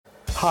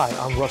Hi,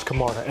 I'm Russ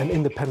Camarda, an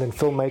independent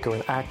filmmaker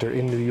and actor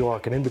in New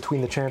York, and in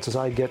between the chances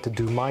I get to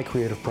do my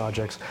creative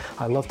projects,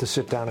 I love to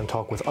sit down and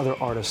talk with other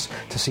artists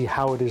to see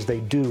how it is they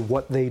do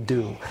what they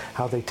do,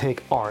 how they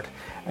take art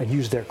and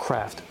use their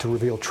craft to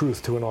reveal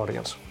truth to an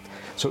audience.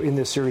 So in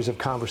this series of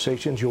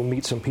conversations, you'll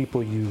meet some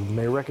people you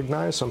may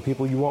recognize, some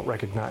people you won't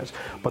recognize,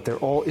 but they're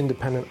all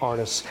independent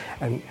artists,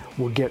 and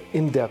we'll get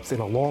in-depth in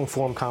a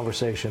long-form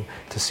conversation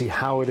to see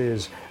how it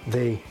is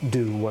they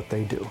do what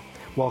they do.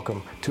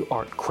 Welcome to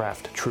Art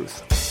Craft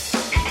Truth.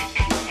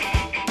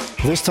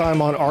 This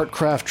time on Art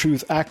Craft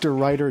Truth,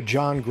 actor-writer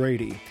John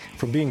Grady.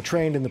 From being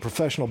trained in the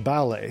professional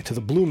ballet, to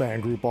the Blue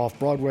Man Group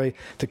off-Broadway,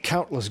 to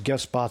countless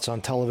guest spots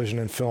on television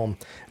and film,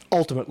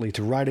 ultimately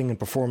to writing and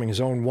performing his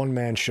own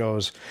one-man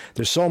shows.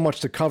 There's so much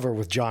to cover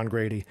with John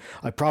Grady.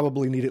 I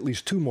probably need at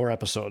least 2 more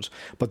episodes,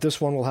 but this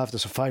one will have to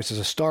suffice as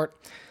a start.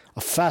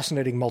 A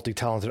fascinating,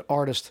 multi-talented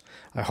artist.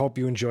 I hope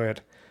you enjoy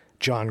it.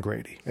 John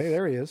Grady. Hey,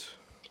 there he is.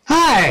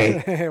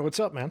 Hi. Hey, what's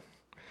up, man?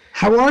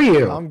 How are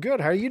you? I'm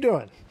good. How are you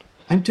doing?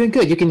 I'm doing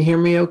good. You can hear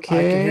me okay?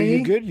 I can hear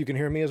you good. You can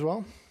hear me as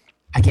well?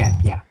 I can,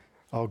 yeah.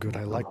 Oh, good.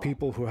 I like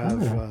people who have...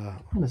 I'm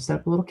going to set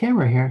up a little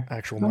camera here.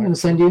 Actual I'm going to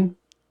send you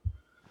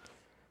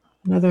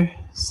another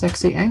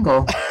sexy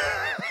angle.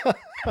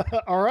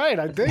 All right,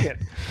 I dig it.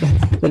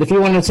 But if you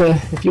wanted to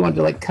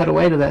like cut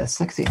away to that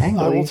sexy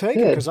angle, I will take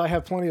it because I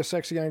have plenty of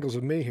sexy angles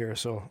of me here.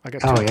 So I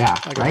got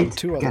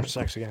two other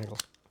sexy angles.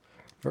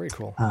 Very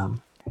cool.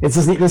 This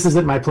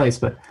isn't my place,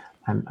 but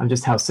I'm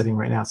just house sitting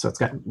right now, so it's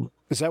got.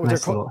 Is that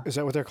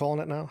what they're calling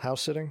it now? House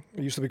sitting?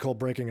 It used to be called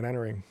breaking and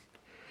entering.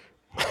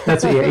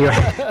 That's what you're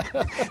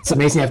It's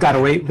amazing I've gotten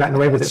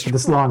away with it for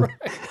this long.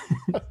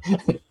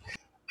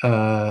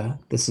 Right.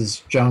 This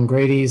is John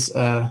Grady's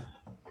trial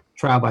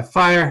by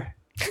fire.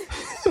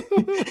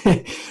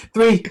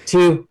 3,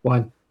 2,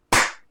 1.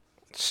 There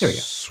we go.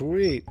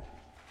 Sweet.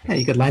 Yeah,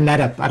 you could line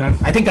that up.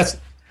 I think that's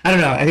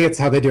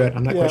how they do it.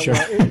 I'm not quite sure.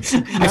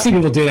 I've seen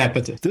people do that,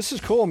 but this is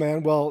cool,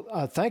 man.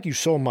 Well, thank you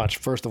so much,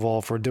 first of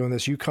all, for doing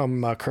this. You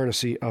come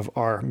courtesy of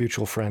our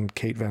mutual friend,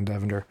 Kate Van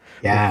Devender.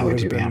 Yeah,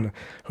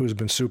 who's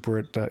been super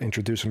at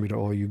introducing me to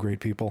all you great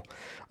people.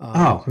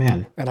 Oh,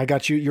 man. And I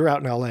got you. You're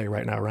out in L.A.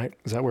 right now, right?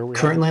 Is that where we're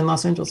currently in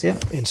Los Angeles? Yeah.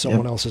 In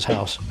someone else's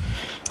house.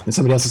 In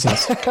somebody else's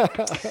house.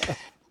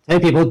 Hey,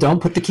 people,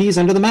 don't put the keys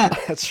under the mat.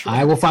 That's right.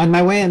 I will find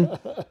my way in.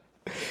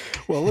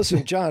 Well,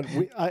 listen, John,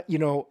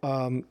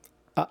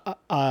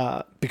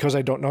 because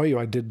I don't know you,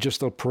 I did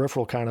just a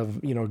peripheral kind of,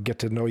 get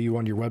to know you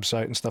on your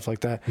website and stuff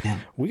like that. Yeah.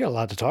 We got a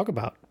lot to talk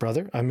about,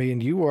 brother. I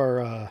mean, you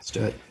are Let's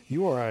do it.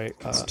 You are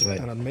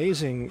an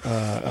amazing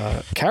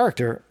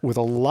character with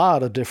a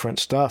lot of different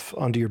stuff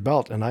under your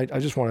belt, and I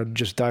just want to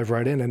just dive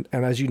right in. And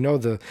as you know,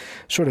 the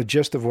sort of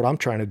gist of what I'm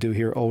trying to do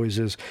here always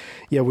is,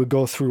 we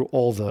go through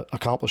all the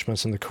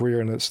accomplishments in the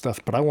career and that stuff,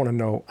 but I want to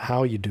know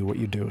how you do what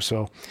you do.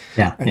 So,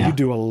 you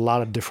do a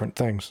lot of different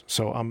things.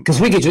 So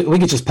because we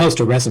could just post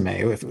a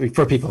resume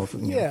for people.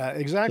 Yeah,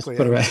 exactly.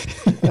 Put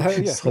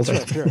that's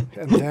right. Sure.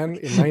 And then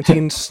in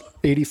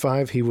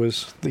 1985, he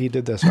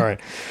did this. All right.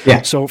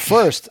 Yeah. So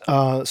first,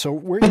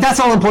 but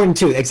that's all important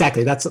too.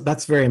 Exactly.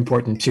 That's very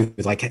important too.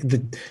 Like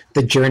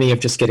the journey of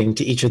just getting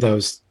to each of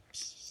those,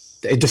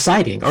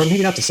 deciding, or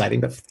maybe not deciding,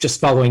 but just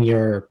following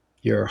your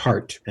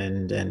heart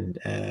and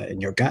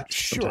your gut.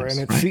 Sure,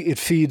 and it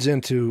feeds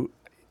into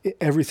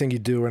everything you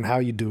do and how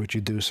you do what you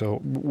do. So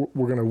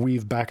we're going to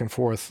weave back and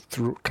forth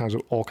through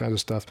all kinds of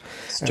stuff.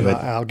 And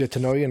I'll get to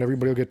know you, and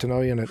everybody will get to know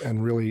you,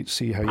 and really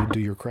see how you do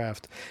your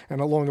craft. And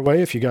along the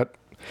way, if you got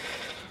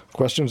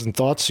questions and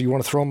thoughts you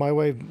want to throw my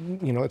way,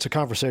 it's a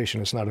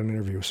conversation. It's not an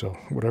interview. So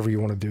whatever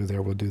you want to do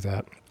there, we'll do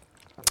that.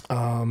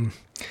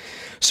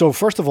 So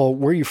first of all,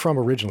 where are you from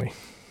originally?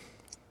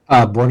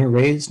 Born and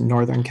raised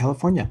Northern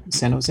California,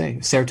 San Jose,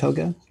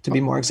 Saratoga, to be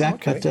more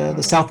exact, but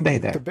the South Bay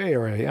there. The Bay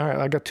Area. All right.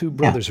 I got 2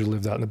 brothers who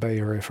lived out in the Bay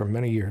Area for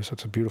many years.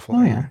 It's a beautiful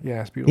area.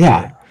 Yeah, it's beautiful.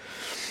 Yeah.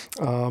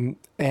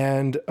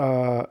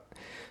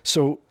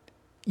 So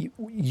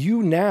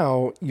you've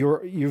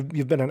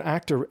been an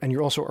actor, and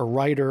you're also a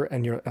writer,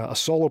 and you're a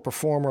solo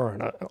performer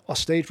and a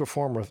stage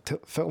performer,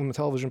 film and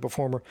television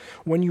performer.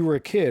 When you were a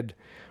kid,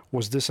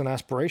 was this an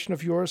aspiration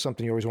of yours,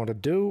 something you always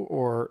wanted to do?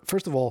 Or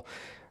first of all,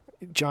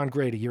 John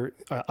Grady, you're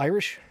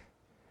Irish?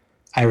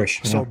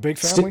 Irish. So big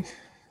family?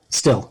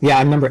 Still. Yeah,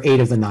 I'm number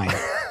 8 of the 9.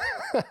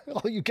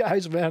 All you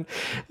guys, man.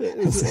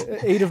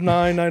 8 of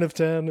 9, 9 of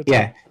 10.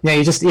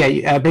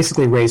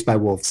 Basically raised by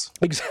wolves.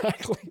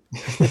 Exactly. You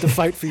have to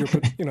fight for your.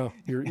 No,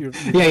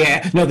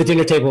 the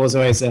dinner table was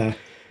always,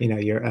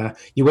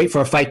 you wait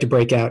for a fight to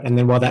break out, and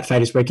then while that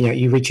fight is breaking out,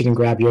 you reach in and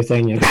grab your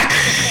thing, and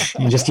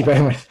you just keep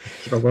everyone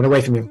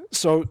away from you.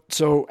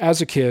 So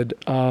as a kid,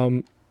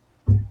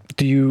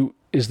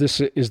 is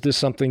this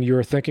something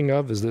you're thinking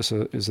of? Is this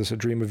a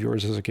dream of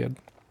yours as a kid?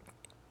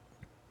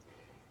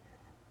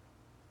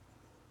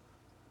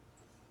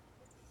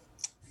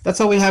 That's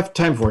all we have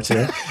time for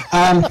today.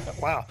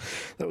 Wow,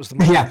 that was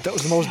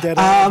the most dead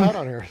I've had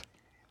on here.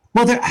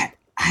 Well,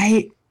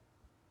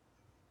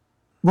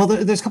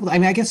 there's a couple. I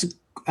mean, I guess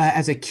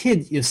as a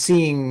kid, you're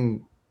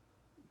seeing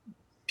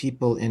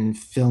people in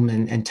film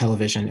and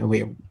television, and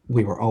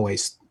we were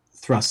always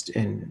thrust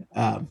in,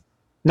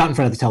 not in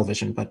front of the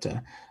television, but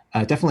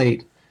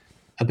definitely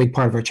a big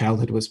part of our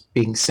childhood was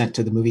being sent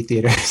to the movie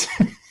theaters.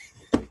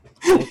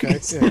 Okay.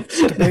 Yeah.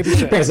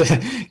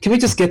 Can we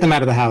just get them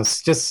out of the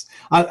house?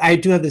 I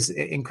do have this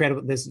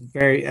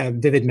very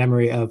vivid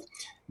memory of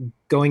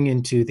going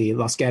into the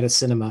Los Gatos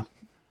Cinema.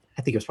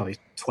 I think it was probably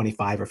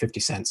 25 or 50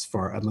 cents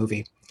for a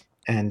movie,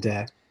 and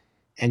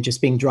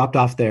just being dropped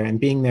off there and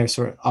being there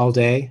sort of all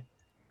day.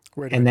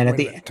 And then at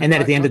the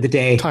end of the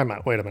day, time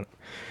out. Wait a minute.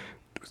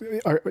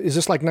 Is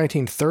this like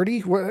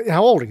 1930?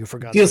 How old are you, for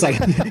God's feels like,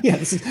 yeah,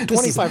 this is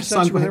 25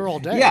 cents were there all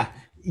day. Yeah.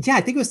 Yeah,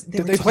 I think it was.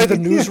 Did they play the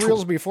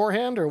newsreels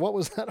beforehand, or what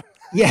was that?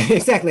 Yeah,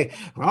 exactly.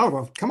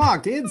 Well, come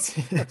on, kids.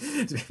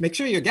 Make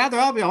sure you gather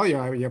up all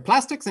your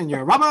plastics and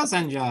your rubbers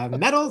and your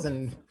metals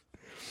and.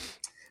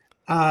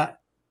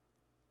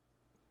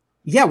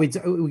 Yeah, we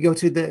go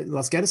to the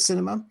Los Gatos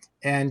Cinema,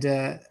 and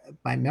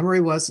my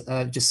memory was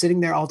just sitting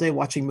there all day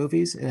watching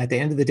movies, and at the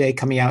end of the day,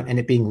 coming out and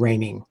it being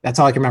raining. That's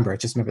all I can remember. I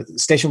just remember the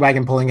station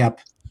wagon pulling up,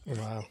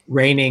 wow,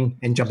 raining,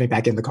 and jumping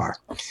back in the car.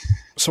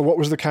 So, what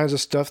was the kinds of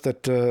stuff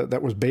that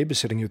was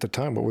babysitting you at the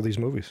time? What were these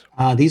movies?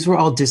 These were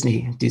all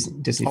Disney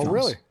films. Oh,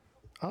 really?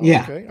 Oh,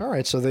 yeah. Okay. All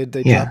right. So they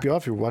drop you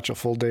off. You watch a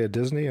full day of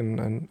Disney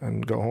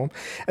and go home.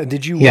 And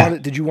did you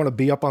want to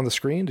be up on the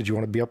screen? Did you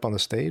want to be up on the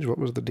stage? What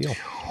was the deal?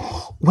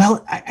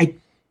 Well, I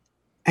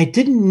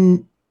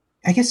didn't.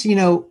 I guess I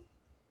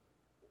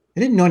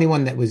didn't know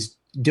anyone that was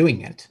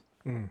doing it.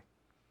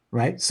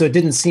 Right. So it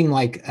didn't seem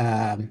like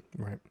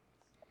right.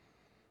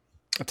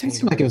 It didn't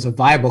seem like it was a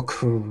viable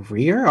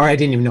career, or I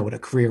didn't even know what a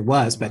career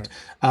was. But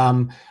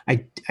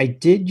I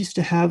did used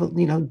to have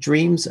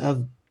dreams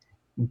of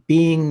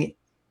being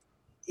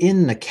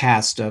in the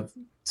cast of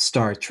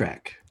Star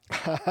Trek.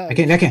 I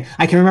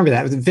can remember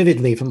that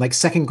vividly from like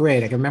second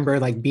grade. I can remember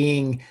like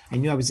I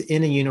knew I was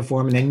in a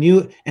uniform, and I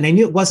knew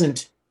it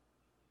wasn't.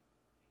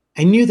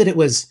 I knew that it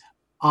was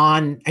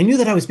on. I knew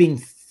that I was being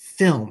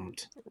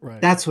filmed.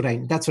 Right. That's what I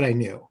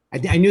knew.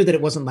 I knew that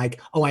it wasn't like,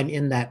 oh, I'm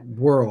in that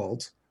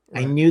world.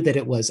 Right. I knew that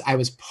I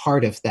was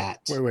part of that.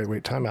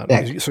 Wait, time out.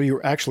 So you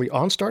were actually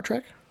on Star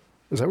Trek?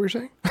 Is that what you're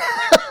saying?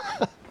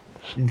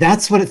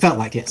 That's what it felt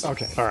like, yes.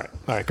 Okay, all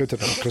right, good to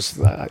know, because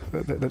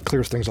that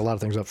clears a lot of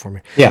things up for me.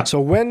 Yeah. So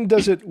when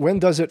does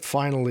it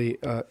finally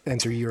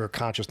enter your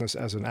consciousness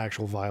as an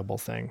actual viable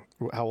thing?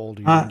 How old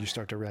are you when you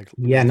start to react?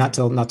 Yeah, not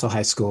till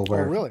high school,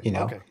 where really?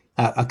 Okay.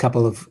 A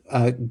couple of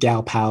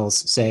gal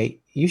pals say,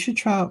 you should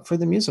try out for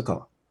the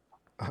musical.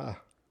 And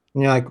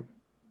you're like,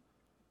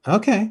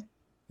 okay,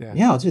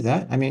 yeah, I'll do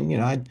that. I mean,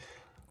 I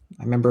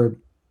remember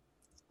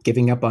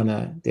giving up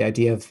on the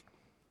idea of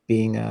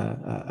being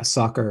a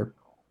soccer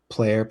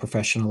player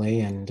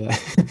professionally, and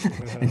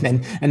and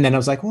then I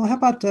was like, well, how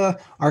about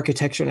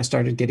architecture? And I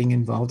started getting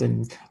involved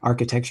in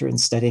architecture and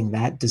studying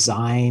that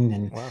design,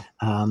 and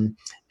wow.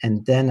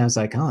 And then I was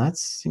like, oh, that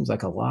seems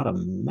like a lot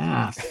of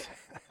math.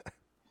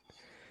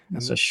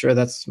 So sure,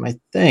 that's my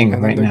thing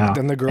now.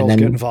 Then the girls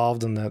get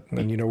involved in that,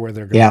 and you know where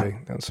they're going to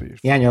be. And so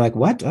and you're like,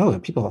 what? Oh,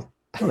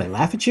 they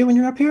laugh at you when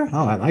you're up here?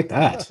 Oh, I like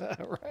that.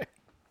 Right.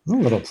 A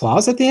little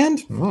applause at the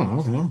end. Oh,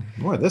 okay.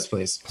 More of this,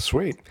 please.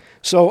 Sweet.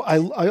 So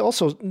I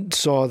also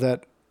saw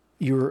that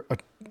you were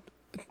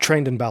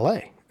trained in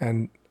ballet,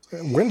 and so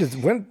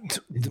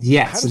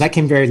that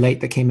came very late.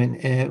 That came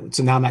in.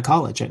 So now I'm at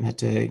college. I'm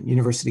at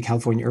University of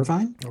California,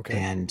 Irvine. Okay.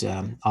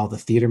 And all the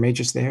theater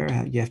majors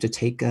there, you have to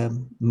take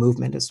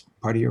movement as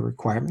part of your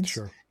requirements.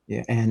 Sure.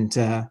 Yeah. And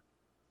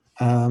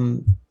I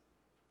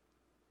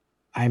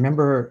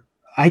remember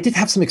I did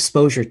have some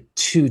exposure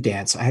to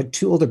dance. I had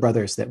two older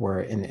brothers that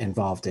were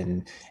involved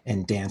in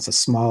dance, a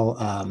small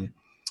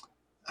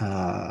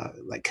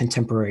like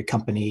contemporary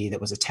company that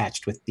was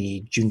attached with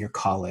the junior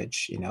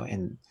college,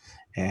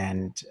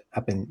 and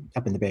up in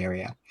the Bay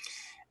Area.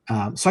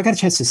 So I got a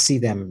chance to see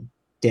them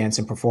dance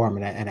and perform,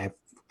 and I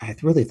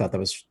really thought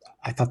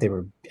I thought they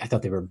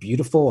were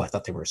beautiful. I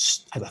thought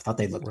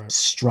they looked right.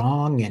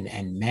 Strong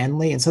and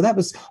manly, and so that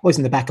was always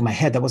in the back of my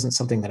head. That wasn't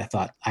something that I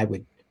thought I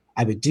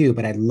would do,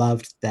 but I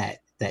loved that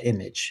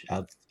image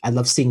of. I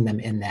love seeing them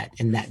in that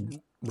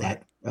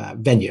right.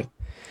 venue.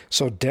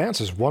 So dance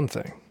is one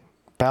thing,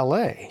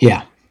 ballet,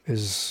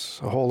 is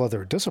a whole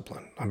other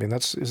discipline. I mean,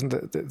 that's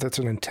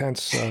an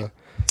intense.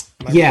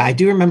 I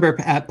do remember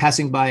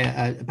passing by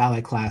a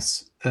ballet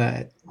class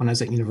when I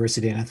was at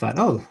university, and I thought,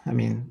 oh, I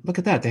mean, look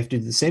at that. They have to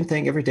do the same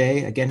thing every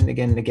day, again and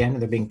again and again,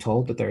 and they're being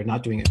told that they're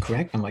not doing it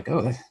correct. I'm like,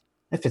 oh,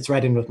 that fits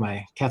right in with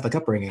my Catholic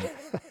upbringing.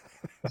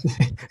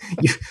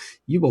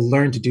 You will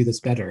learn to do this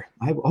better.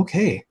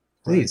 Okay,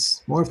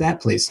 please, more of that,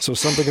 please. So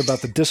something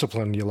about the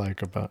discipline you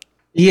like about.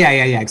 Yeah,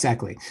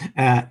 exactly.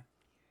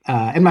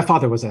 And my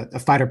father was a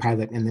fighter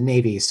pilot in the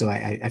Navy, so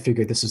I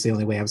figured this was the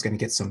only way I was going to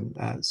get some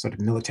sort of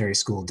military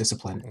school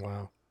discipline.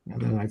 Wow.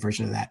 My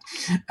version of that.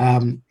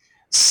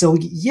 So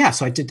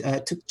I did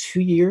took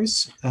 2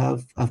 years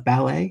of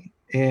ballet,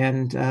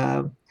 and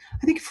I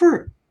think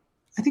for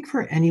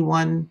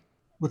anyone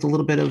with a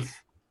little bit of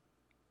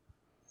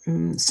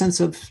sense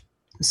of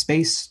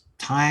space,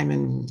 time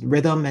and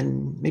rhythm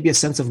and maybe a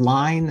sense of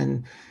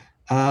line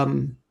and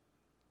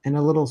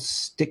a little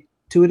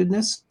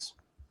stick-to-itiveness,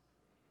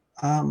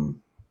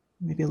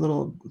 maybe a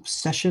little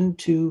obsession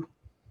to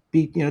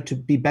be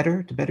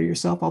better, to better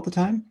yourself all the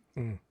time.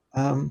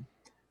 Um,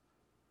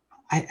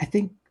 I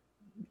think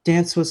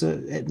dance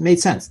it made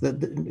sense.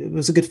 That it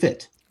was a good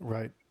fit.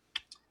 Right.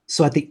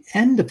 So at the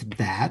end of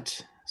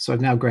that, so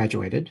I've now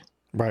graduated.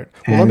 Right.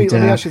 Well, let me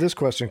ask you this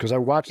question, because I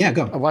watched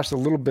go. I watched a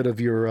little bit of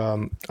your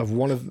of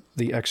one of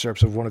the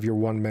excerpts of one of your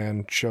one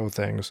man show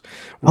things.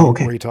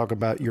 Okay. Where you talk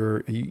about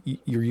your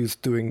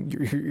youth doing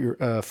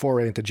your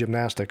foray into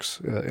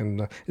gymnastics.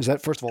 Is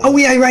that, first of all? Oh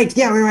yeah, right.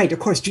 Yeah, right. Of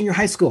course, junior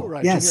high school.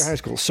 Right. Yes. Junior high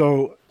school.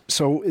 So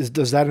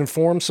does that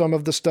inform some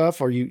of the stuff?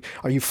 Are you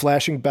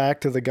flashing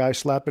back to the guy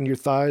slapping your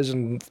thighs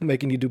and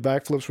making you do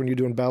backflips when you're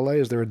doing ballet?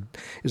 Is there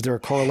a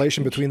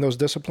correlation between those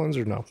disciplines,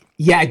 or no?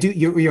 Yeah, I do.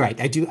 You're right.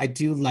 I do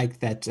like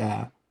that.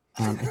 I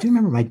do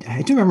remember my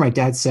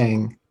dad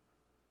saying,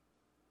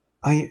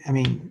 I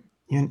mean,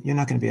 you're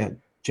not going to be a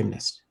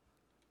gymnast.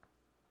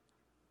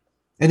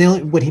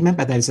 And what he meant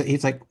by that is that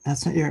he's like,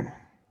 that's not your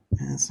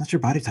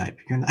body type.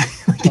 You're not.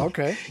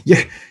 Okay.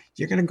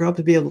 You're going to grow up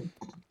to be a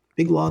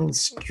big, long,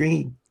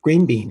 stringy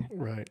green bean.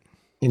 Right.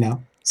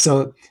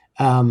 So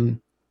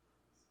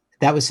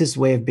that was his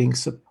way of being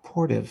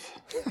supportive.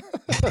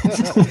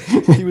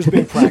 He was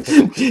being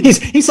practical.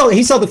 He saw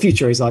the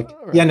future. He's like,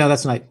 right. Yeah, no,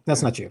 that's not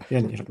you.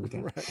 You're not gonna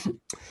be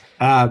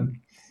right.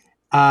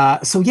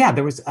 So yeah,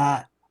 there was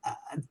that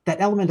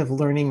element of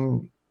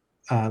learning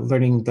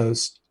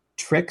those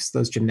tricks,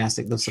 those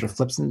gymnastic, those sort of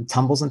flips and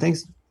tumbles and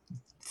things.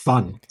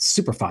 Fun,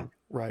 super fun.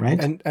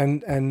 Right.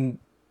 And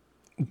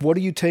what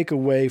do you take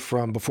away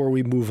from, before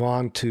we move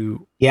on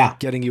to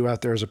getting you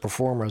out there as a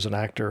performer, as an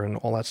actor, and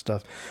all that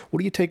stuff? What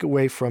do you take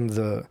away from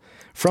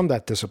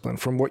that discipline,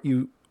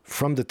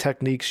 from the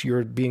techniques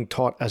you're being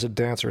taught as a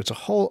dancer? It's a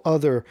whole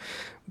other.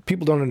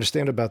 People don't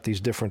understand about these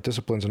different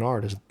disciplines in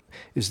art.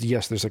 Is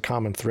yes, there's a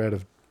common thread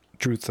of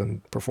truth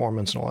and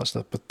performance and all that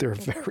stuff, but they're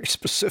very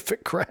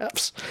specific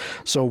crafts.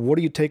 So what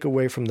do you take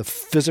away from the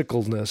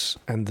physicalness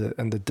and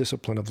the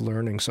discipline of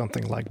learning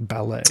something like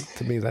ballet?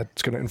 To me,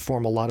 that's going to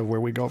inform a lot of where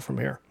we go from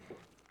here.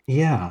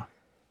 Yeah.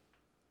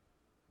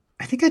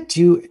 I think I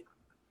do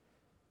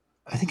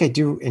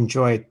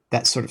enjoy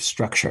that sort of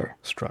structure.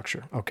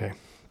 Structure. Okay.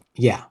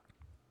 Yeah.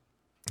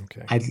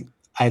 Okay.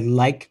 I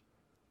like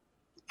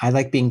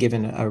being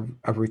given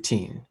a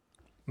routine.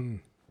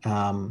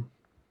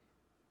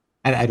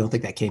 And I don't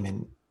think that came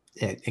in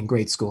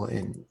grade school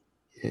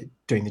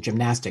during the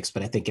gymnastics,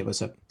 but I think it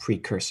was a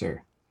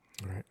precursor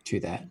to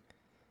that.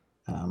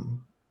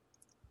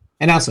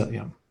 And also,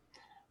 I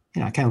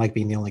kind of like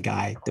being the only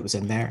guy that was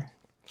in there.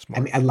 Smart.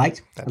 I mean, I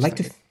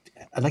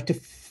like to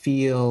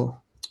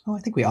feel. Oh, I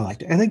think we all like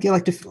to. I think you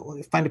like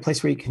to find a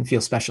place where you can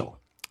feel special.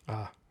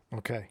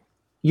 Okay.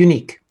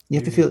 Unique. You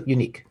have to feel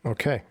unique.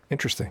 Okay,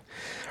 interesting.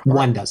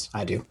 One does.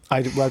 I do.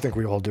 I think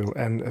we all do,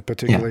 and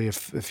particularly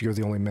if you're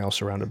the only male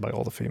surrounded by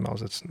all the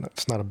females, it's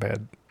not a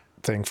bad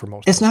thing for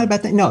most. It's not a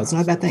bad thing. No, it's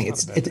not a bad thing.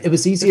 It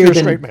was easier if you're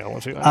than a straight male.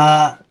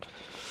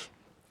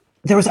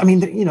 There was. I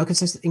mean,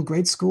 because in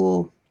grade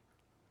school,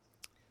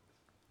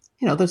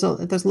 there's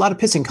a lot of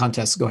pissing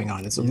contests going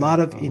on. It's a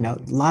lot of a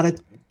lot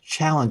of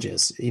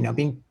challenges.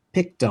 Being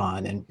picked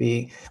on and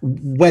being,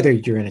 whether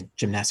you're in a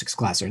gymnastics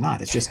class or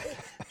not. It's just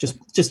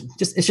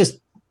it's just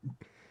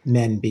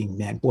men being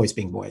men, boys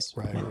being boys.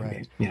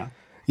 Right.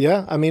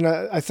 Yeah. I mean,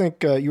 I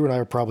think you and I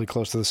are probably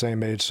close to the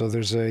same age. So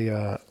there's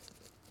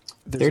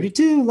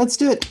 32. Let's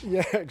do it.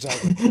 Yeah,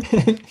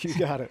 exactly. You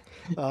got it.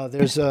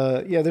 There's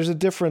a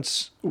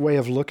different way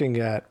of looking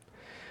at,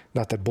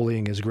 not that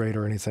bullying is great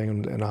or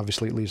anything, and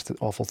obviously it leads to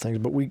awful things,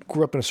 but we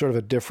grew up in a sort of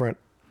a different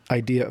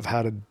idea of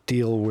how to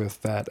deal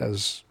with that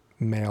as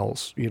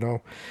males,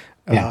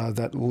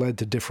 that led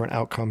to different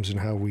outcomes in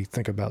how we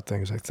think about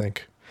things, I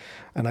think.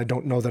 And I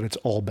don't know that it's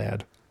all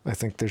bad. I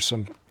think there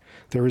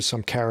is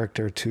some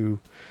character to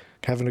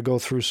having to go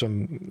through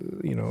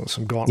some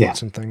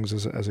gauntlets and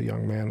things as a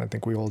young man. I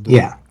think we all do.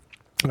 Yeah.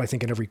 And I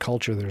think in every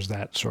culture there's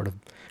that sort of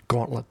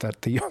gauntlet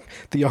that the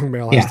young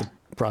male has to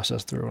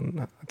process through, and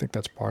I think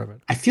that's part of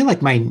it. I feel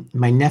like my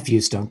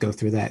nephews don't go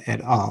through that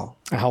at all.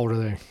 How old are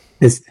they?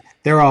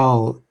 They're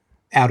all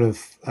out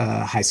of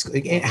high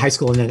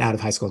school and then out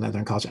of high school and then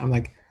in college. I'm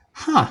like,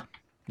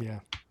 yeah.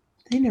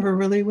 They never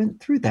really went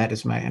through that,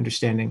 is my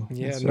understanding.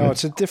 Yeah,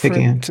 it's a different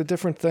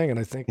thing, and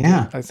I think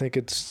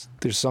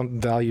there's some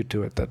value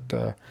to it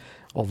that,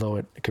 although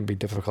it can be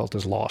difficult,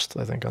 is lost,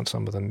 I think, on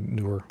some of the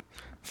newer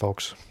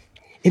folks.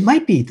 It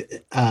might be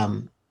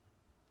an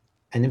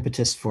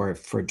impetus for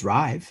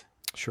drive.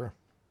 Sure.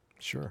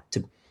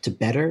 To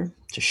better,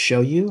 to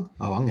show you.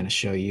 Oh, I'm going to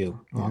show you.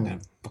 Oh, I'm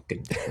going to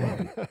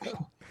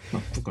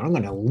I'm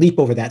going to leap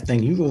over that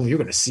thing. You're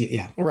going to see it.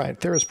 Yeah. Right.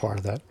 There is part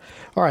of that.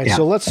 All right. Yeah.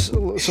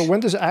 So when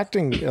does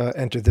acting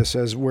enter this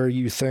as where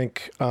you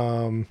think,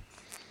 I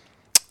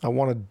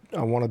want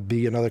to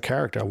be another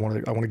character. I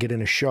want to get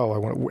in a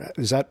show.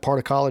 Is that part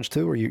of college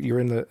too? Or you're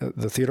in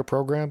the theater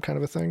program kind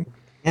of a thing?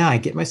 Yeah. I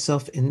get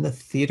myself in the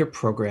theater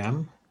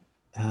program.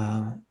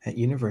 at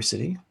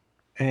university,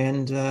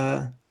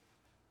 and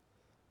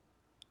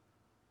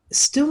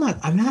still not.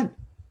 I'm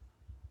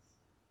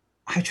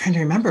trying to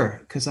remember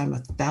because I'm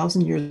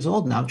 1,000 years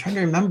old now. I'm trying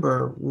to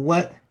remember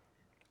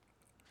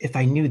if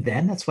I knew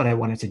then that's what I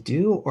wanted to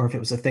do, or if it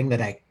was a thing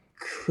that I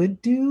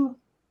could do.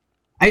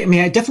 I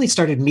mean, I definitely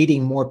started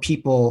meeting more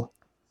people.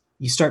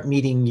 You start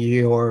meeting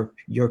your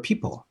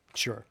people.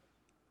 Sure.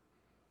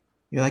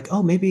 You're like,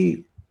 oh,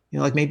 maybe,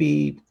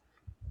 maybe,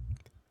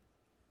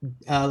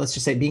 let's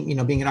just say being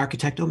an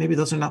architect. Oh, maybe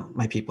those are not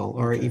my people,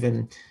 or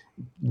even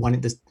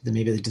wanting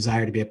maybe the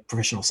desire to be a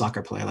professional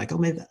soccer player. Like, oh,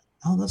 maybe.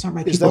 Oh, those aren't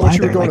my people. Is that what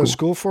either. you were going to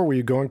school for? Were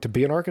you going to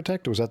be an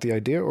architect? Was that the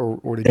idea,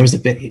 or did there was a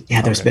bit?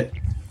 Yeah, there was a bit.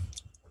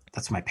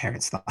 That's what my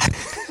parents thought.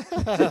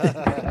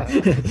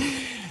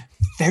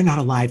 They're not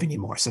alive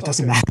anymore, so it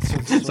doesn't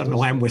matter. So I don't know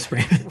why I'm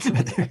whispering.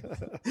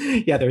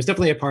 Yeah, there was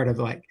definitely a part of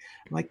like,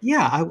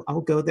 yeah,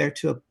 I'll go there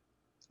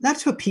not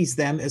to appease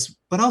them,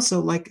 but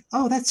also like,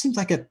 oh, that seems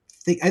like a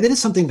thing. That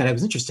is something that I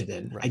was interested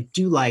in. Right. I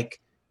do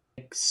like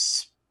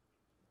space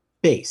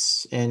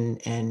and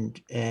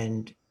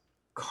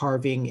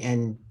carving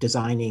and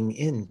designing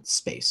in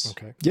space.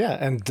 Okay. Yeah,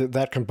 and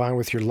that combined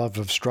with your love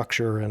of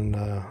structure and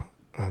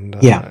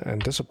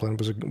discipline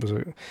was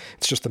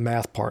it's just the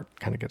math part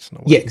kind of gets in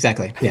the way. Yeah,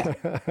 exactly. Yeah.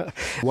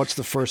 What's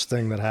the first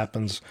thing that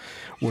happens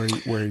where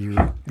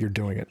you're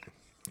doing it?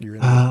 You're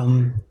in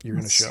a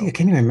show. See, I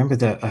can't even remember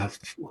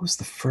what was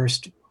the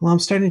first. Well, I'm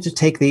starting to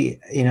take the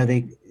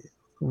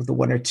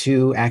one or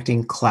two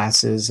acting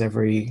classes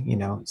every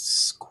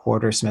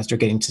quarter semester,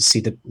 getting to see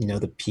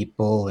the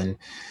people and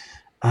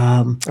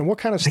what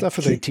kind of stuff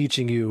are they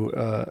teaching you?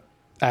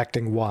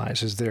 Acting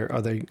wise,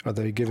 are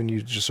they giving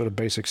you just sort of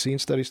basic scene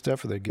study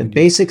stuff? Are they giving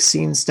basic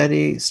scene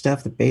study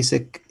stuff, the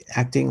basic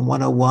acting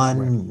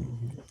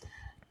 101,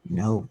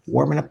 right.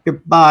 Warming up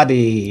your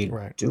body,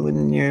 right.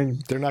 Doing your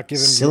they're not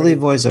giving silly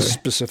voice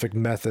specific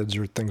methods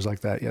or things like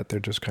that yet. They're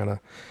just kind of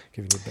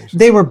giving you basic.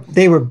 They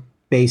were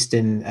based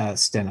in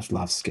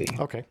Stanislavski.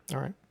 Okay, all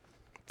right,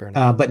 fair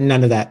enough. But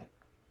none of that.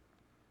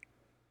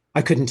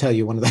 I couldn't tell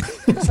you one of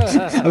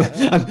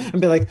that. I'd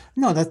be like,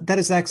 no, that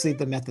is actually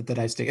the method that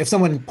I stick. If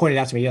someone pointed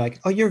out to me, you're like,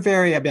 oh,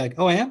 I'd be like,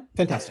 oh, I am?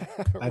 Fantastic.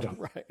 I don't.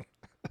 Right.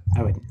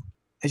 I wouldn't.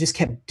 I just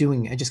kept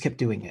doing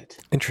it.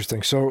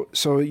 Interesting. So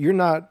you're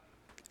not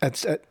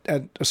at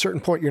a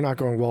certain point, you're not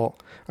going, well,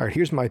 all right,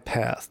 here's my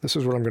path. This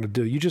is what I'm going to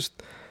do. You're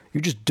just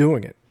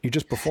doing it. You're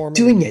just performing.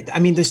 Doing it. I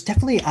mean, there's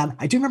definitely,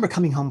 I do remember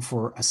coming home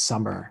for a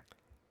summer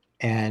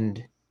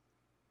and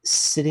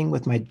sitting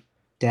with my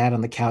dad on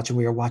the couch, and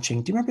we were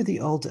watching. Do you remember the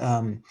old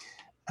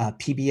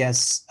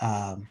PBS,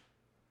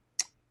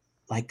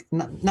 like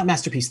not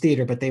Masterpiece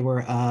Theater, but they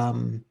were,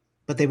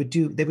 but they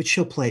would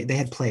show play. They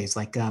had plays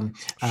like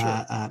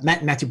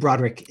Matthew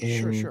Broderick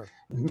in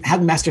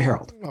had Master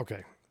Harold.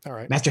 Okay, all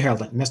right. Master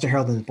Harold and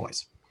the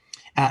Boys,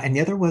 and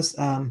the other was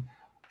I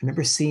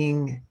remember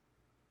seeing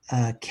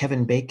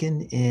Kevin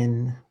Bacon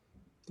in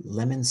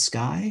Lemon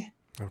Sky.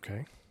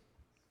 Okay.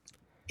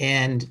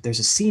 And there's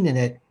a scene in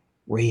it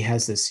where he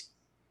has this.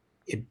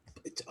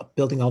 It's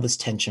building all this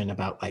tension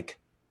about like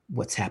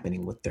what's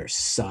happening with their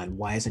son.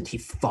 Why isn't he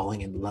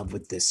falling in love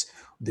with this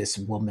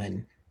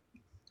woman?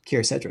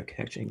 Kyra Sedgwick,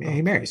 actually,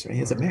 he marries, right?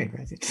 He hasn't married,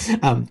 right?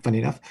 Funny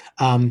enough.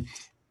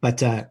 But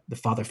the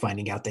father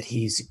finding out that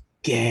he's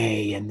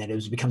gay and that it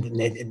was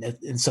becoming,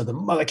 and so the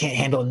mother can't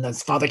handle it and the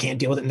father can't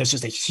deal with it. And there's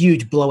just a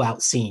huge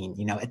blowout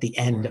scene, at the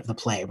end of the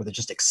play where they're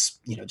just,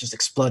 just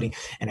exploding.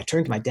 And I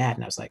turned to my dad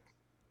and I was like,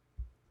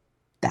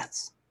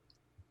 that's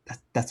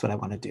what I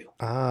want to do.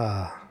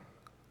 Ah.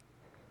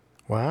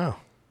 Wow.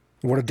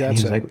 What did Dad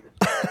say? Like,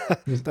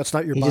 that's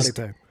not your body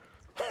type.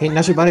 Hey, it's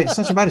not your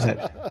body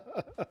type.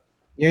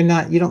 You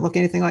don't look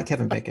anything like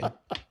Kevin Bacon.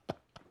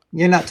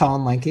 You're not tall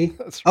and lanky.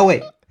 Right. Oh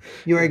wait,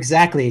 you are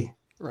exactly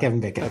right. Kevin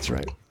Bacon. That's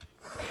right.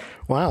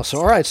 Wow. So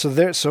all right.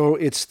 So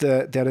it's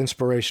that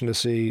inspiration to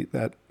see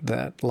that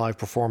live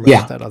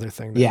performance, that other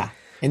thing.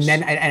 And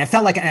then I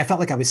felt like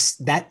I was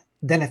that.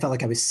 Then I felt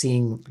like I was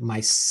seeing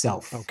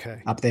myself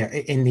up there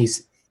in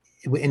these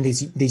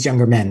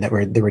younger men that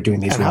were doing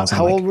these roles.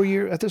 How old were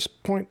you at this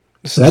point?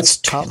 So that's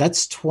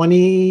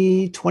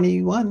 20,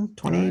 21,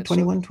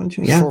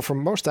 22. Yeah. For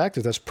most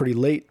actors, that's pretty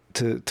late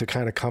to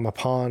kind of come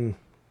upon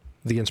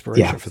the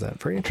inspiration for that.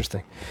 Very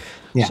interesting.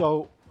 Yeah.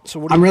 So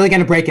I'm really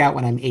going to break out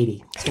when I'm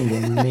 80. It's going to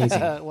be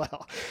amazing.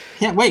 Well,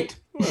 can't wait.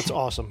 That's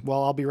awesome.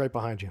 Well, I'll be right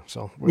behind you.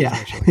 So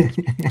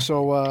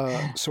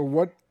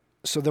So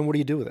then what do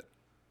you do with it?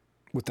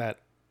 With that?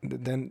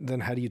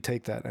 Then how do you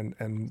take that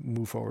and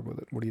move forward with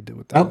it? What do you do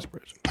with that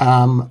inspiration?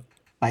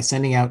 By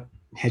sending out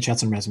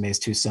headshots and resumes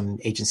to some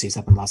agencies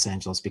up in Los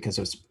Angeles, because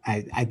it was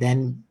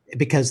then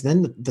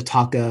the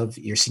talk of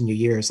your senior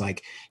year is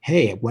like,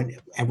 hey, when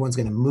everyone's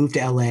going to move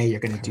to LA, you're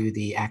going to do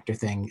the actor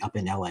thing up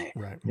in LA.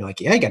 Right. And you're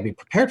like, yeah, you got to be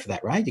prepared for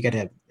that, right? You got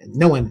to.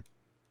 No one.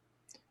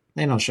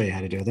 They don't show you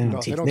how to do it. They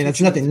don't teach. That's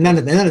nothing. None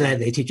of that.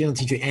 They don't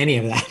teach you any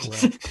of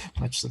that. Right.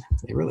 Which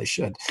they really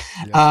should.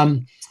 Yeah.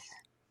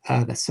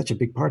 That's such a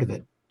big part of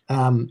it.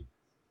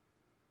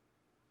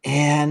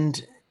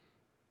 And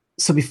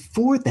so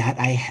before that,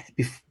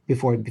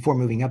 before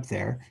moving up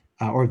there,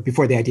 or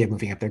before the idea of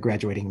moving up there,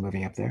 graduating and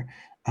moving up there,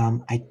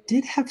 I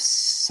did have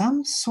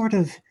some sort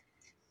of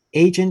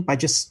agent by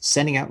just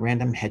sending out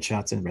random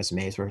headshots and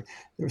resumes where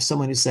there was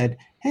someone who said,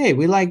 "Hey,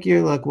 we like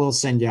your look. We'll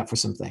send you out for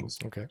some things."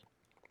 Okay.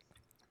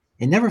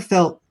 It never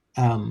felt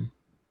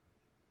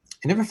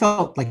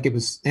like it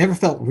was. It never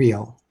felt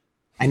real.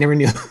 I never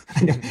knew.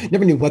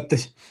 Never knew what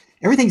the.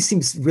 Everything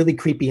seems really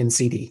creepy and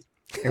seedy.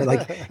 Or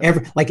like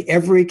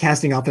every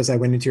casting office I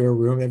went into a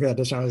room, every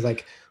audition, I was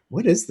like,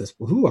 "What is this?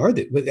 Who are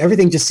they?"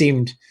 Everything just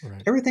seemed.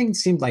 Right. Everything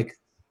seemed like,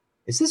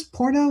 "Is this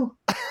porno?"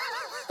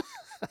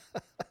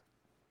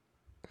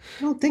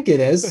 I don't think it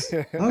is.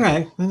 All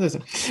right,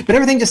 but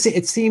everything just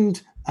it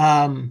seemed.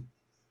 I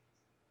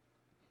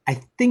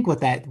think what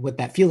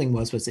that feeling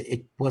was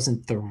it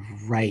wasn't the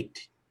right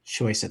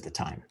choice at the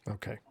time.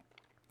 Okay.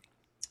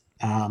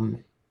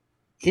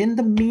 In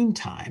the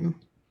meantime,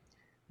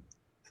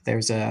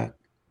 there's a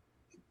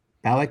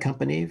ballet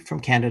company from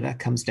Canada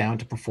comes down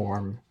to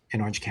perform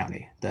in Orange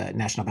County, the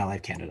National Ballet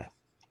of Canada.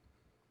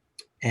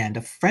 And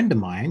a friend of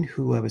mine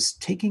who I was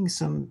taking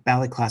some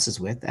ballet classes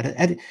with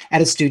at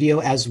a studio,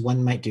 as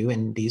one might do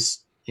in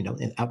these,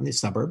 out in the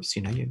suburbs,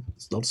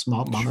 this little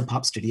small mom and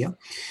pop studio.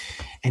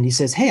 And he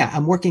says, "Hey,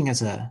 I'm working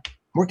as a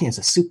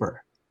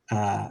super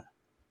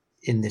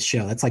in this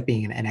show. That's like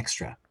being an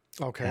extra."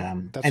 Okay.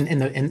 And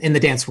in the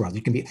dance world,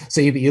 you can be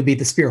you'll be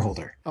the spear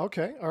holder.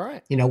 Okay. All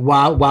right.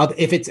 While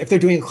if they're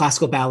doing a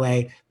classical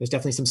ballet, there's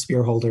definitely some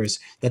spear holders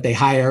that they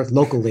hire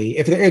locally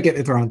if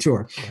they're on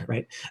tour,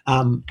 right?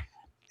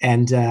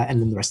 And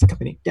then the rest of the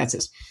company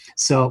dances.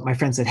 So my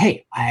friend said,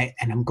 "Hey,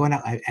 I'm going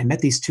out. I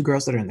met these two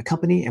girls that are in the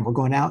company, and we're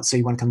going out. So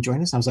you want to come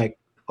join us?" And I was like,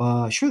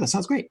 "Sure, that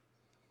sounds great."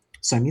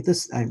 So I meet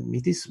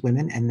these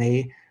women, and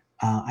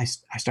I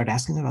start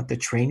asking them about their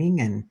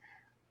training and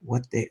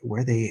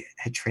where they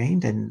had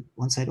trained. And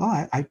one said, "Oh,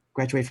 I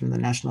graduated from the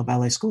National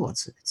Ballet School.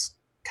 It's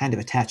kind of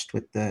attached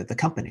with the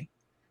company."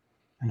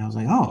 And I was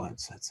like, "Oh,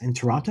 it's in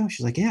Toronto?"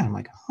 She's like, "Yeah." I'm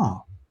like,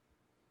 "Oh,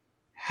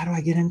 how do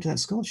I get into that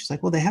school?" She's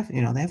like, "Well, they have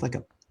like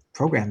a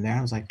program there."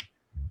 I was like,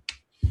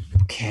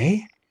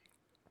 "Okay."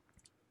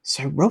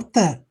 So I wrote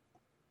the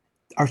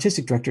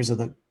artistic directors of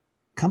the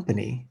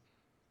company.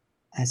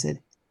 I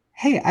said,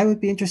 "Hey, I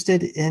would be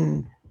interested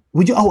in,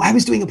 I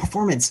was doing a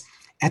performance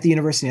at the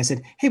university. I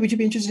said, "Hey, would you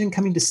be interested in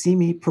coming to see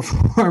me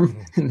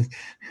perform?"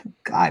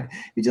 God,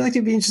 would you like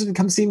to be interested in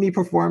come see me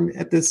perform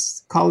at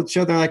this college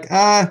show? They're like,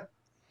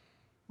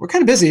 we're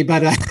kind of busy,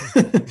 but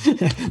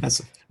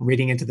that's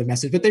reading into the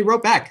message. But they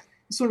wrote back.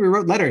 This is when we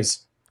wrote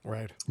letters.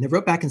 Right. And they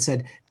wrote back and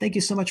said, "Thank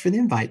you so much for the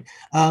invite.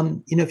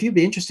 If you'd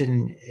be interested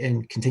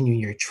in continuing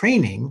your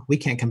training, we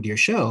can't come to your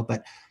show,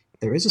 but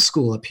there is a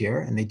school up here,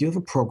 and they do have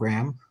a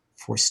program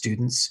for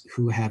students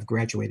who have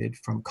graduated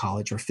from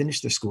college or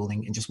finished their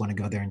schooling and just want to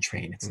go there and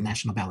train. It's the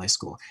National Ballet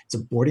School. It's a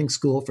boarding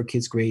school for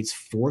kids grades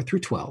 4 through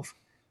 12,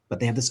 but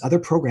they have this other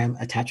program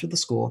attached with the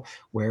school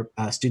where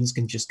students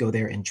can just go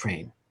there and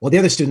train. Well, the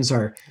other students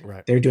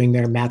they're doing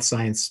their math,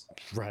 science,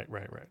 right,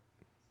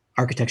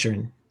 architecture,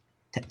 and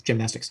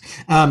gymnastics.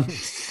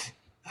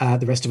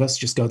 The rest of us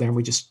just go there and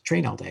we just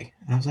train all day."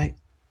 And I was like,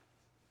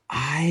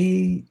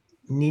 I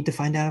need to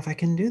find out if I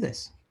can do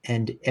this.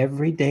 And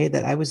every day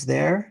that I was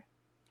there,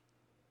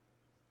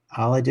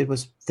 all I did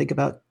was think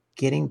about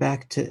getting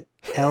back to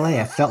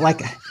LA. I felt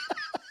like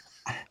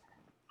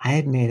I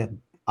had made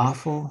an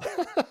awful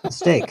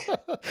mistake.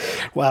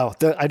 Wow.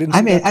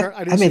 I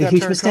made a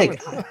huge mistake.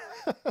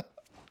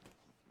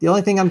 The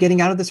only thing I'm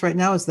getting out of this right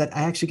now is that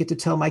I actually get to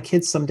tell my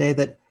kids someday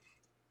that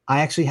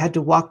I actually had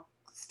to walk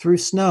through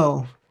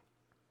snow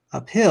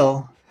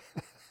uphill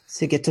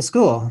to get to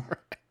school.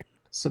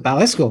 So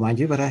ballet school, mind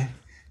you, but I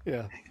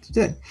did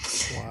it.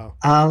 Wow.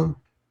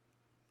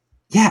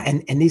 Yeah,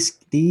 and these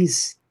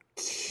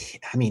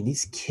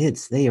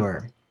kids, they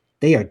are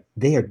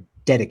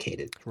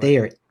dedicated.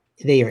 Right.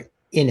 They are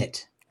in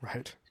it,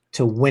 right,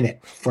 to win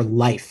it for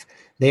life.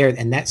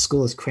 And that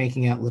school is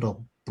cranking out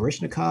little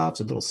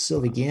Baryshnikovs and little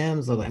Sylvie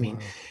Gims. I'm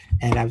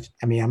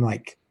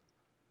like,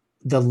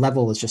 the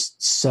level is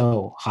just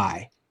so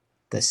high.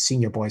 The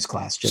senior boys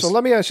class. So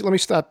let me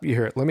stop you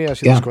here. Let me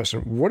ask you this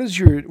question. What is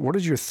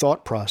your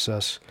thought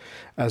process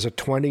as a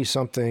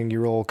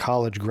 20-something-year-old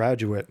college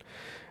graduate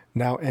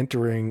now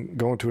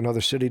going to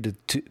another city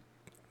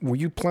were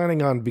you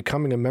planning on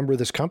becoming a member of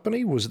this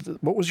company?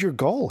 What was your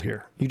goal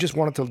here? You just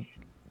wanted to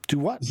do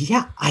what?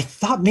 Yeah, I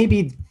thought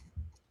maybe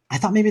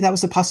that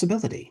was a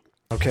possibility.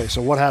 Okay,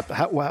 so what happened?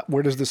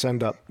 Where does this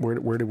end up?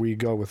 Where do we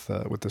go with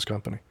this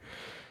company?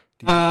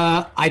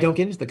 I don't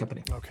get into the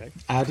company. Okay.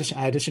 I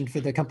auditioned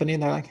for the company,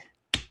 and they're like,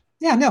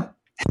 "Yeah, no,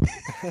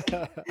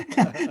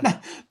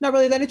 not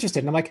really that interested."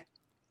 And I'm like,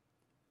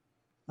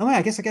 "Oh,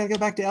 I guess I gotta go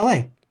back to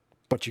LA."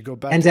 But you go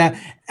back,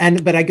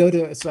 but I go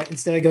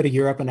to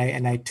Europe,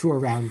 and I tour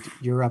around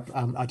Europe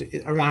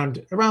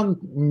around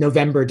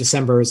November,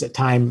 December is a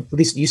time. At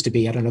least it used to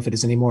be. I don't know if it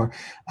is anymore.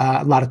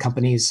 A lot of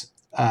companies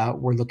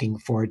were looking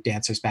for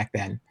dancers back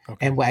then,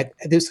 and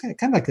there's kind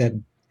of like a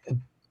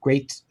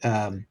great.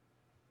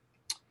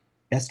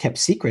 Best kept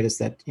secret is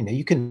that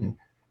you can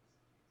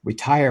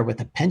retire with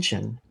a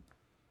pension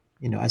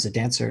as a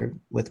dancer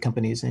with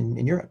companies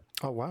in Europe.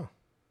 Oh, wow.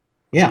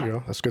 There Yeah. you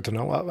go. That's good to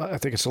know. I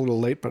think it's a little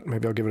late, but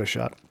maybe I'll give it a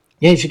shot.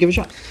 Yeah, you should give it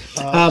a shot.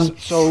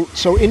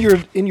 So in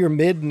your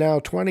mid now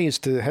 20s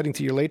to heading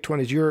to your late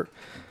 20s,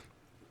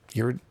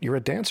 you're a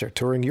dancer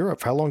touring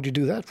Europe. How long did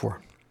you do that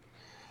for?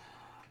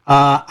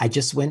 I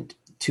just went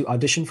to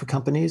audition for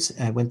companies.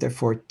 I went there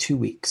for 2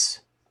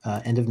 weeks,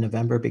 end of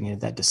November, beginning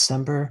of that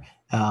December.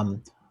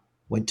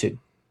 Went to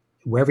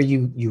wherever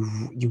you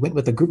went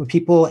with a group of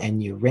people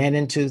and you ran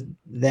into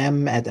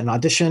them at an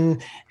audition.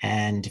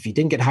 And if you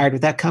didn't get hired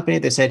with that company,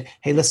 they said,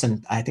 "Hey,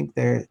 listen, I think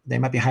they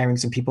might be hiring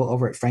some people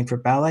over at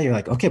Frankfurt Ballet." You're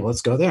like, "Okay, well,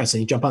 let's go there." So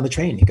you jump on the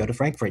train, you go to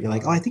Frankfurt. You're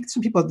like, "Oh, I think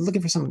some people are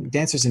looking for some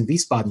dancers in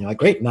Wiesbaden." You're like,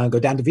 "Great, now go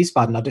down to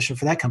Wiesbaden and audition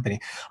for that company."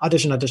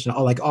 Audition,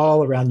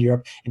 all around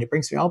Europe. And it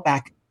brings me all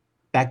back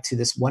to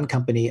this one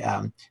company,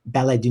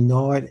 Ballet du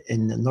Nord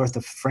in the north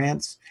of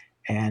France.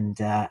 And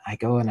I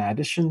go and I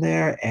audition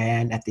there.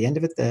 And at the end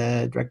of it,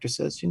 the director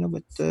says,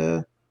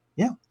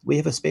 yeah, we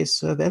have a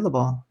space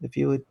available if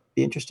you would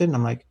be interested. And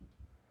I'm like,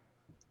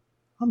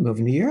 I'm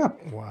moving to Europe.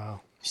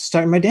 Wow.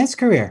 Starting my dance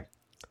career.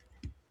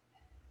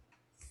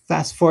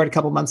 Fast forward a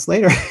couple months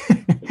later,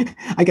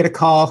 I get a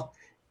call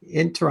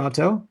in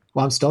Toronto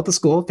while I'm still at the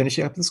school,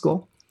 finishing up the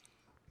school.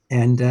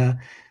 And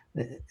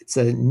it's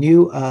a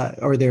new,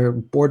 or they're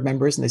board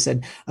members. And they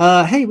said,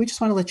 hey, we just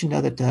want to let you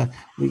know that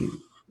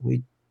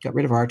we got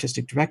rid of our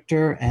artistic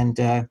director, and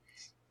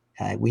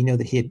we know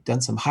that he had done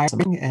some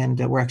hiring, and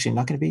we're actually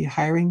not going to be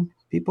hiring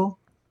people.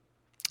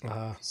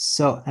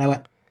 So I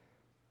went,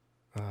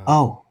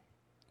 oh,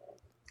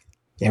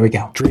 there we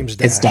go. Dreams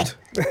dashed.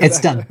 It's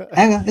done.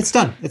 It's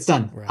done. It's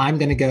done. Right. I'm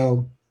going to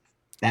go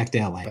back to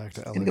LA. I'm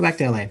going to go back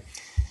to LA.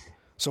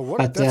 So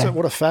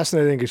what a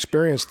fascinating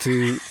experience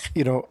to,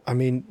 I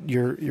mean,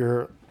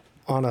 you're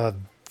on a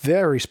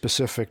very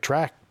specific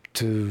track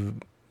to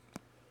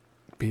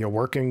be a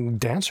working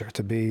dancer,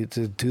 to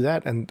do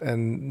that, and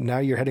now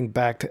you're heading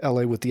back to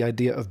LA with the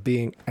idea of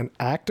being an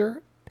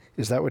actor.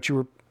 Is that what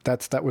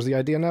that was the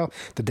idea now?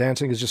 The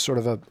dancing is just sort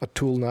of a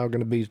tool now, you're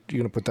going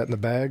to put that in the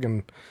bag,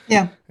 and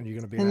yeah, and you're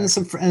going to be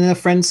and a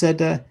friend said,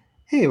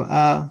 hey,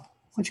 why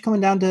don't you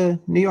coming down to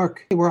New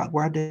York? Hey, we're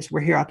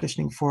here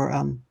auditioning for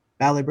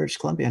Ballet British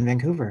Columbia in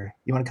Vancouver.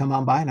 You want to come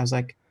on by? And I was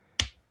like,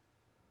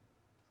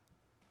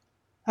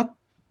 oh,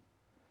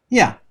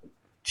 yeah,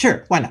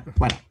 sure, why not,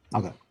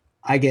 I'll go.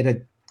 I get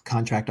a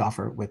contract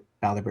offer with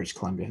Ballet British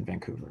Columbia in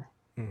Vancouver.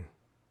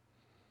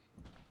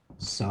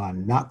 So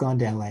I'm not going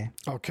to LA.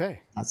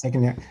 Okay. Not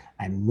second there.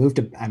 I moved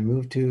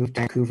to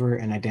Vancouver,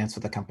 and I danced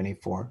with the company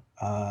for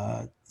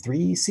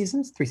 3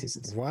 seasons.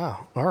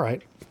 Wow. All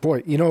right.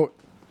 Boy,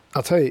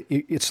 I'll tell you,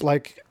 it's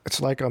like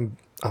I'm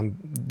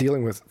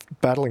dealing with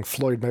battling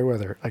Floyd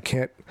Mayweather. I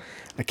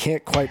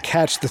can't quite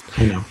catch the.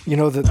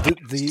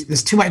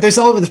 There's too much.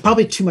 There's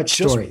probably too much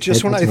story.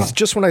 Just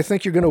when I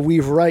think you're going to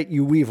weave right,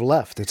 you weave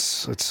left.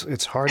 It's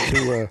hard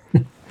to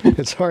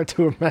it's hard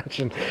to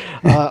imagine.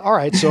 All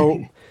right,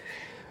 so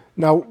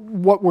now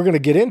what we're going to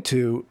get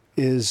into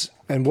is,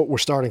 and what we're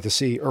starting to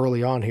see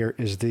early on here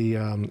is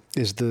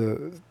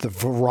the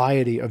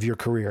variety of your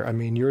career. I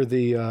mean, you're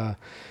the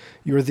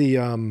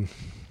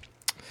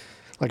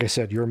like I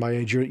said, you're my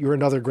age. You're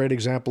another great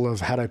example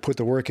of, had I put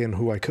the work in,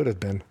 who I could have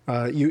been.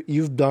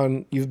 You've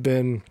been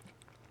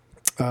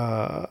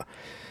a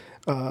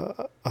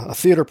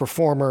theater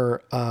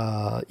performer.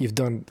 You've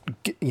done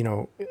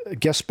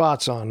guest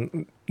spots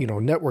on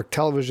network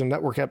television,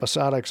 network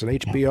episodics,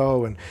 and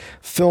HBO, and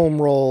film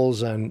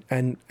roles,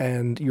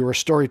 and you're a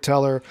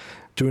storyteller,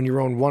 doing your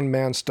own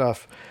one-man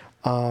stuff.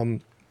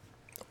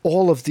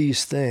 All of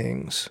these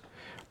things,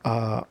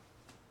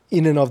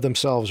 in and of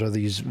themselves, are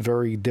these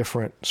very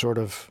different sort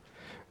of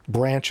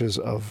branches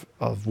of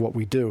what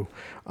we do.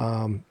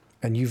 And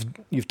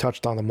you've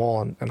touched on them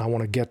all, and I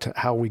want to get to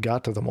how we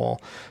got to them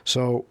all.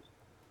 So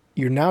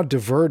you're now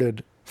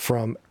diverted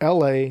from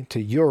LA to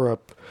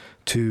Europe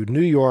to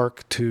New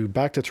York to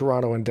back to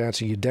Toronto and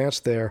dancing. You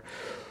danced there.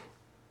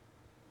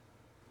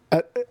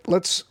 At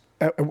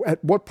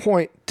what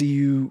point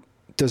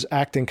does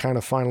acting kind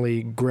of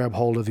finally grab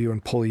hold of you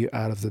and pull you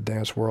out of the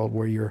dance world,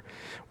 where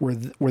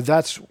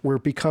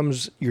it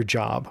becomes your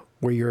job,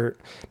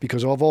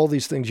 because of all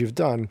these things you've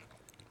done?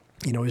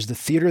 Is the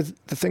theater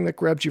the thing that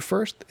grabs you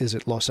first? Is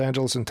it Los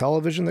Angeles and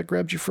television that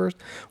grabs you first?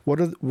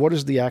 What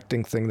is the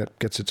acting thing that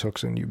gets its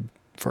hooks in you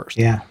first?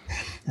 Yeah,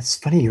 that's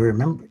funny. You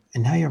remember,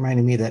 and now you're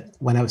reminding me that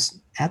when I was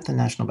at the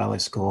National Ballet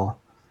School,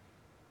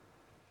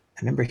 I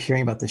remember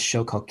hearing about this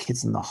show called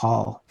Kids in the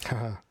Hall.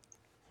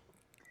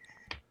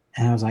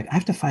 And I was like, I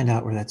have to find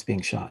out where that's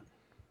being shot.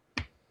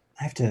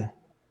 I have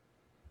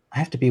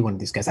to be one of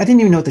these guys. I didn't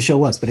even know what the show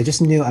was, but I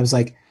just knew. I was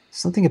like,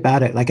 something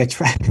about it. Like, I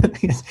tried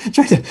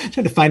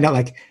to find out,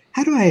 like,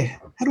 how do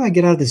I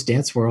get out of this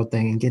dance world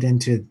thing and get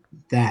into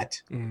that?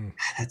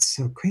 That's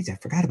so crazy. I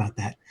forgot about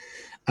that.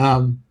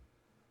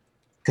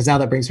 Because now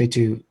that brings me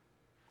to,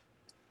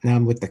 now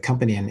I'm with the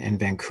company in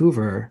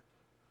Vancouver,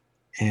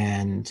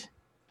 and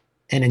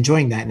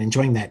enjoying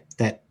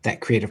that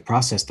creative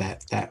process,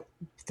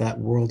 that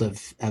world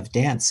of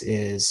dance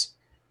is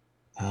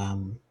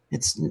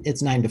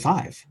It's 9 to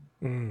 5.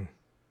 Mm.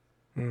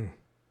 Mm.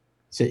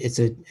 So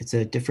it's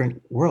a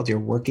different world. You're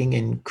working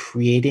and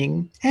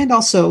creating and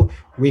also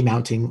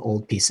remounting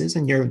old pieces,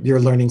 and you're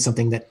learning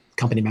something that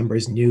company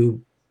members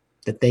knew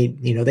that they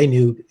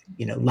knew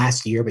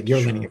last year, but you're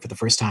learning it for the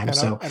first time.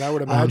 And I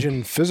would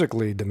imagine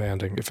physically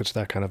demanding if it's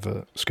that kind of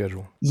a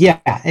schedule. Yeah,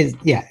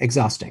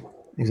 exhausting.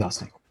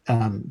 Exhausting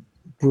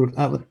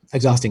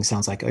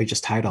sounds like, oh, you're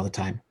just tired all the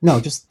time.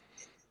 No, just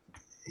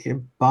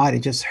your body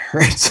just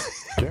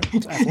hurts. Yeah,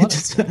 it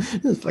just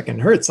fucking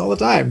hurts all the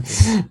time.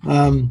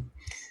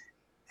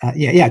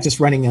 Just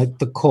running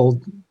the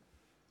cold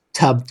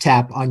tub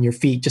tap on your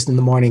feet just in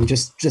the morning,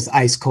 just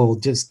ice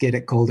cold, just get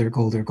it colder.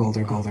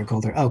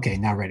 Okay,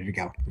 now ready to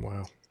go.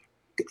 Wow.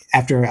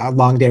 After a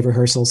long day of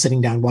rehearsal,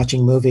 sitting down,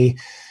 watching movie,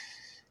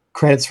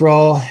 credits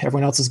roll,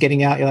 everyone else is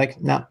getting out. You're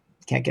like, no,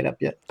 can't get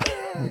up yet.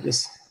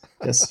 Just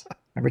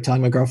remember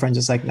telling my girlfriend,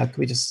 just like, no, can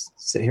we just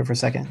sit here for a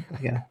second?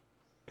 Yeah.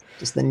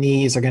 Just the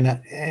knees are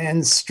gonna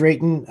and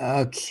straighten.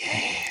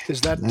 Okay.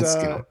 Is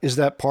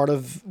that part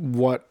of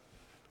what,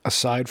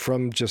 aside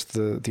from just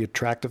the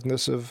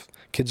attractiveness of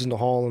Kids in the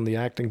Hall and the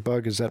acting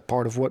bug, is that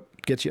part of what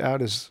gets you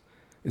out? Is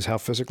how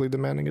physically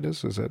demanding it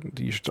is? Is that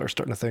you start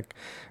starting to think,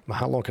 well,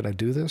 how long can I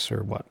do this,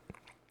 or what?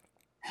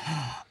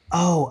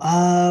 Oh,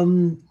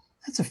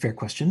 that's a fair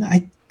question.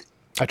 I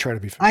try to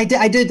be fair. I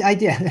did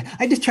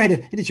try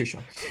to. It is your show.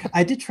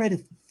 I did try to.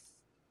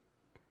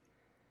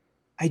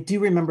 I do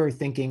remember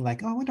thinking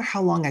like, oh, I wonder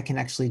how long I can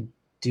actually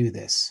do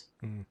this.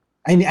 Mm.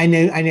 I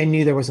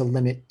knew there was a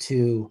limit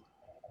to.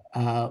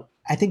 I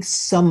think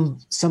some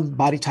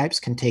body types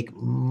can take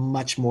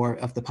much more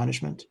of the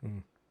punishment.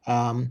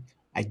 Mm.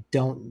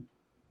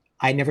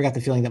 I never got the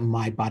feeling that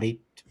my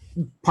body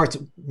parts,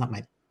 not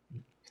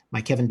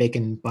my Kevin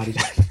Bacon body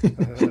type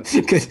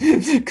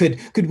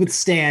could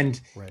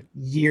withstand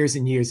years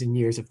and years and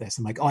years of this.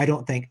 I'm like, oh, I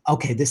don't think,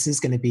 okay, this is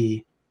going to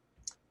be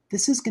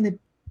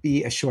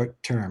a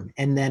short term,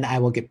 and then I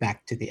will get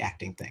back to the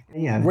acting thing.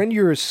 Yeah. When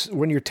you're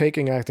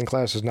taking acting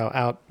classes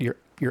now, you're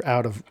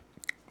out of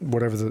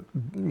whatever the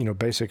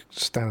basic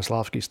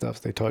Stanislavski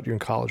stuff they taught you in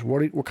college.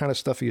 What kind of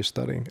stuff are you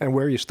studying, and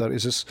where are you studying?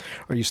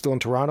 Are you still in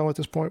Toronto at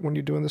this point when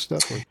you're doing this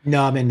stuff? Or?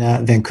 No, I'm in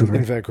Vancouver.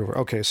 In Vancouver.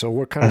 Okay, so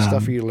what kind of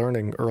stuff are you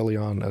learning early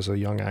on as a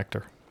young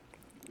actor?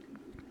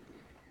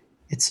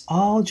 It's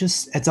all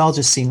just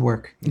scene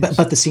work, yes.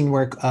 but the scene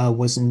work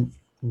wasn't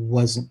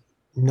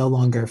no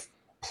longer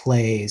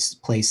play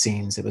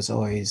scenes. It was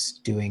always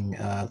doing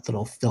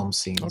little film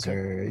scenes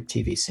or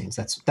TV scenes.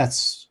 That's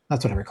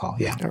what I recall.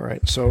 Yeah. All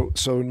right. So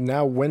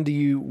now when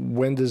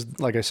does,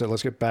 like I said,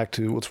 let's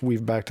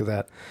weave back to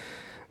that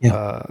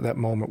that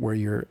moment where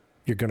you're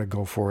going to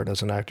go for it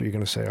as an actor. You're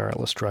going to say, all right,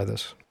 let's try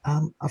this.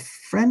 A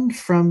friend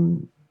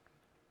from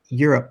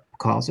Europe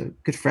calls, a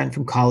good friend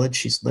from college.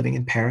 She's living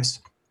in Paris.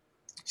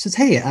 She says,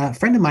 hey, a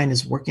friend of mine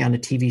is working on a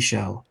TV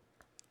show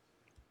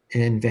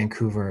in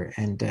Vancouver,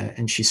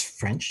 and she's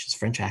French. She's a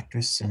French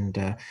actress, and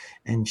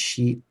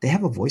they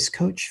have a voice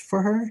coach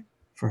for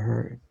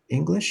her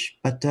English,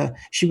 but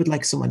she would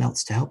like someone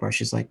else to help her.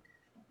 She's like,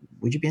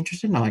 would you be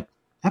interested? And I'm like,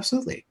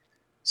 absolutely.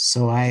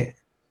 So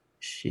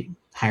she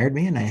hired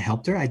me and I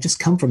helped her. I just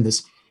come from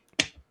this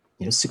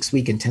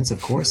 6-week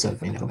intensive course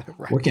of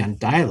working on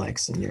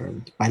dialects and your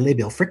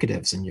bilabial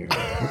fricatives and your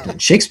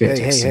Shakespeare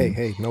texts.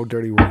 Hey, no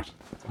dirty words.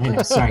 I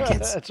know, sorry,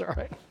 kids. That's all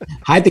right.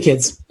 Hide the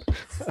kids.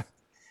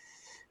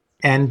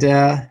 And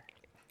that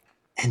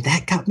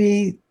got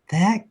me.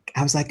 That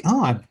I was like,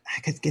 oh, I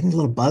could get a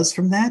little buzz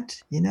from that.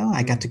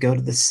 I got to go to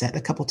the set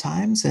a couple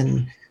times.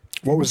 And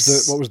what was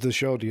the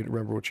show? Do you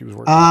remember what she was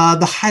working?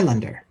 The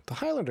Highlander. The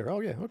Highlander. Oh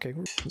yeah, okay.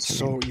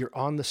 So you're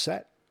on the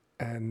set,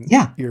 and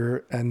now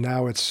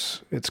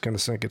it's going to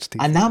sink its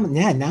teeth. And now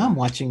I'm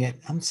watching it.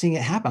 I'm seeing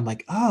it happen. I'm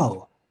like,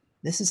 oh,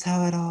 this is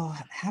how it all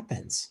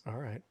happens. All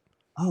right.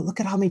 Oh, look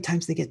at how many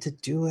times they get to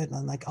do it. And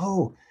I'm like,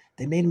 oh,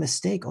 they made a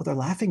mistake. Oh, they're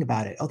laughing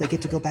about it. Oh, they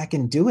get to go back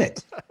and do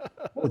it.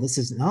 Oh, this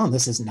is not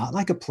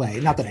like a play.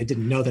 Not that I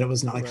didn't know that it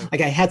was not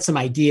like I had some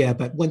idea,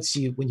 but when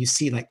you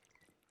see like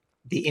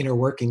the inner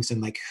workings and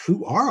like,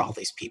 who are all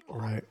these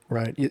people?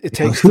 Right. It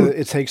takes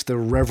the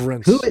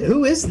reverence.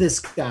 Who is this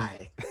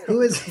guy?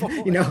 Who is,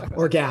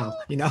 or gal,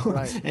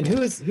 right. And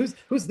who's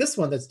this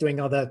one that's doing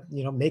all the,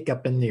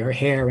 makeup and your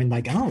hair and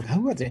like, oh,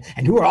 who are they?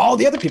 And who are all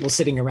the other people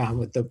sitting around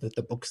with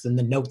the books and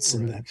the notes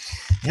and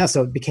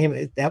so it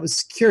became, that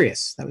was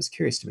curious. That was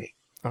curious to me.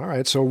 All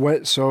right.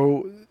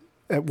 So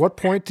at what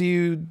point do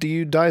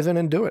you dive in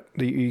and do it?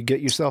 Do you get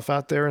yourself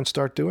out there and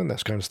start doing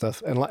this kind of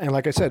stuff? And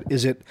like I said,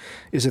 is it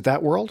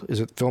that world? Is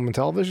it film and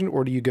television,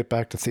 or do you get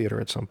back to theater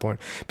at some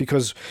point?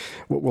 Because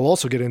what we'll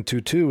also get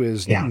into too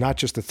is not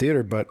just the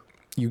theater, but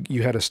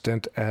you had a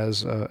stint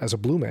as a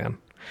Blue Man.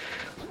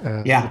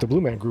 With the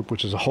Blue Man Group,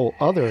 which is a whole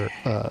other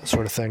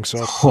sort of thing.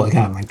 So, oh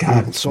my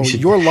God! So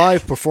your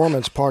live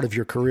performance part of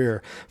your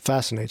career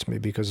fascinates me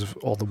because of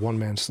all the one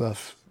man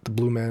stuff, the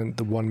Blue Man,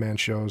 the one man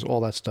shows,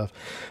 all that stuff.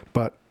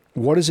 But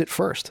what is it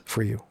first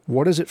for you?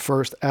 What is it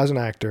first as an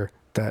actor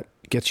that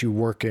gets you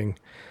working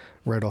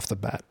right off the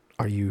bat?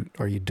 Are you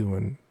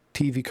doing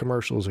TV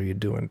commercials? Are you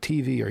doing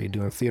TV? Are you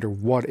doing theater?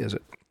 What is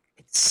it?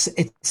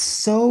 It's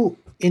so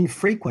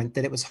infrequent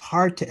that it was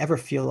hard to ever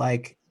feel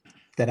like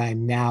that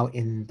I'm now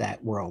in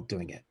that world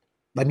doing it.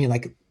 I mean,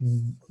 like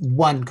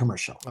one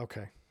commercial.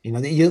 Okay. You know,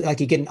 you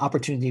get an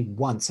opportunity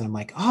once, and I'm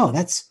like, oh,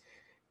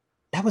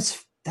 that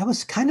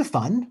was kind of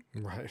fun.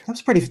 Right.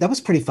 That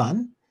was pretty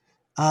fun.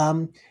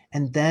 And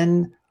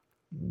then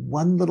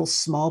one little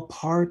small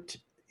part,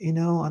 you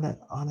know,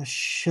 on a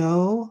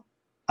show.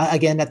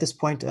 Again, at this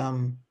point,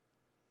 I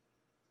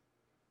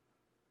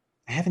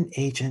have an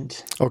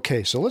agent.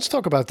 Okay, so let's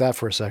talk about that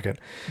for a second.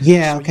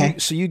 Yeah. So Okay.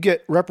 so you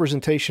get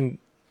representation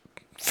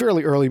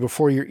fairly early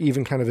before you're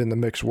even kind of in the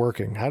mix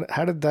working.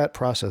 How did that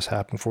process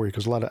happen for you?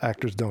 Because a lot of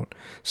actors don't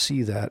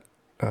see that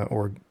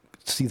or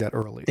see that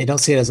early. They don't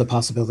see it as a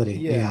possibility.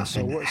 Yeah.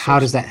 So how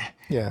does that?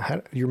 Yeah.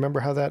 You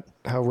remember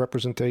how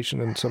representation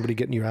and somebody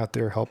getting you out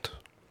there helped?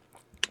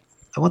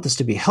 I want this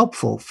to be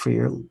helpful for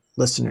your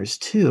listeners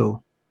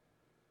too,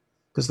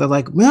 because they're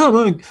like,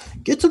 well,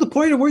 get to the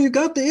point of where you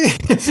got the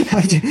agent.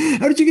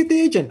 How did you get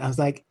the agent? I was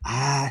like,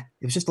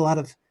 it was just a lot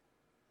of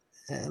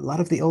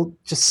the old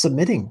just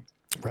submitting.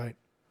 Right.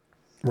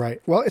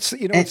 Right. Well,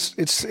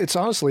 it's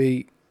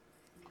honestly,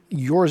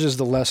 yours is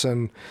the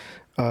lesson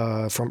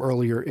from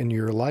earlier in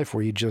your life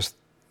where you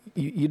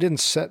didn't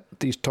set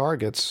these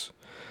targets.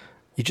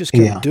 You just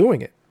kept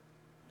doing it.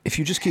 If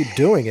you just keep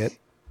doing it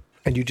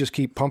and you just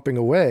keep pumping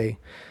away,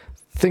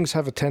 things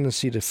have a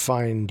tendency to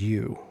find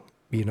you.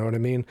 You know what I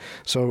mean?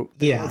 So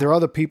there are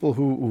other people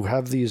who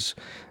have these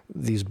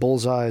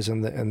bullseyes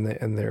and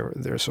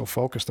they're so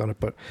focused on it.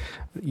 But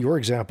your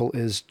example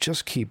is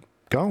just keep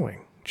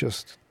going.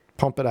 Just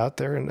pump it out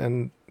there,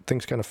 and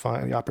things kind of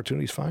the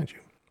opportunities find you.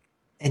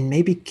 And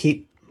maybe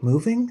keep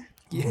moving.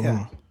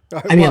 Yeah.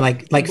 I mean,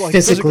 like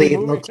physically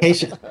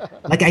location.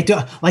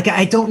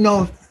 I don't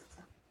know.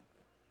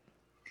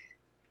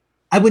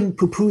 I wouldn't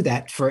poo-poo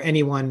that for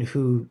anyone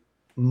who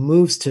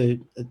moves to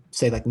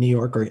say like New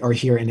York or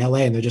here in LA,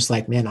 and they're just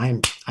like, man,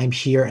 I'm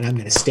here and I'm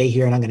going to stay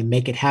here and I'm going to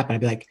make it happen.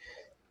 I'd be like,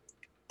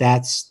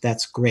 that's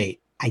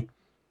great.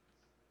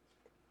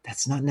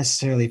 That's not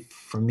necessarily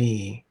for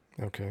me.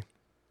 Okay.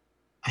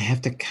 I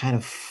have to kind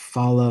of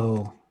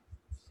follow.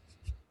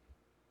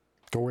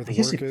 Go where the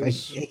work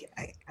is.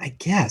 I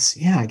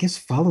guess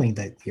following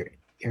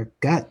your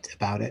gut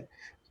about it,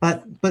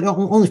 but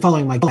only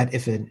following my gut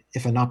if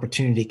an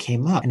opportunity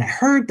came up. And I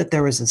heard that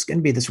there was going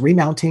to be this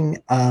remounting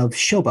of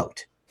Showboat,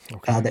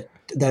 that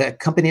a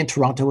company in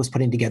Toronto was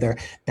putting together.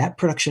 That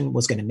production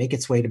was going to make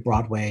its way to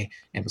Broadway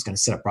and was going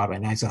to set up Broadway.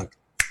 And I was like,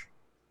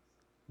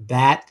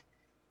 that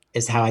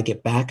is how I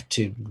get back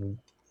to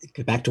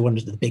one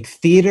of the big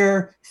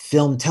theater,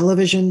 film,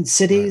 television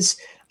cities.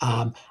 Right.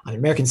 I'm an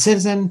American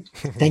citizen.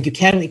 Thank you,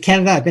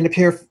 Canada. I've been up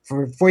here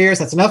for 4 years.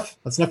 That's enough.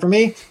 That's enough for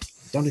me.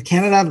 Down to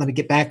Canada. Let me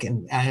get back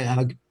and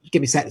get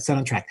me set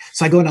on track.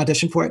 So I go and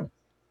audition for it.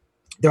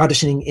 They're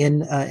auditioning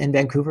in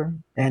Vancouver,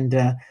 and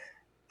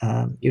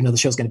even though the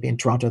show's going to be in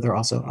Toronto, they're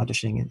also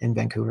auditioning in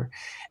Vancouver.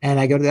 And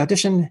I go to the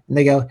audition, and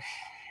they go,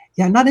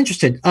 "Yeah, I'm not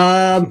interested.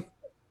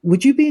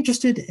 Would you be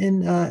interested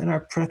in our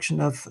production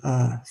of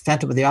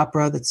Phantom of the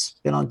Opera that's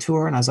been on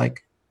tour?" And I was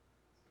like,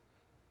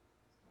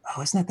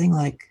 "Oh, isn't that thing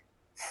like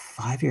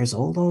 5 years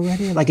old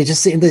already?" Like it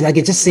just seemed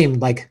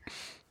like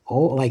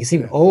old, like it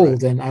seemed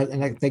old. Right.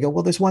 And they go,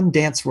 "Well, there's one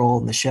dance role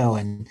in the show,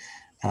 and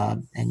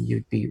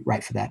you'd be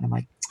right for that." And I'm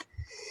like,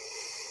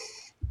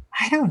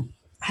 I don't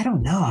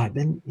know. I've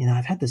been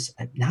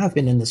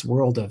in this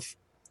world of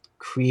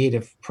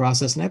creative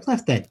process, and I've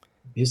left that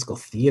musical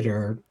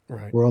theater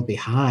world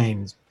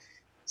behind.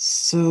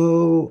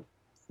 So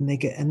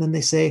and then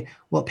they say,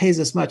 "Well, it pays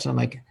this much," and I'm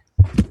like,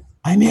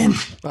 "I'm in."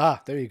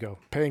 There you go.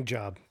 Paying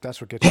job.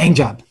 That's what gets paying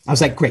job. I was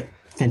like, "Great,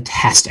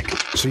 fantastic."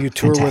 So you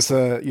tour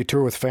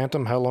with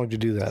Phantom. How long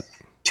did you do that?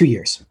 2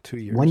 years. 2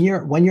 years. 1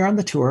 year on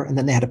the tour, and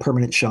then they had a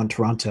permanent show in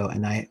Toronto,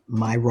 and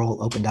my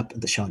role opened up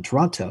at the show in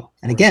Toronto.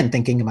 And again,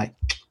 thinking of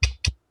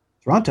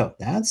Toronto,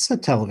 that's a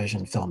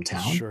television film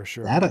town. Sure.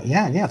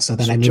 Yeah. So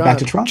then I moved back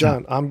to Toronto.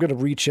 John, I'm going to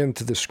reach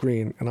into the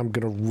screen and I'm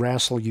going to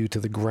wrestle you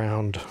to the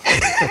ground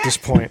at this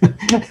point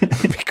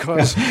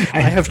because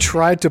I have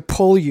tried to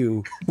pull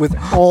you with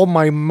all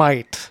my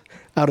might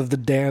out of the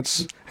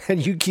dance,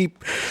 and you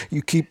keep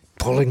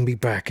pulling me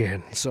back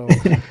in. So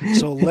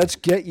let's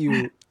get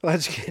you. I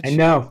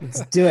know.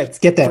 Let's do it. Let's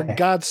get there. For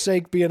God's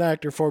sake, be an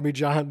actor for me,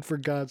 John. For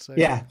God's sake.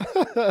 Yeah.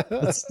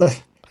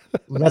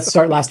 Let's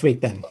start last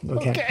week then.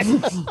 Okay.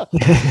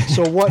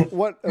 So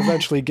what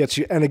eventually gets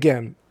you? And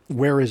again,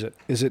 where is it?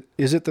 Is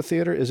it the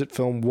theater? Is it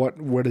film?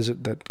 What is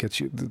it that gets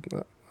you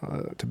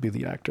to be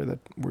the actor that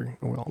we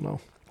all know?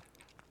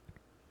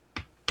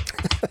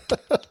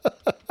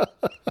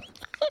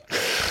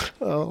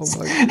 Oh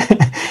my!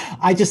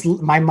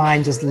 My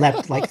mind just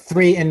leapt like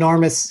 3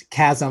 enormous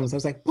chasms. I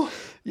was like,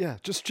 yeah,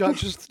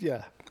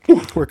 yeah.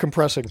 We're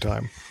compressing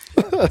time.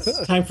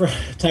 Time for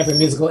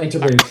musical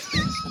interlude.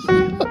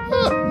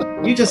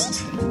 You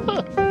just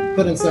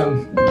put in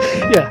some.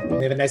 Yeah,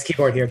 we have a nice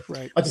keyboard here.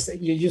 Right.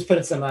 You just put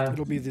in some.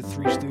 It'll be the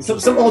Three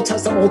Stooges.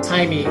 Some old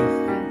timey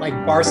like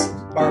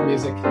bar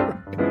music.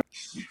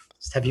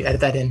 have you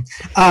edit that in.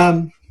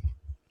 How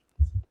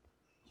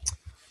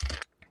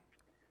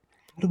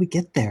do we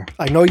get there?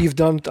 I know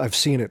I've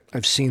seen it.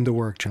 I've seen the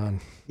work, John.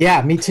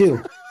 Yeah, me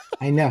too.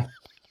 I know.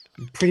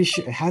 I'm pretty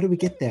sure. How do we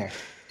get there?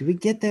 Do we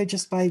get there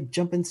just by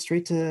jumping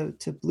straight to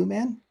Blue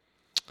Man?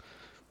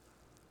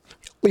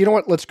 Well, you know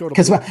what? Let's go to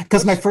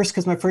because my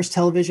first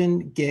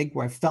television gig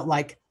where I felt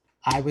like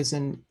I was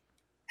an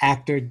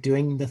actor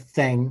doing the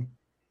thing.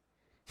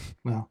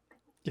 Well,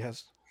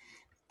 yes.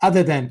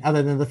 Other than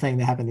the thing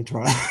that happened in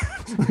Toronto,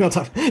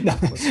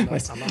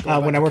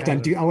 when I worked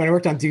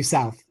on Due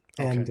South,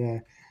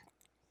 and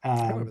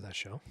I remember that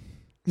show.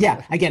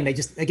 Yeah, again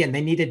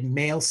they needed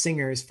male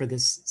singers for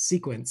this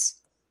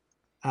sequence,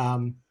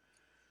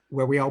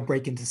 where we all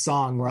break into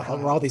song. We're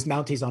all these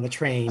Mounties on a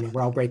train, and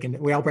we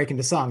all break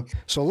into song.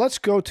 So let's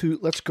go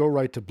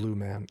right to Blue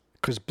Man,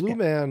 because Blue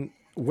Man.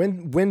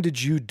 When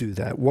did you do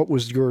that? What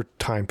was your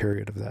time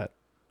period of that?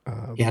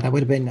 That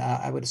would have been.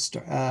 I would have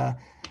started.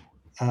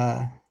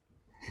 But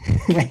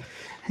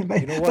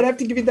I have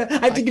to give you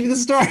the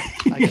story.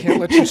 I can't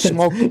let you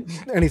smoke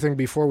anything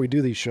before we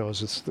do these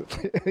shows. It's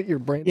your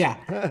brain.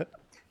 Yeah.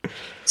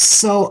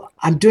 So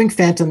I'm doing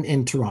Phantom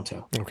in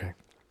Toronto. Okay.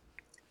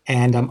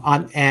 And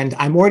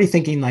I'm already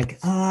thinking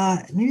like,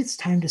 maybe it's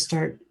time to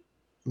start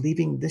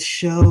leaving this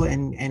show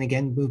and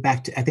again go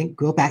back.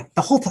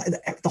 The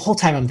whole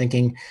time I'm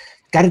thinking,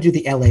 got to do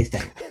the LA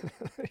thing.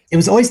 It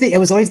was always the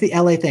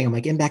LA thing. I'm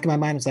like, in the back of my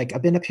mind, it's like,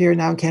 I've been up here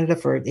now in Canada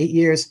for 8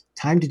 years.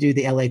 Time to do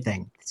the LA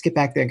thing. Let's get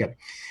back there and go.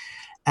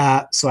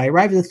 So I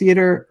arrived at the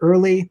theater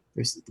early.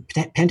 There's the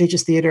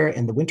Pantages Theater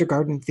and the Winter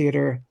Garden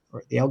Theater,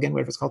 or the Elgin,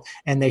 whatever it's called.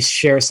 And they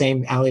share the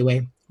same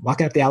alleyway.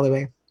 Walking up the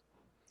alleyway,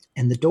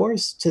 and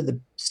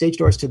the stage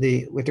doors to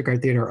the Winter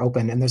Garden Theater are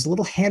open. And there's a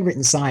little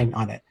handwritten sign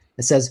on it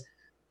that says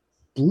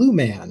Blue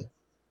Man,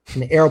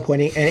 and an arrow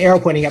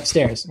pointing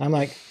upstairs. And I'm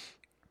like,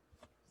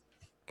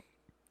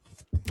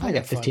 I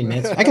got 15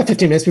 minutes. I got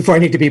 15 minutes before I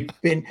need to be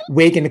in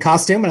wig in the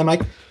costume. And I'm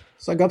like,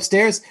 so I go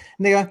upstairs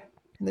and they go, and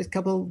there's a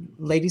couple of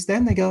ladies there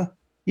and they go,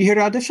 you here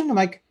to audition? I'm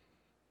like,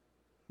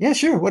 yeah,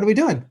 sure. What are we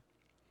doing?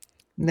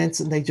 And then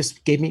so they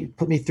just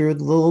put me through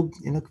the little,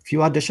 few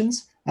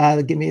auditions,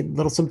 give me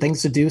some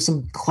things to do,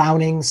 some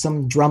clowning,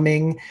 some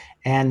drumming.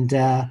 And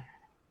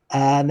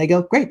they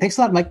go, great, thanks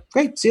a lot. I'm like,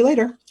 great, see you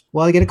later.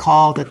 Well, I get a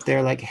call that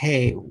they're like,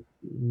 hey,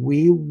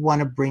 we want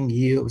to bring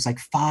you. It was like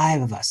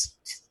 5 of us.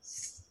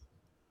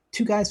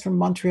 2 guys from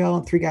Montreal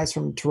and 3 guys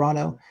from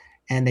Toronto,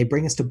 and they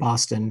bring us to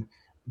Boston.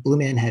 Blue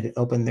Man had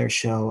opened their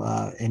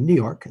show in New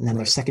York, and then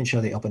their second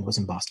show they opened was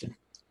in Boston.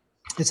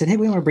 They said, "Hey,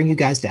 we want to bring you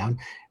guys down.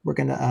 We're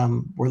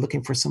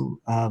looking for some,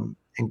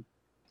 and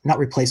not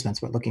replacements,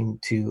 but looking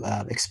to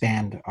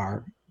expand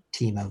our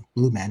team of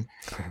Blue Men."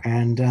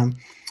 And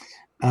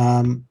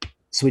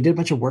so we did a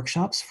bunch of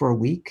workshops for a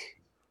week,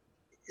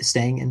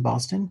 staying in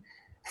Boston.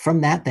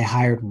 From that, they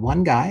hired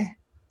 1 guy.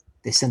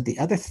 They sent the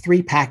other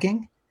 3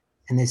 packing.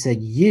 And they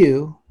said,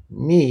 you,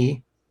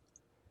 me,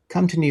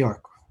 come to New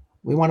York.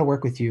 We want to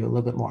work with you a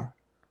little bit more.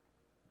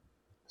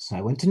 So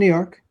I went to New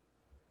York,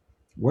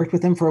 worked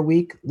with them for a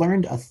week,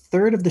 learned a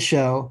third of the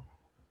show,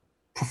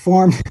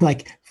 performed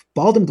like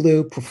Bald and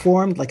Blue,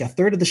 performed like a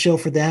third of the show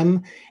for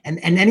them. And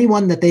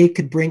anyone that they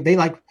could bring, they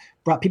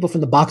brought people from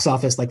the box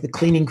office, like the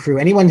cleaning crew,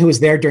 anyone who was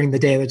there during the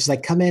day, they just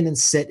like come in and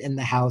sit in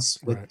the house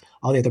with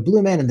all the other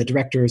Blue Men and the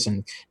directors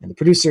and the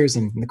producers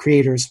and the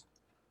creators.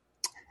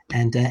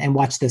 And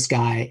watch this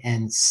guy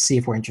and see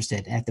if we're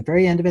interested. And at the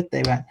very end of it,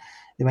 they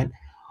went,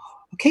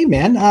 okay,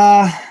 man.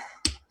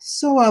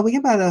 So we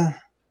about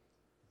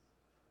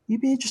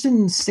you'd be interested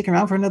in sticking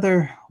around for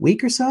another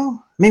week or so?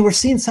 I mean, we're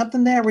seeing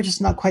something there. We're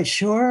just not quite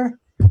sure.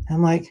 And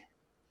I'm like,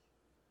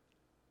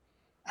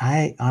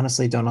 I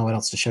honestly don't know what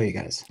else to show you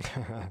guys.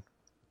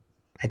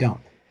 I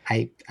don't.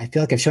 I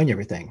feel like I've shown you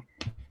everything.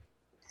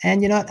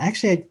 And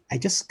actually, I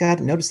just got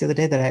noticed the other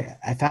day that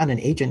I found an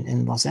agent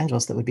in Los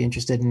Angeles that would be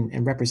interested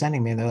in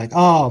representing me. And they're like,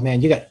 "Oh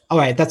man, all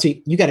right. That's what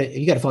you got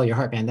to follow your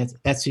heart, man. That's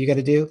what you got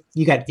to do.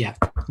 You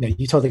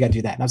totally got to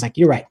do that." And I was like,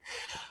 "You're right.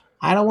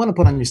 I don't want to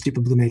put on your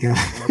stupid blue makeup.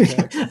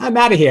 Okay. I'm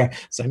out of here."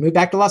 So I moved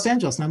back to Los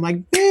Angeles, and I'm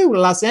like, "Dude,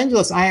 Los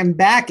Angeles, I am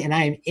back, and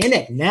I am in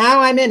it.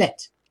 Now I'm in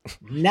it.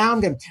 Now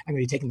I'm going to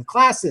be taking the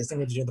classes. I'm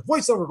going to do the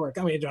voiceover work.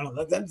 I'm going to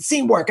do the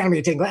scene work. I'm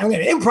going to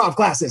improv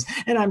classes,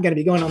 and I'm going to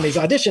be going on these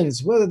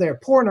auditions, whether they're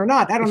porn or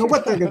not. I don't know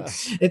what they're going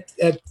to.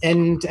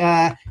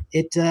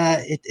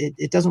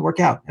 It doesn't work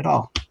out at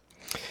all.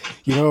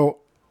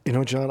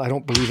 John, I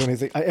don't believe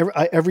anything.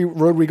 Every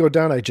road we go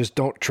down, I just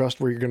don't trust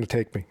where you're going to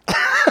take me.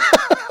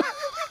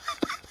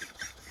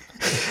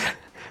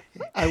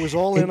 I was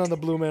all in on the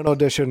Blue Man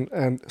audition,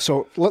 and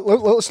so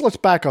let's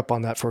back up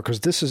on that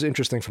because this is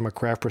interesting from a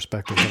craft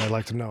perspective that I'd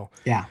like to know.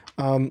 Yeah.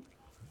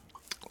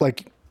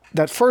 Like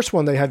that first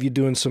one, they have you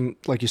doing some,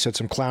 like you said,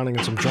 some clowning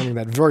and some drumming.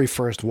 That very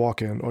first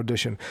walk-in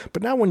audition,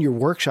 but now when you're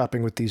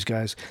workshopping with these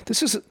guys,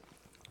 this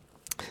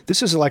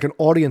is like an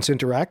audience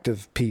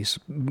interactive piece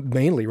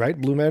mainly, right?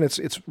 Blue Man. It's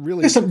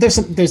really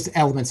there's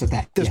elements of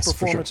that. There's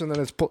performance, sure. And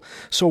then it's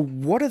so.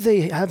 What are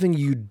they having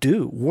you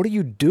do? What are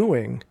you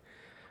doing?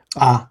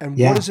 And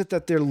yeah. what is it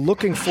that they're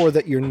looking for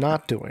that you're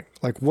not doing?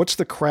 Like, what's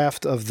the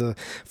craft of the?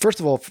 First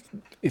of all,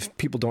 if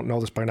people don't know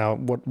this by now,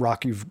 what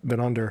rock you've been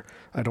under,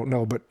 I don't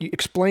know. But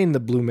explain the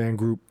Blue Man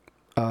Group.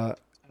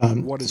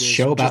 What it is,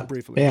 show just about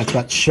briefly. yeah, it's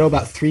about show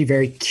about three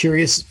very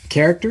curious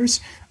characters,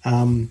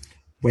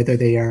 whether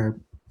they are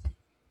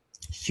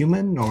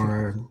human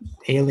or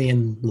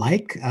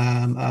alien-like.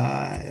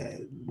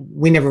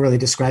 We never really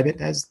describe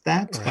it as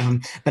that, Right.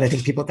 but I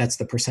think that's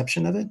the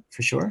perception of it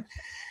for sure.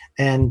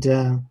 And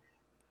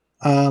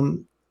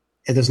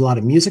there's a lot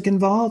of music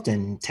involved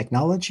and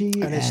technology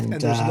and there's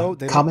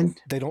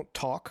they don't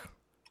talk.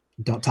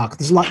 Don't talk.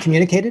 There's a lot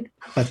communicated,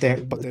 but They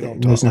don't talk.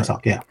 there's no Right.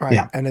 talk. Yeah, Right.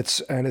 yeah. And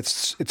it's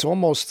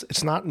almost,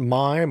 it's not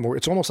mime, or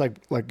it's almost like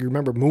you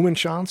remember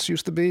Moominchance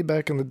used to be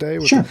back in the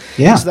day. Sure.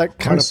 Yeah. It's that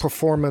kind of course.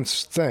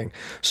 performance thing.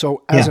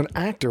 So as Yeah. an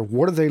actor,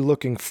 what are they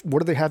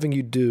what are they having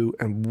you do,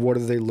 and what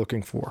are they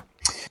looking for?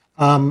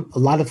 A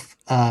lot of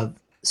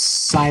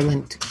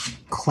silent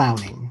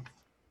clowning.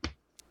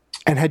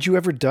 And had you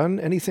ever done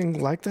anything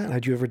like that?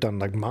 Had you ever done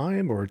like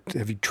mime, or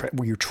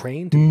were you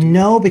trained to do?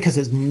 No, because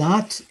it's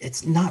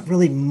not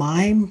really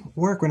mime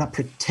work. We're not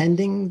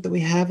pretending that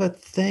we have a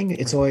thing.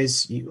 It's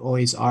you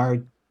always are.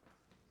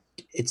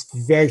 It's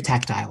very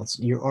tactile.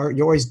 You're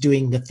always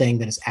doing the thing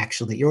that is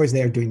actually. You're always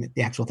there doing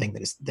the actual thing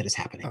that is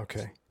happening.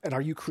 Okay. And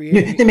are you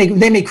creating?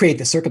 They may create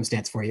the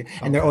circumstance for you,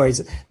 and they're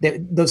always.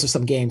 Those are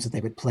some games that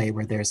they would play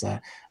where there's a.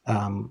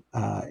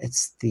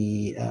 It's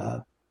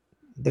the.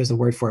 There's a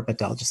word for it,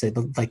 but I'll just say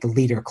the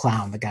leader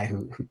clown, the guy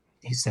who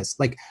says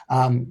like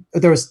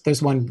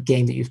there's one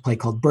game that you play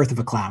called Birth of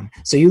a Clown.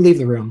 So you leave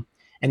the room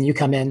and you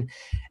come in,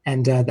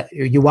 and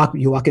you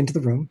walk into the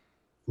room,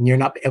 and you're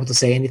not able to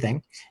say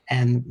anything,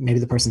 and maybe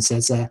the person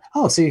says,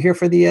 "Oh, so you're here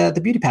for the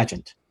beauty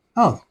pageant?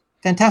 Oh,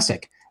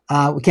 fantastic!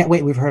 We can't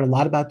wait. We've heard a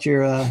lot about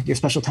your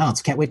special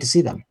talents. Can't wait to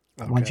see them.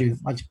 Okay. Why don't you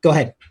go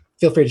ahead?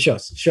 Feel free to show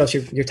us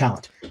your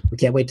talent. We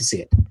can't wait to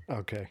see it."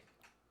 Okay.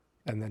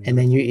 And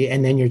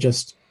then you're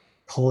just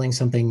pulling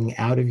something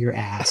out of your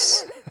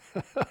ass.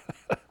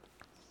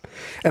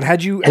 And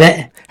had you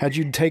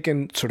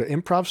taken sort of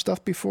improv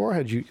stuff before?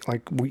 Had you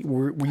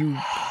were you?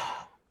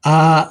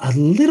 A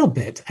little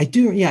bit. I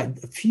do. Yeah,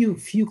 a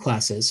few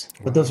classes,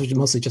 but those are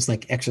mostly just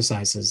like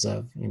exercises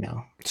of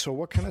So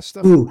what kind of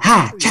stuff? Ooh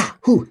ha cha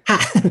hoo ha.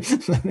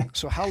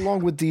 So how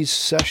long would these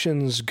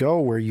sessions go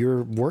where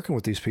you're working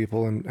with these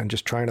people and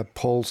just trying to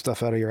pull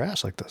stuff out of your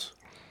ass like this?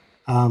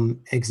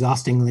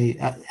 Exhaustingly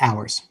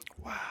hours.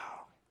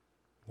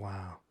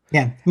 Wow.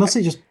 Yeah,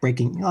 mostly just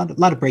breaking a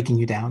lot of breaking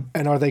you down.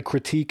 And are they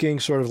critiquing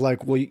sort of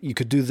like, well, you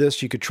could do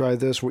this, you could try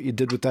this, what you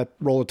did with that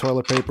roll of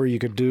toilet paper, you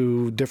could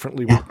do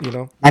differently, Yeah.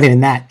 Not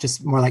even that,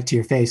 just more like to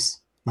your face.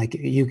 Like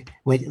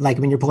like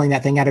when you're pulling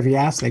that thing out of your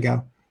ass, they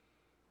go,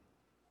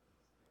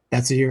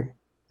 that's your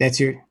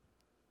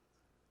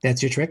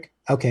trick?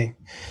 Okay.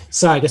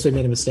 Sorry, I guess we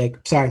made a mistake.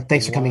 Sorry.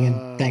 Thanks for coming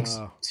in. Thanks.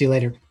 See you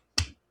later.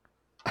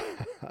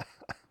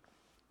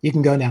 You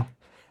can go now.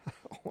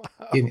 Wow.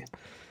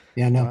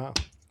 Yeah, no. Wow.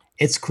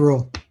 It's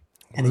cruel.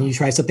 And then you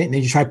try something, and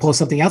then you try to pull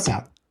something else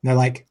out. And they're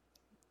like,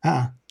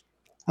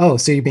 oh,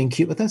 so you're being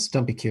cute with us?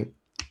 Don't be cute.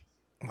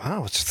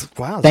 Wow.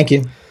 Wow. Thank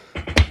you.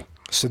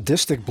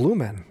 Sadistic Blue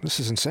Men. This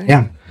is insane.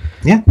 Yeah.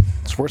 Yeah.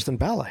 It's worse than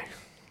ballet.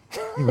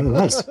 It really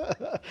was.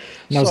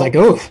 And I was like,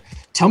 oh,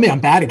 tell me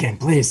I'm bad again,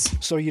 please.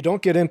 So you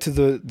don't get into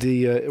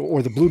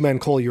or the Blue Men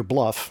call your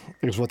bluff,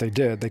 is what they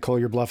did. They call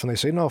your bluff and they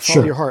say, no,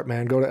 follow your heart,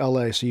 man. Go to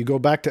LA. So you go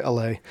back to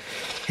LA.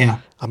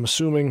 Yeah. I'm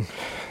assuming,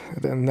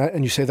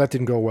 and you say that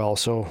didn't go well.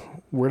 So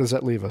where does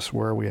that leave us?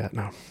 Where are we at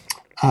now?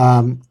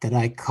 That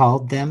I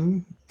called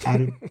them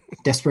out of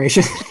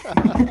desperation.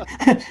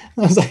 I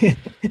was like,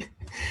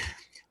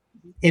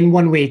 in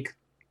 1 week,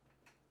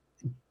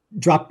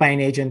 dropped by an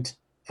agent,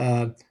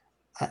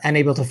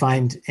 unable to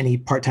find any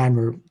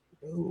part-time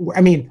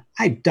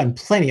I'd done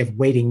plenty of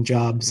waiting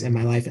jobs in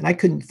my life, and I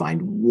couldn't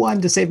find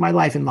one to save my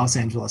life in Los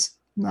Angeles.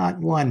 Not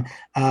one.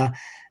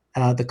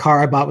 The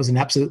car I bought was an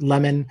absolute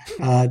lemon.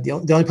 The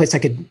only place I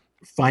could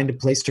find a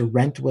place to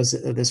rent was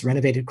this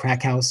renovated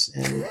crack house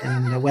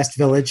in the West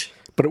Village.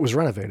 But it was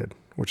renovated,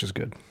 which is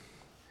good.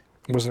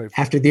 Wasn't it?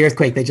 After the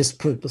earthquake, they just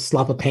put a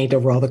slop of paint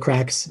over all the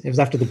cracks. It was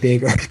after the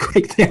big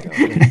earthquake there.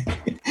 Okay.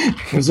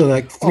 There was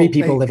like three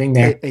people living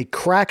there. A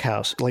crack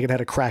house, like it had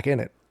a crack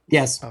in it.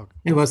 Yes,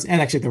 it was,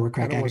 and actually there were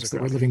crack addicts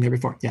that were living there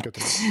before. Yeah.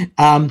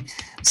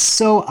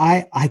 So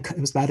it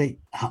was about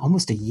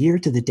almost a year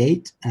to the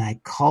date, and I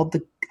called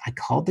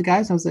the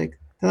guys. And I was like,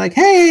 they're like,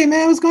 hey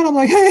man, what's going on? I'm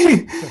like,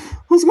 hey,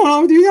 what's going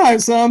on with you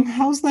guys?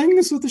 How's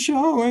things with the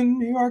show in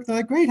New York? They're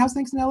like, great. How's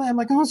things in LA? I'm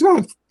like, oh, it's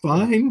going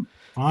fine.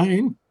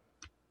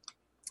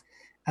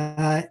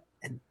 And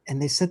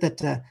they said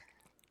that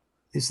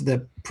these are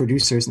the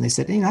producers, and they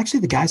said,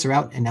 actually the guys are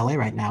out in LA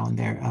right now, and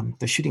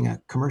they're shooting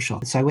a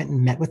commercial. So I went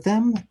and met with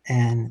them,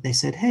 and they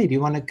said, hey, do you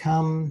want to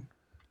come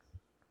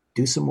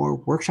do some more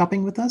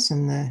workshopping with us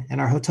in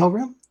our hotel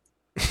room?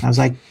 I was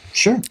like,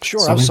 sure. Sure,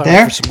 so I'll sign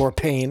up for some more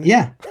pain.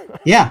 Yeah.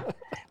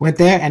 Went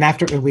there, and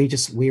after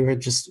we were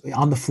just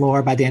on the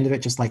floor by the end of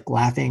it, just like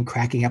laughing,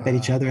 cracking up at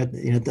each other,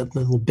 the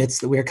little bits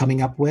that we were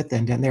coming up with,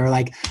 and they were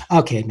like,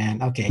 "Okay,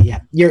 man, okay, yeah,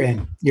 you're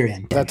in."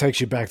 That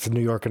takes you back to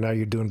New York, and now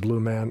you're doing Blue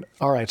Man.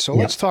 All right, so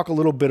let's talk a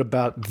little bit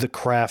about the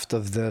craft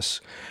of this.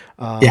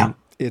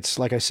 It's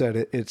like I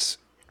said, it's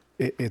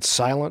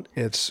silent.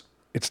 It's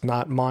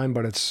not mime,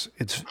 but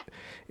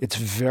it's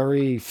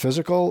very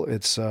physical.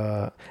 It's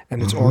and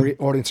it's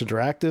audience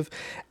interactive,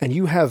 and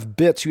you have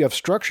bits. You have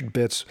structured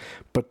bits,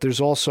 but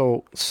there's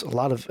also a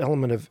lot of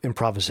element of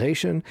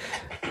improvisation.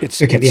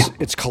 It's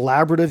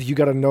collaborative. You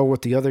got to know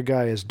what the other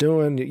guy is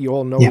doing. You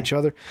all know each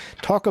other.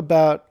 Talk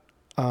about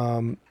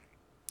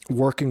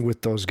working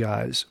with those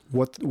guys.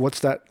 What's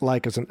that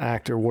like as an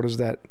actor? What is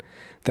that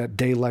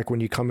day like when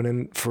you're coming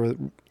in for?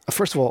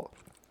 First of all,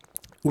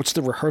 what's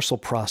the rehearsal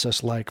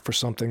process like for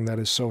something that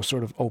is so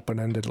sort of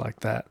open-ended like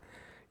that?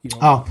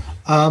 Well,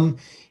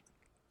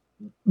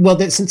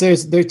 since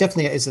there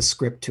definitely is a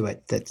script to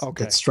it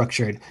that's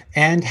structured,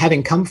 and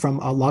having come from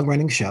a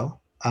long-running show,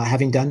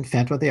 having done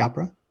Phantom of the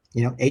Opera,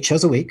 8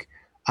 shows a week,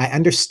 I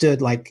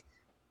understood like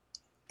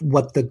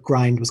what the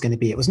grind was going to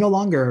be. It was no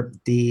longer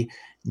the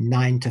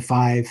 9 to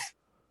 5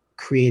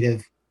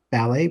 creative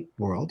ballet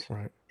world,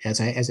 right,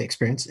 as I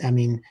experienced. I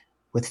mean,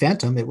 with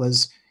Phantom, it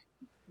was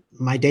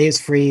my day is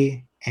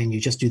free and you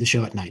just do the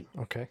show at night.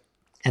 Okay.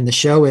 And the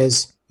show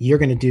is you're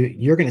going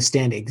to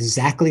stand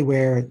exactly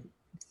where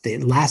the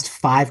last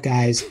 5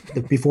 guys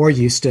before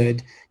you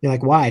stood. You're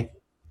like, why?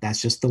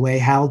 That's just the way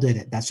Hal did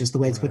it. That's just the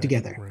way it's put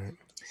together. Right.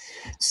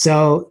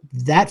 So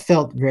that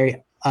felt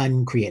very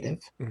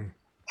uncreative.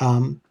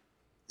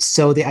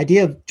 So the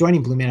idea of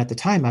joining Blue Man at the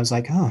time, I was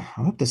like, oh,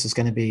 I hope this is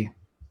going to be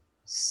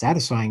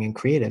satisfying and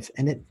creative.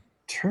 And it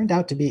turned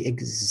out to be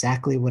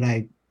exactly what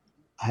I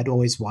had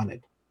always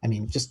wanted. I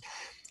mean, just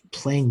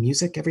playing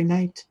music every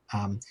night,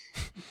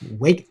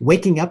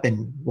 waking up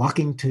and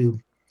walking to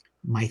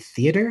my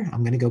theater.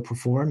 I'm going to go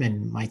perform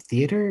in my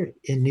theater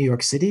in New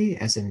York City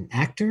as an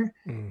actor,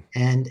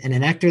 and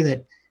an actor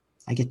that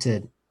I get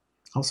to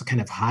also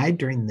kind of hide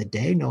during the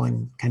day. No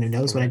one kind of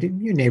knows what I do.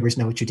 Your neighbors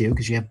know what you do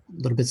because you have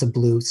little bits of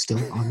blue still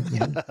on,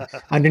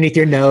 underneath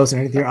your nose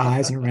and underneath your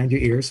eyes and around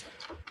your ears.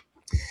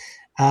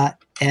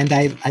 And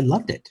I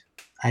loved it.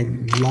 I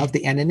loved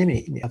the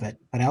anonymity of it,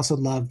 but I also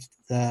loved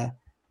the.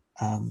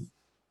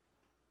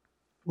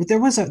 There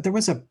was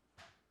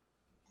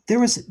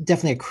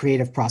definitely a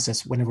creative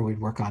process whenever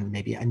we'd work on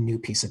maybe a new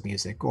piece of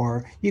music,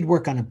 or you'd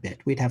work on a bit.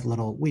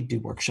 We'd do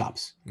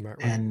workshops, right.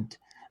 And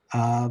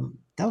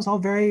that was all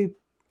very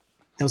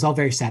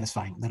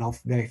satisfying. Now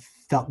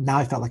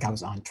I felt like I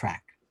was on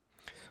track.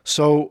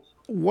 So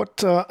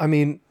what,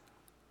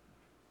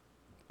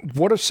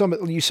 what are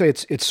some, you say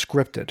it's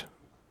scripted.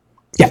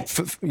 Yeah.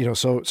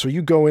 So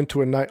you go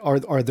into a night,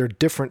 are there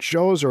different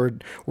shows or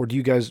do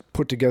you guys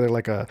put together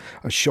like a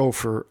show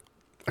for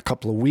a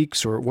couple of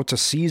weeks, or what's a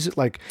season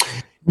like?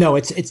 No,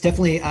 it's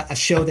definitely a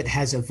show that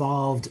has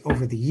evolved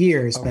over the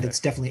years, but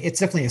it's definitely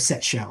a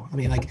set show. I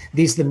mean, like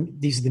these are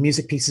the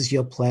music pieces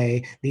you'll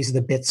play. These are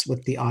the bits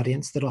with the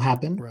audience that'll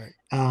happen. Right.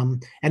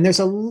 And there's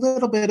a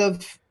little bit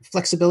of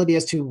flexibility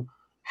as to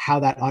how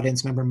that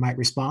audience member might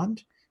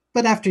respond.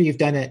 But after you've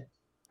done it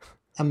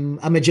a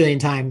majillion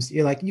times,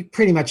 you're like, you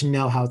pretty much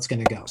know how it's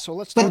going to go. So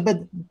let's but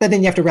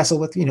then you have to wrestle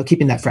with,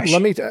 keeping that fresh.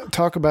 Let me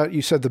talk about,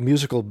 you said the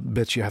musical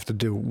bits you have to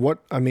do.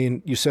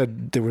 You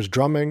said there was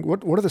drumming.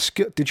 What are the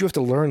skills? Did you have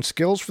to learn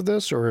skills for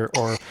this or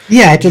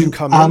did you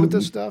come in with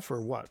this stuff or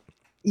what?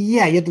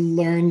 Yeah, you had to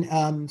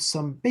learn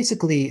some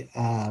basically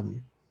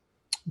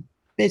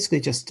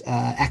just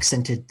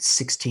accented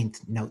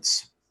 16th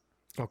notes.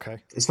 Okay.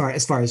 As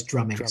far as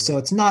drumming. So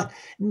it's not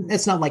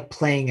like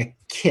playing a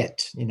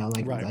kit,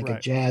 a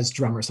jazz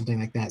drum or something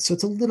like that. So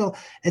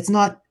it's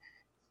not,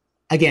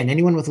 again,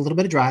 anyone with a little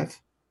bit of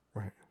drive,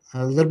 right,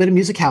 a little bit of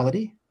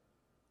musicality.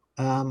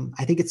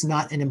 I think it's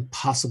not an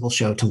impossible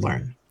show to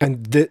learn.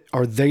 And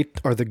are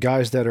the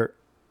guys that are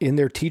in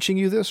there teaching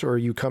you this, or are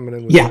you coming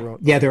in with your own?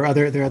 Yeah, there are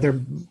other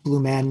Blue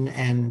Men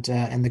and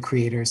the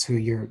creators who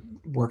you're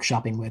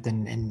workshopping with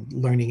and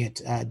learning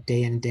it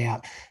day in, day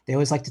out. They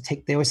always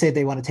say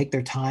they want to take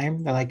their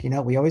time. They're like,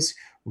 we always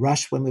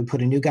rush when we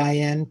put a new guy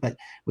in, but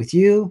with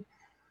you,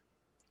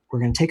 we're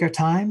going to take our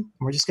time. And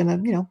we're just going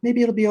to,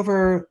 maybe it'll be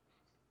over.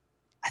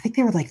 I think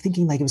they were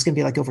thinking it was going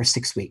to be over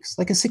 6 weeks,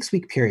 like a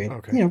 6-week period,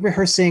 okay.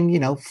 Rehearsing,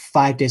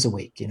 5 days a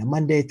week,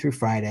 Monday through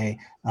Friday,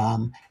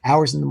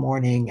 hours in the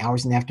morning,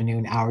 hours in the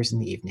afternoon, hours in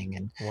the evening.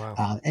 And,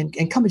 wow.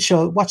 And come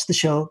and watch the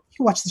show.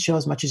 You watch the show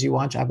as much as you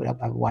want. I would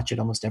watch it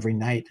almost every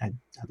night. I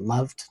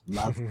loved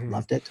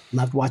it.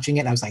 Loved watching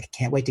it. I was like, I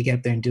can't wait to get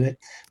up there and do it.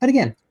 But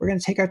again, we're going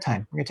to take our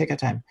time.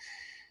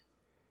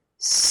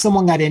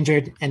 Someone got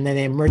injured and then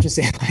the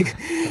emergency,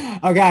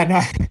 oh God,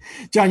 no,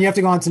 John, you have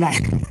to go on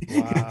tonight.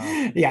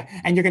 Wow. Yeah,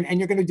 and you're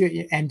gonna do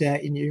it, and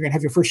you're gonna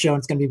have your first show, and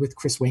it's gonna be with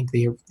Chris Wink,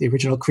 the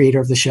original creator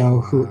of the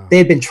show, who they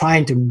had been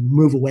trying to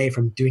move away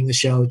from doing the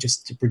show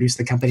just to produce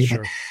the company.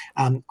 Sure.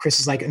 But Chris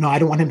is like, no, I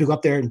don't want him to go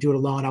up there and do it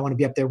alone. I want to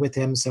be up there with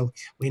him. So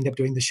we end up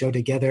doing the show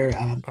together.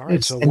 All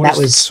right. So what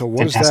is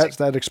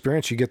that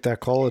experience? You get that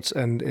call. It's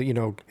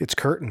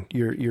curtain.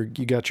 You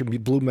got your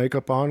blue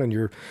makeup on and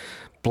your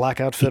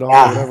black outfit on,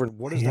 or whatever.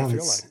 What does that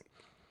feel like?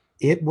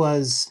 It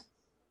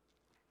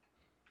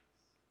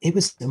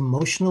was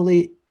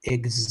emotionally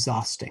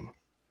exhausting.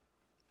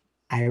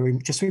 I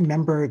just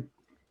remember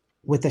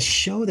with a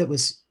show that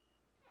was,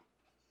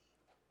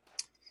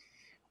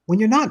 when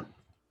you're not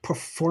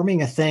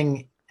performing a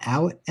thing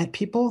out at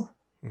people,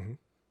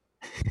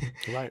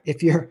 right?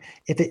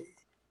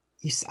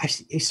 You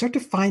start to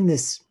find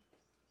there's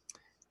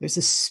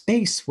this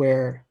space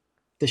where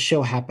the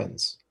show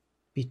happens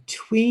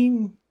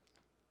between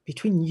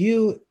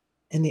you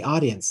and the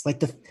audience.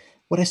 Like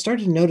what I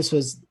started to notice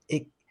was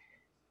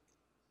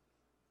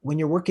when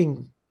you're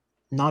working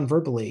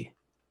non-verbally,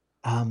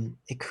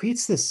 it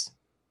creates this,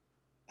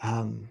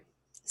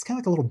 it's kind of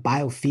like a little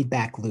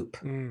biofeedback loop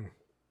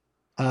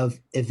of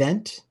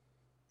event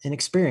and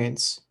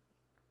experience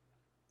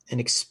and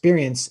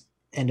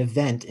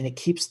event. And it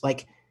keeps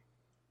like,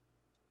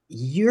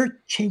 you're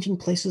changing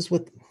places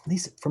with, at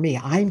least for me,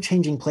 I'm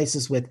changing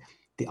places with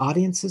the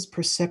audience's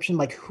perception.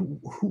 Like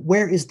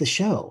where is the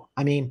show?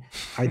 I mean,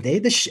 are they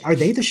the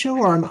show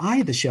or am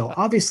I the show?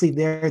 Obviously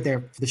they're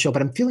there for the show,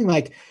 but I'm feeling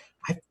like,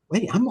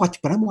 I'm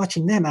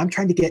watching them. I'm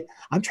trying to get,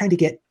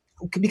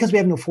 because we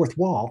have no fourth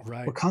wall.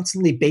 Right. We're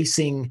constantly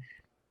basing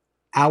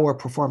our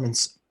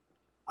performance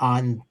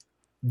on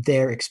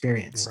their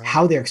experience, right.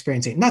 How they're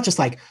experiencing it. Not just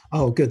like,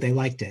 oh, good, they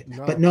liked it,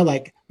 but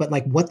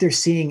what they're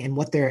seeing and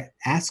what they're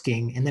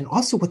asking. And then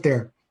also what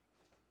they're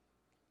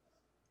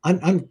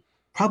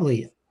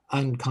probably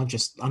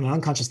unconscious, on an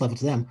unconscious level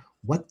to them,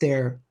 what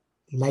they're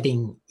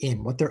letting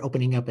in, what they're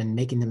opening up and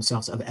making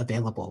themselves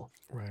available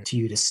right. to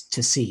you to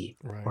see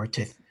right. or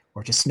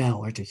to smell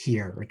or to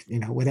hear, or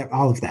whatever,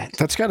 all of that.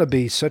 That's got to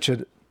be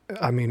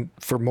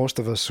for most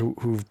of us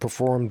who've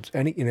performed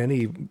in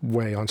any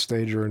way on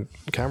stage or in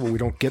camera, we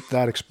don't get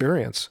that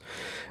experience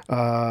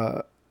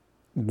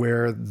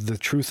where the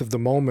truth of the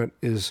moment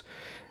is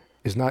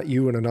not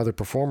you and another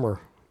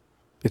performer.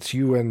 It's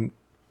you and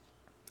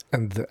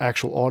the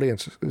actual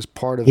audience is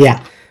part of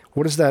it.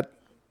 What is that?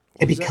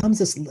 It becomes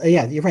this,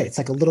 you're right. It's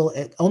like a little,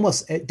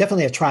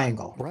 definitely a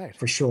triangle, right?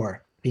 For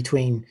sure,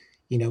 between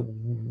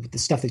the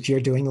stuff that you're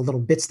doing, the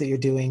little bits that you're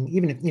doing,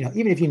 even if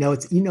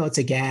it's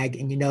a gag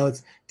and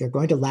they're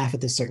going to laugh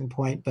at this certain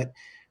point, but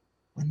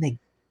when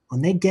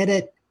they get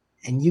it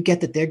and you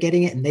get that they're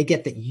getting it and they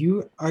get that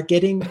you are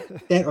getting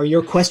that, or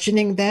you're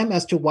questioning them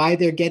as to why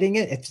they're getting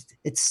it,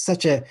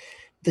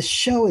 the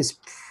show is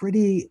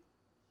pretty,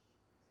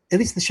 at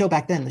least the show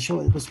back then, the show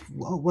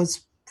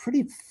was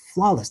pretty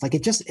flawless. Like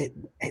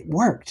it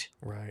worked.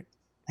 Right.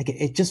 Like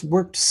it just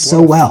worked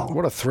so well.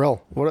 What a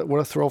thrill! What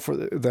a thrill for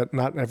that!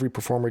 Not every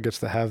performer gets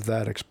to have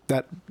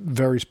that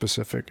very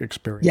specific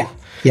experience.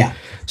 Yeah.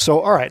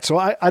 So all right. So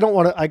I don't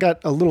want to. I got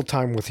a little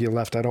time with you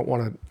left. I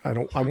want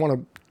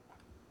to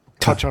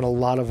touch on a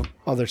lot of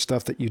other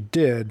stuff that you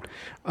did,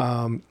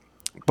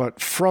 but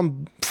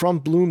from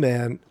Blue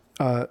Man,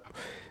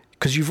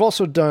 because you've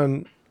also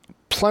done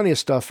plenty of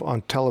stuff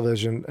on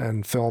television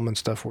and film and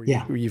stuff where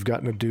you've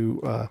gotten to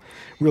do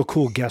real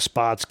cool guest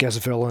spots,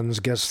 guest villains,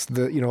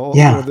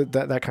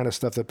 that kind of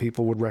stuff that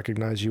people would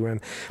recognize you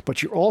in.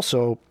 But you're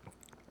also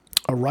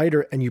a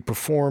writer and you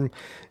perform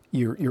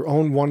your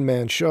own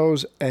one-man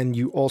shows, and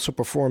you also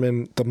perform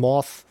in the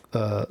Moth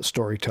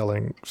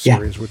storytelling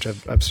series, which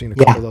I've seen a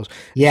couple of those.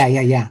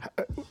 Yeah.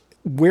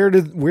 Where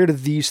do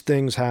these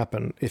things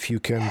happen? If you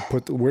can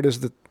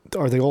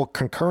are they all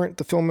concurrent,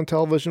 the film and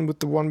television with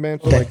the one-man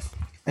show?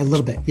 A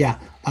little bit, yeah.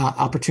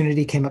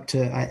 Opportunity came up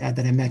that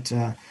I met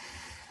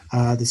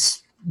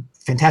this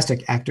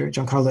fantastic actor,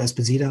 Giancarlo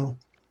Esposito.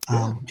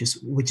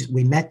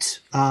 We met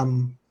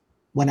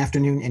one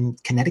afternoon in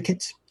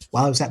Connecticut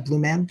while I was at Blue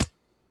Man,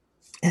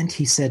 and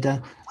he said,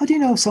 "Oh, do you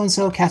know so and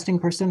so casting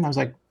person?" And I was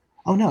like,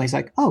 "Oh no." He's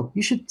like, "Oh,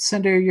 you should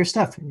send her your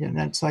stuff."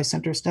 And so I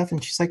sent her stuff,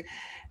 and she's like,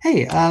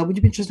 "Hey, would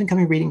you be interested in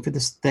coming reading for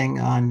this thing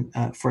on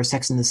for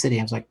Sex and the City?"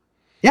 I was like,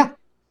 "Yeah,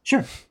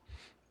 sure."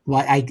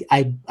 Well,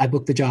 I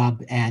booked the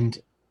job, and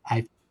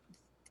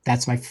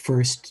that's my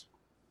first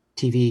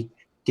TV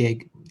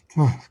gig.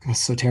 Oh, it was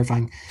so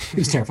terrifying. It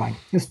was terrifying.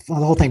 The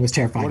whole thing was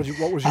terrifying.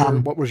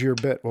 What was your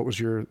bit? What was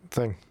your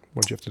thing?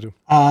 What did you have to do?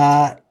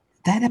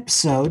 That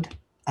episode,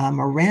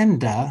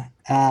 Miranda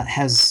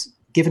has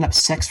given up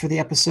sex for the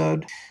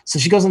episode. So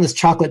she goes on this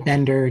chocolate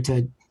bender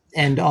to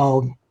end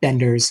all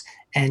benders.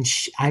 And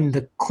I'm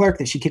the clerk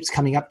that she keeps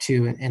coming up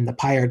to in the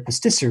Pyard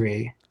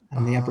Pastisserie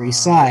on the Upper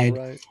East Side.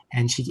 Right.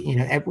 And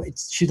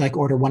she'd like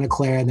order one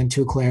eclair and then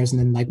two eclairs. And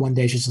then like one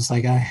day she's just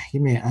like,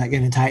 give me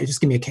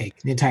just give me a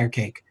cake, the entire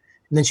cake.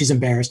 And then she's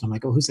embarrassed. And I'm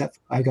like, oh, who's that?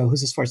 I go,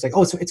 who's this for? It's like,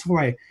 oh, it's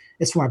for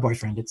my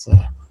boyfriend. It's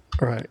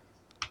right.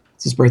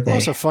 It's his birthday.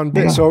 That's a fun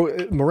bit. So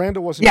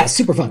Miranda wasn't. Yeah,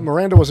 super fun.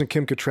 Miranda wasn't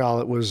Kim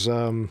Cattrall. It was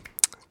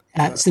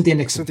Cynthia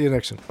Nixon. Cynthia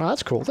Nixon. Oh,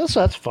 that's cool.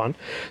 That's fun.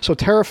 So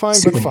terrifying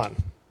Super but fun,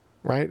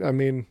 right? I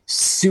mean,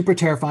 super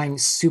terrifying,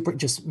 super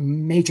just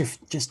major,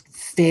 just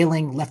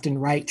failing left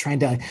and right, trying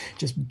to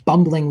just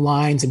bumbling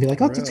lines and be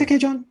like, "Oh, it's okay,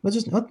 John. We'll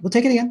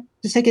take it again.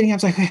 Just take it again." I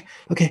was like,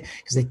 "Okay,"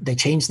 because they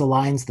changed the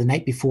lines the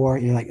night before.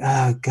 You're like,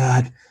 "Oh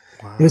God."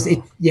 wow.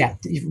 Yeah.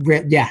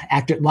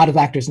 A lot of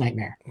actors'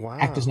 nightmare. Wow.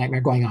 Actors'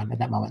 nightmare going on at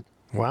that moment.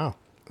 Wow.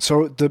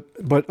 So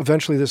but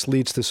eventually this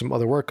leads to some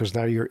other work because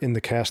now you're in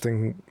the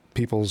casting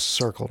people's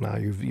circle. Now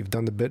you've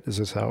done the bit. Is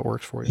this how it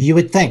works for you? You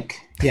would think,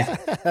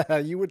 yeah.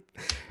 you would.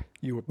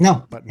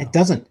 No, but no. It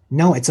doesn't.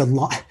 No, it's a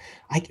lot.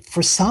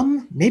 For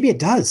some, maybe it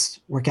does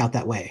work out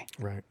that way.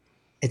 Right.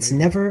 It's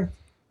never.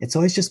 It's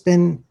always just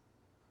been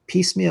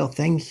piecemeal,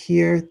 thing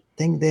here,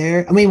 thing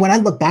there. I mean, when I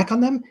look back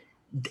on them,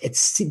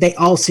 they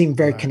all seem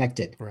very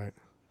connected. Right.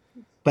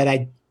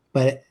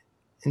 But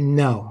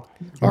no.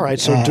 All right.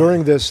 So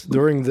during this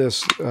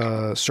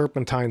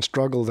serpentine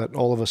struggle that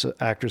all of us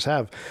actors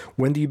have,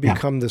 when do you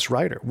become this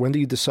writer? When do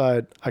you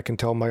decide I can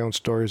tell my own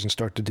stories and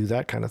start to do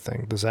that kind of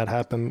thing? Does that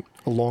happen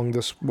along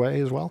this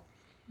way as well?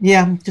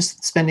 Yeah,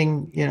 just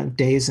spending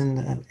days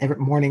and every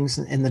mornings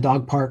in the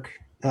dog park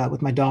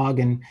with my dog,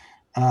 and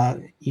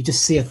you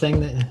just see a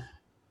thing that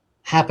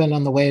happened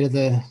on the way to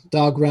the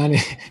dog run.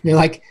 And they're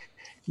like,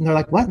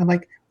 "What?" And I'm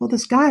like, "Well,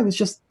 this guy was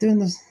just doing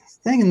this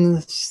thing, and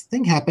this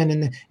thing happened."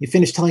 And you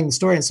finish telling the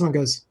story, and someone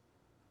goes,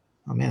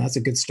 "Oh man, that's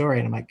a good story."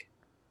 And I'm like,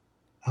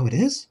 "Oh, it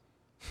is."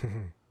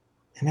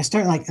 And I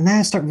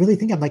start really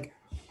thinking, I'm like,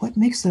 what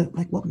makes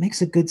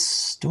a good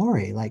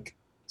story? Like,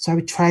 so I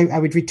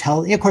would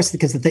retell, of course,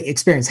 because the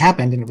experience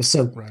happened and it was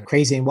so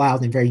crazy and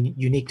wild and very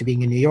unique to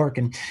being in New York,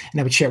 and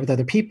I would share it with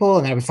other people,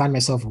 and I would find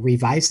myself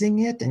revising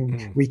it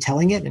and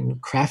retelling it and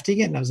crafting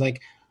it. And I was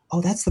like, oh,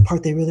 that's the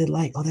part they really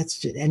like. Oh,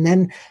 that's, and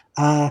then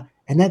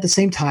at the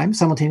same time,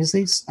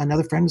 simultaneously,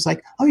 another friend was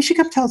like, "Oh, you should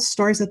come tell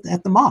stories at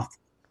the Moth."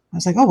 I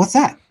was like, "Oh, what's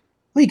that?"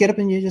 Well, you get up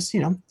and you just,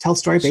 tell a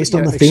story based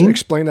on the theme.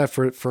 Explain that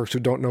for folks who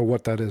don't know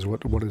what that is.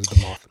 What is the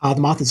Moth? The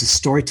Moth is a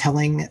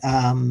storytelling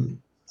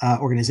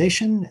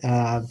organization.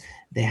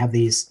 They have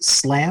these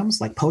slams,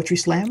 like poetry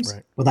slams.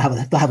 Right. Well,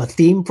 they'll have a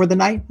theme for the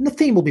night, and the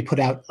theme will be put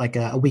out like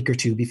a week or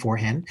two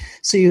beforehand.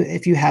 So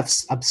if you have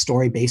a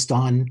story based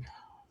on,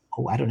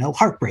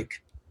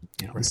 heartbreak,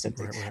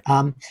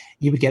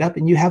 you would get up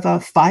and you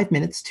have 5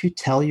 minutes to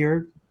tell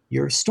your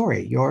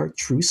story, your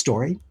true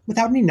story,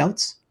 without any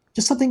notes.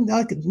 Just something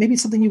like maybe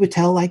something you would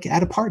tell like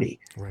at a party,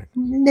 right?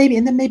 Maybe,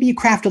 and then maybe you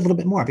craft a little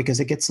bit more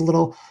because it gets a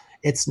little.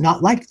 It's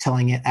not like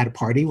telling it at a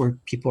party where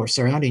people are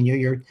surrounding you.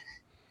 You're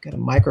got a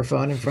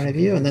microphone in front of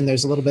you, and then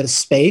there's a little bit of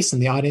space, and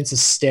the audience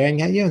is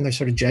staring at you, and they're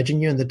sort of judging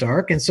you in the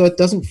dark, and so it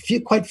doesn't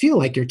quite feel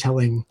like you're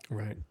telling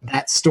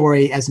that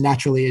story as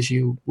naturally as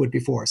you would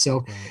before.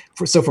 So,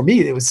 for me,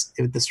 it was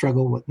the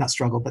struggle, not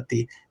struggle, but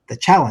the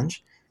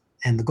challenge,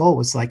 and the goal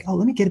was like, oh,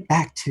 let me get it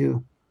back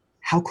to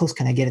how close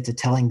can I get it to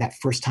telling that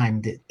first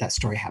time that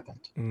story happened.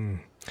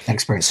 That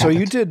experience. So happened.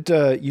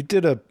 you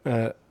did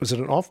was it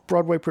an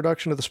off-Broadway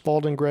production of the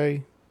Spalding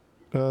Gray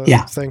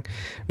thing?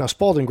 Now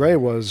Spalding Gray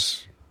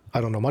was,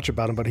 I don't know much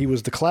about him, but he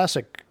was the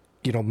classic,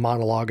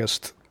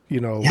 monologuist,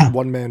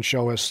 one-man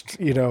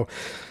showist,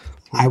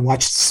 I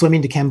watched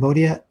Swimming to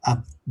Cambodia a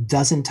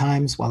dozen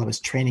times while I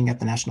was training at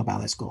the National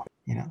Ballet School,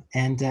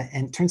 and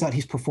it turns out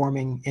he's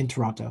performing in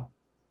Toronto.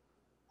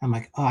 I'm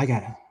like, oh, I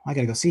gotta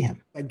go see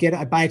him. I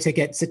buy a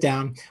ticket, sit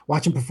down,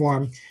 watch him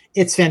perform.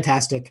 It's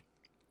fantastic.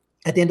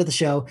 At the end of the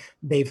show,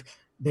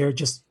 they're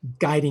just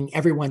guiding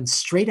everyone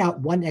straight out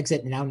one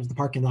exit and out into the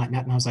parking lot. And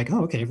I was like,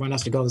 oh, okay, everyone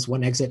has to go this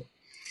one exit.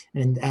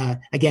 And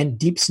again,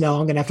 deep snow.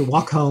 I'm gonna have to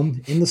walk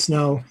home in the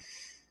snow.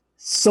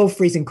 So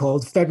freezing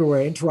cold,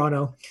 February in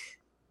Toronto,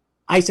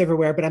 ice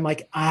everywhere. But I'm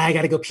like, I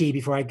gotta go pee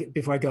before I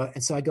go.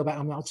 And so I go back.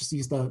 I'll just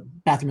use the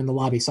bathroom in the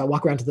lobby. So I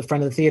walk around to the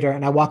front of the theater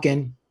and I walk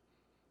in.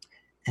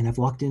 And I've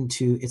walked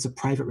into, it's a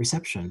private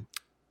reception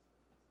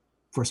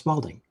for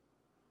Spalding.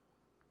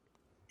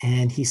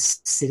 And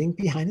he's sitting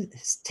behind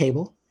his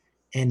table,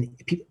 and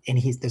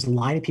there's a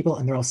line of people,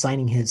 and they're all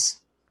signing his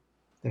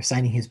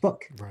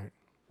book. Right.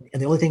 And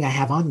the only thing I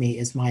have on me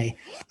is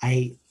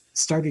I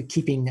started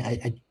keeping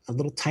a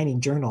little tiny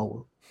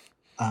journal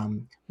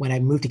when I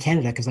moved to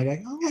Canada, because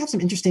I have some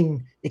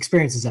interesting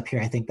experiences up here,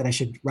 I think, that I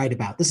should write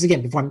about. This is,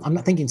 again, before I'm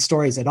not thinking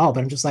stories at all,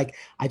 but I'm just like,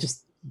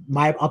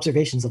 my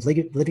observations of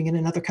living in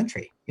another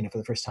country, for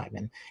the first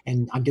time.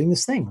 And I'm doing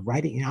this thing,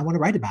 writing, I want to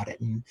write about it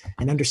and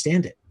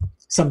understand it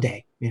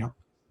someday,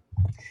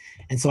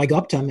 And so I go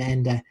up to him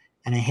and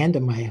I hand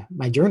him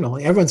my journal.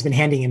 Everyone's been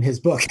handing him his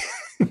book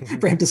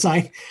for him to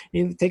sign.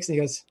 He takes it and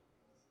he goes,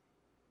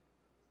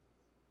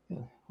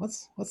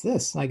 what's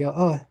this? And I go,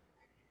 oh,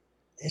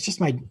 it's just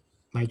my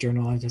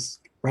journal. I'm just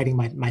writing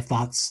my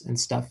thoughts and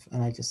stuff.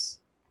 And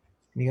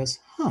he goes,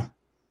 huh.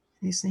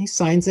 And he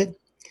signs it.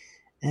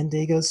 And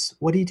he goes,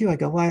 what do you do? I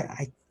go, well,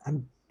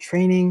 I'm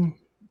training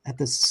at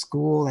this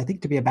school, I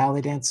think, to be a ballet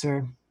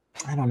dancer.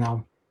 I don't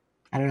know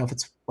if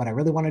it's what I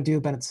really want to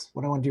do, but it's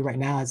what I want to do right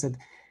now. I said,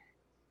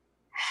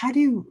 how do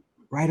you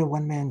write a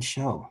one-man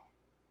show?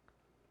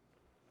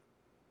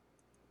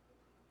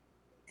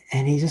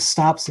 And he just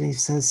stops and he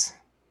says,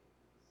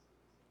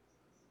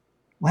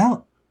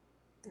 well,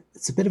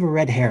 it's a bit of a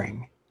red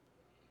herring.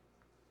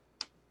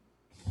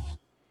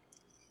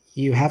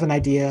 You have an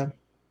idea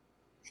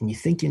and you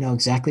think you know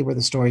exactly where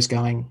the story's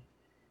going.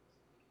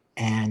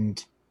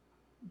 And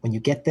when you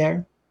get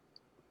there,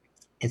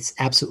 it's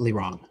absolutely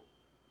wrong.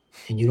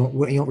 And you don't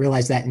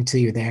realize that until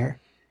you're there.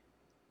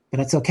 But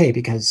that's okay,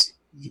 because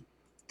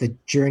the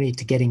journey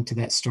to getting to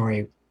that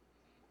story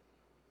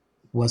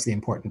was the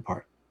important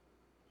part.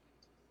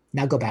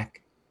 Now go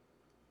back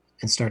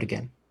and start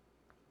again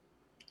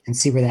and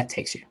see where that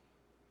takes you.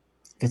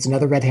 If it's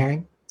another red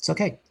herring, it's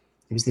okay.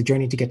 It was the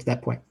journey to get to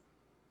that point.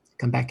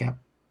 Come back out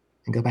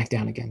and go back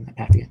down again, that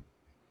path again.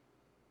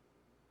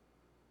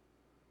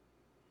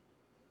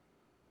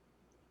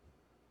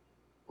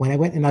 When I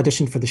went and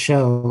auditioned for the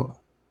show,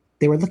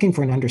 they were looking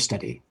for an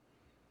understudy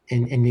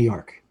in New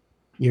York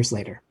years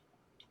later.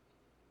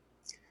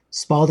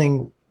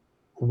 Spalding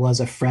was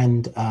a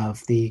friend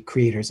of the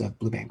creators of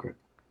Blue Man Group.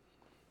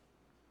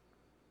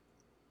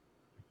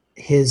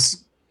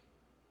 His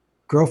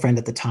girlfriend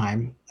at the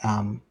time,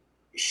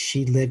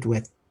 she lived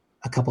with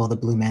a couple of the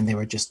Blue Men. They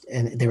were just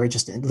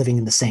living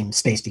in the same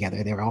space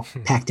together. They were all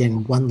packed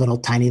in one little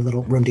tiny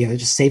little room together,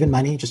 just saving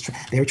money.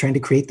 They were trying to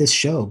create this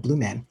show, Blue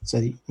Man. So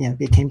they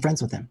became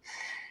friends with him.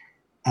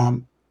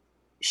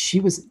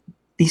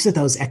 These are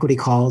those equity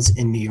calls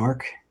in New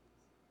York,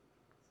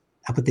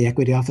 up at the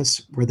equity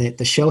office, where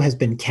the show has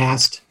been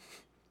cast.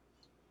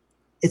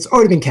 It's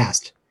already been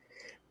cast,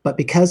 but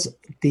because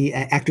the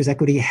Actors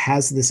Equity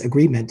has this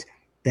agreement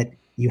that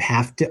you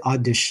have to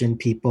audition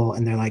people,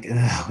 and they're like,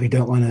 we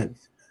don't want to.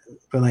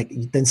 We're like,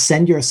 then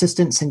send your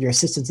assistant's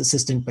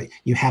assistant, but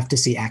you have to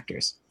see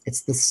actors.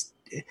 It's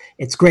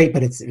great,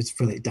 but it's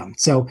really dumb.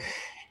 So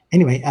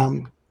anyway,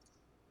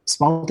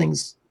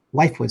 Spalding's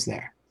wife was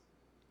there,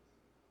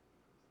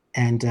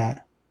 and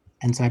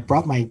so I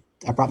brought my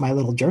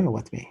little journal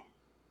with me,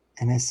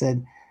 and I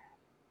said,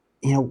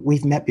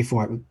 we've met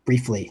before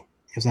briefly.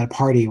 It was at a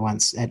party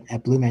once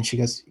at Blue Man. She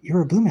goes,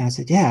 "You're a Blue Man?" I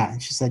said, "Yeah."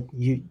 And she said,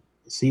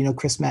 So you know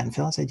Chris, Matt, and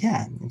Phil? I said,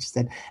 "Yeah." And she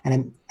said,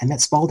 and I met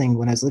Spalding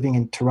when I was living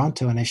in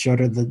Toronto, and I showed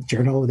her the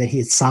journal that he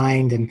had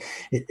signed, and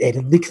it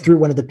leaked through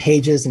one of the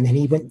pages, and then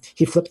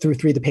he flipped through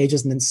 3 of the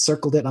pages and then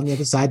circled it on the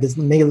other side,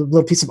 made a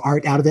little piece of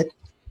art out of it.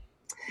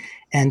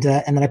 And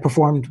then I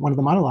performed one of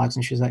the monologues,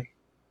 and she was like,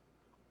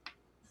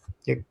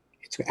 you're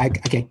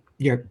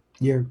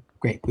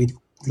great. We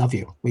love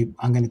you.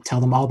 I'm going to tell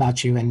them all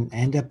about you," and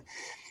end up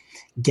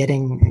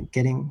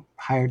getting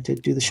hired to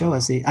do the show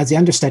as the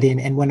understudy,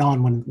 and went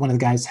on when one of the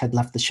guys had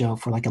left the show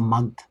for like a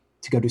month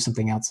to go do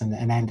something else, and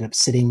I ended up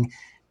sitting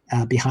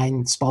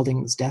behind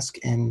Spalding's desk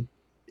and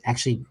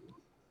actually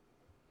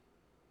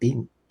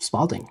being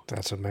Spalding.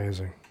 That's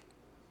amazing.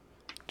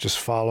 Just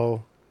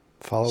follow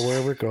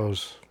wherever it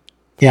goes.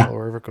 Yeah.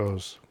 Wherever it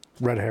goes.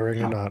 Red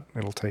herring or not,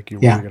 it'll take you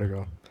where you're going to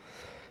go.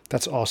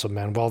 That's awesome,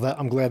 man. Well,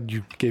 I'm glad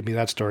you gave me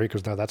that story,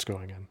 because now that's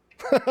going in.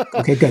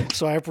 Okay, good.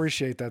 So I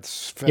appreciate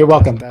that. You're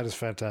welcome. That is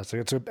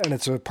fantastic.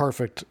 It's a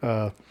perfect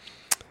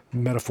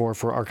metaphor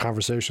for our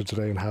conversation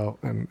today, and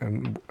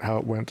how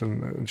it went,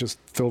 and just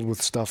filled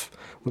with stuff,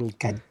 little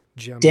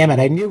gems. Damn it!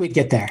 I knew we'd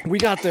get there. We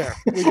got there.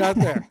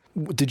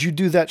 Did you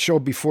do that show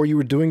before you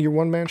were doing your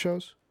one-man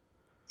shows?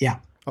 Yeah.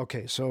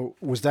 Okay, so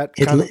was that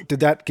did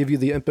that give you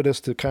the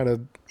impetus to kind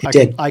of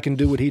I can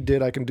do what he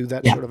did, I can do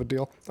that sort of a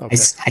deal? Okay.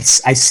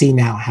 I see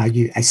now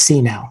I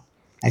see now.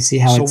 I see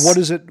how. So what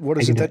is it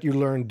that you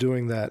learned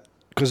doing that?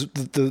 Because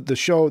the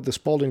show, the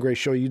Spalding Gray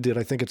show you did,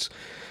 I think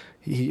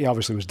he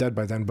obviously was dead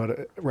by then,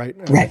 but right.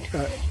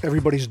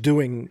 Everybody's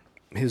doing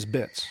his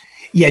bits.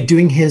 Yeah,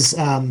 doing his.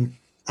 Some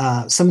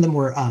of them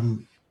were.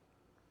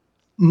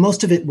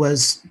 Most of it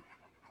was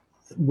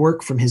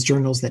work from his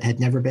journals that had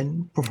never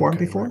been performed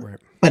before, right.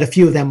 But a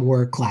few of them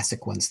were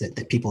classic ones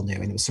that people knew,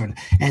 and it was sort of.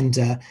 And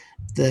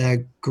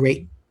the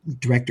great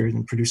director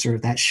and producer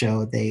of that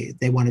show, they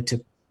wanted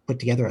to put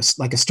together a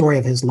story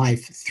of his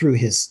life through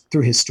his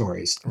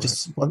stories, right.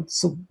 Just one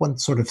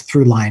sort of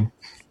through line.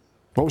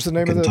 What was the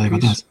name of the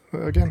piece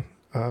again?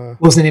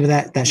 What was the name of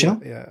that show?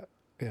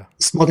 Yeah.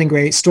 Spalding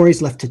Gray,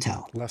 Stories Left to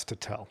Tell. Left to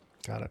Tell.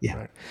 Got it. Yeah.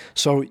 Right.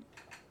 So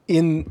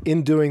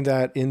in doing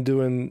that,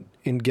 in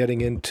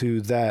getting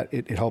into that,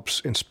 it helps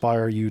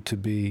inspire you to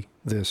be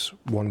this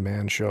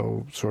one-man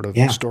show sort of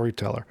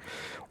storyteller.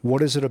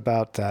 What is it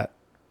about that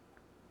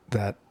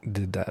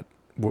did that?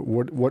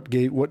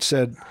 What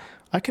said,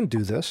 I can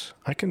do this.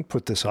 I can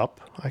put this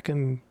up.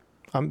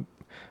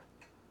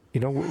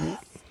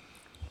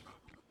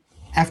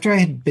 After I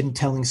had been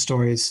telling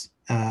stories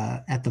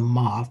at the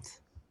Moth,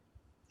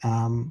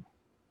 a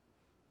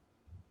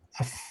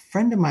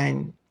friend of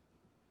mine,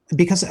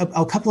 because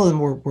a couple of them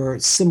were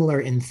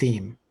similar in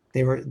theme.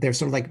 They're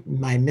sort of like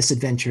my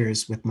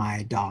misadventures with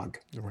my dog.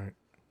 Right.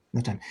 No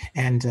time.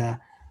 And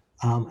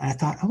I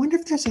thought, I wonder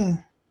if there's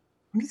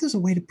a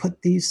way to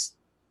put these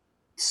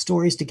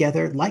stories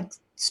together like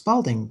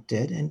Spalding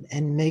did,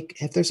 and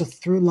make, if there's a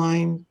through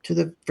line to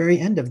the very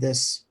end of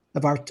this,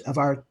 of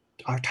our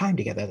time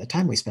together, the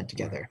time we spent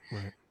together.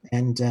 Right.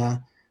 And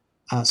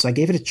so I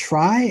gave it a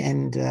try,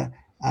 and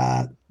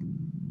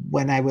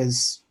when I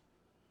was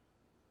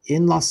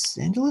in Los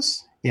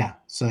Angeles. Yeah,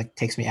 so it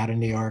takes me out of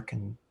New York,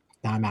 and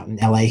now I'm out in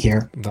LA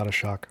here. Not a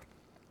shock.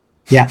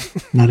 Yeah,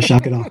 not a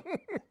shock at all.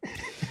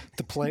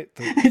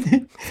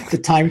 The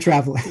time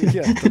travel.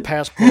 Yeah, the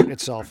passport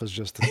itself is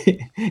just.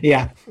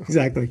 Yeah,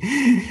 exactly.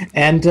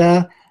 And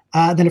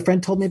then a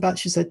friend told me about.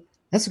 She said,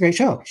 "That's a great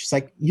show." She's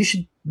like, "You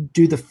should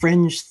do the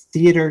Fringe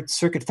Theater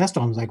Circuit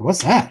Festival." I was like,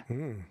 "What's that?"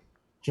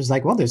 She was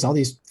like, "Well, there's all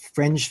these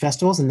Fringe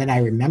festivals." And then I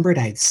remembered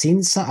I had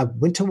seen some. I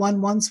went to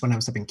one once when I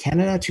was up in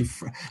Canada. Two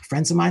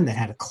friends of mine that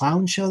had a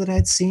clown show that I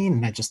had seen,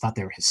 and I just thought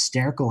they were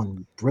hysterical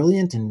and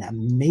brilliant and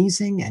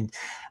amazing. And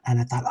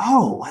I thought,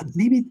 oh,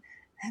 maybe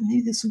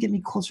this will get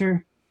me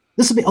closer.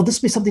 This will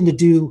be something to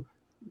do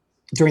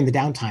during the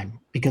downtime,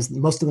 because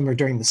most of them are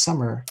during the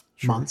summer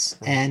months.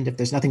 Right. And if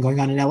there's nothing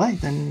going on in LA,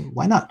 then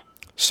why not?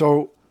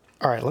 So,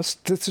 all right,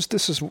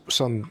 this is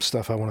some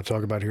stuff I want to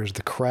talk about here, is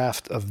the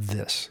craft of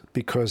this,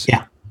 because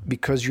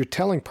you're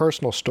telling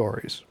personal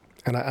stories.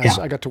 And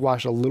I got to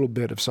watch a little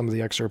bit of some of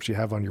the excerpts you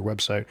have on your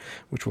website,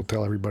 which will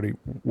tell everybody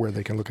where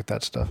they can look at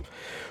that stuff.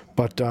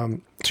 But so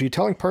you're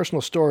telling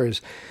personal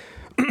stories,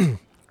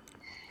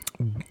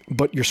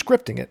 but you're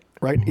scripting it,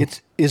 right? Mm-hmm.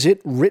 Is it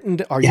written?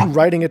 Are you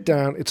writing it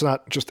down? It's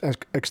not just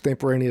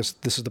extemporaneous.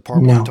 This is the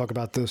part where we talk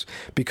about this,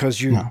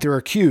 because there are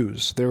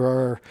cues. There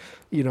are,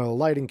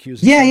 lighting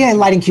cues.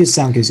 Lighting cues,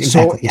 sound cues.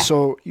 Exactly.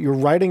 So you're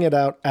writing it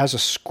out as a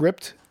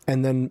script,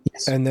 and then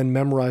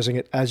memorizing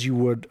it as you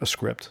would a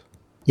script.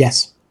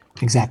 Yes,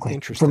 exactly.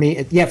 Interesting.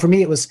 For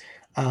me, it was.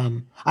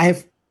 I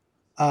have.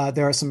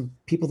 There are some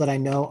people that I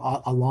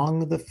know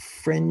along the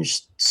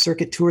Fringe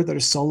circuit tour that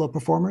are solo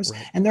performers,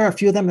 right. And there are a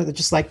few of them that are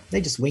just like,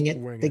 they just wing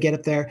it. They get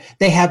up there.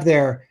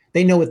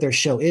 They know what their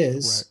show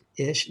is,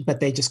 ish, but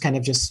they just kind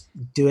of just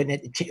do it.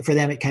 And for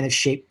them, it kind of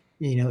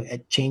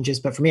it changes.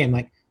 But for me, I'm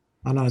like,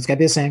 oh no, it's got to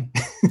be the same.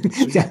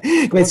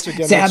 Once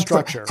again, that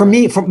structure. For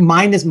me,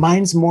 mine's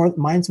more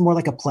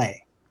like a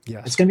play.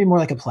 Yes, it's going to be more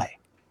like a play.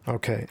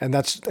 Okay, and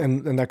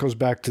that goes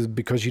back to,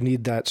 because you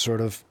need that sort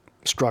of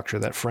structure,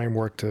 that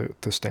framework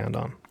to stand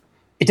on.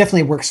 It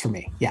definitely works for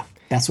me. Yeah,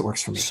 that's what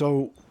works for me.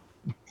 So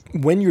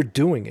when you're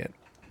doing it,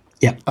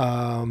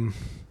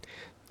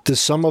 does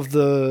some of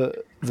the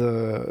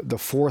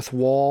fourth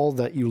wall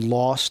that you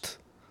lost,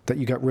 that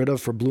you got rid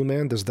of for Blue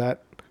Man, does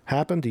that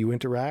happen? Do you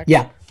interact?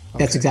 Yeah,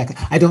 that's exactly.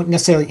 I don't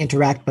necessarily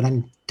interact, but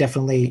I'm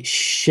definitely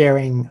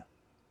sharing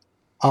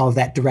all of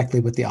that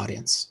directly with the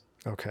audience.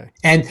 Okay.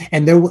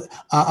 And there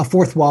a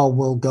fourth wall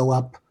will go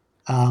up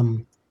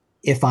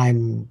if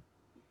I'm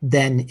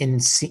then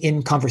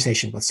in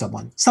conversation with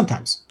someone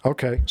sometimes.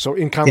 Okay. So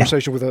in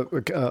conversation with an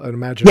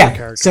imaginary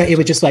character. So it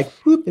would just like,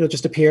 whoop, it'll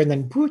just appear, and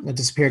then whoop, it'll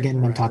disappear again,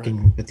 and I'm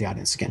talking with the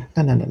audience again.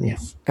 No, yeah.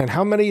 And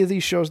how many of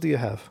these shows do you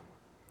have?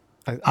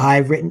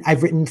 I've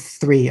written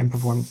 3 and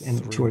performed in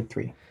 2 or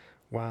 3.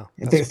 Wow.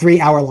 They're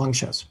 3-hour-long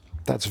shows.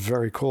 That's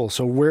very cool.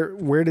 So what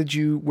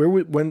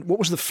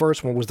was the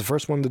first one? Was the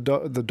first one the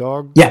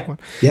dog? Yeah. One?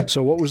 Yep.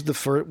 So what was the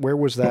first, where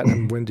was that,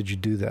 and when did you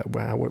do that?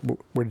 Wow.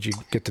 Where did you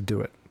get to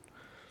do it?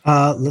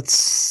 Let's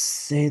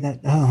say that.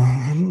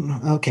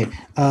 Oh, okay.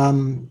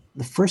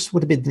 The first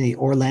would have been the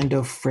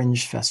Orlando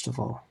Fringe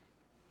Festival.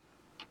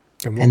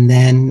 And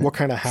then what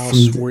kind of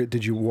house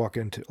did you walk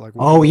into? Like,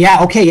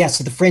 okay, yeah.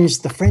 So the Fringe,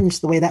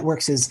 the way that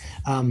works is,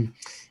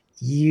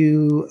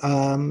 you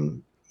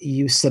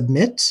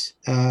submit,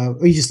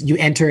 or you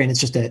enter, and it's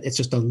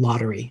just a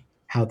lottery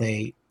how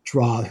they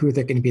draw who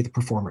they're going to be the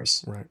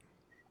performers. Right.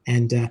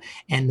 And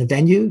the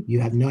venue,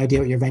 you have no idea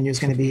what your venue is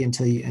going to be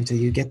until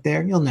you get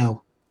there. You'll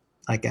know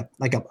like a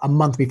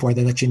month before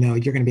they let you know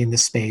you're going to be in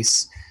this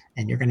space,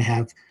 and you're going to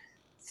have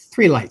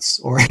 3 lights,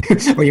 or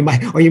you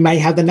might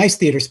have the nice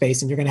theater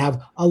space, and you're going to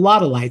have a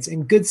lot of lights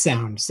and good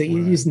sound. So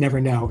you just never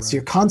know. Right. So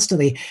you're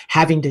constantly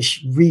having to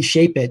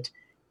reshape it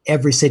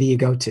every city you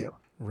go to.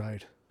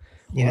 Right.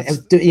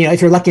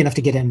 If you're lucky enough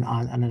to get in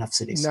on enough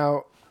cities.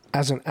 Now,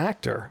 as an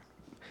actor,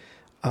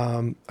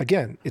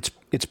 again, it's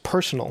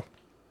personal,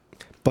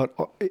 but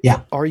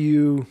are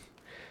you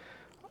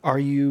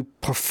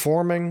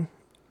performing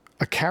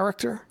a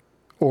character?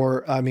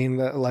 Or, I mean,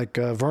 like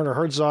Werner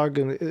Herzog,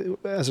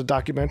 as a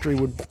documentary,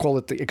 would call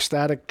it the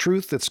ecstatic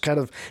truth. It's kind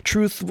of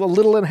truth a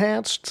little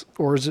enhanced,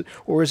 or is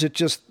it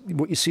just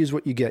what you see is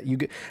what you get?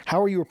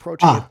 How are you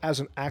approaching it as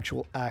an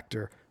actual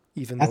actor?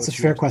 Even that's a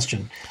fair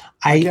question.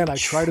 I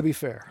try to be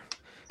fair.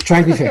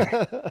 Try to be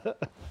fair.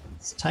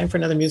 It's time for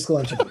another musical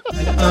interview.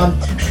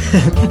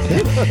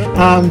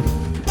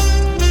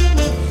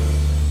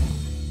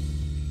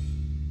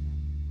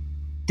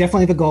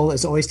 Definitely, the goal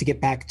is always to get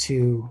back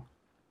to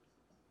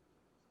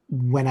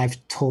when I've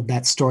told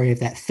that story of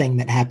that thing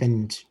that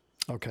happened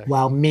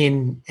while me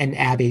and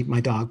Abby,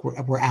 my dog,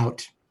 were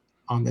out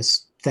on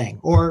this thing,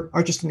 or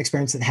just an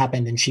experience that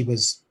happened and she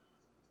was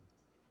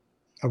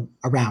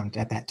around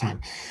at that time.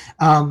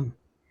 A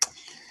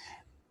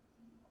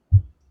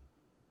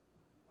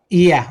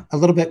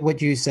little bit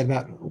what you said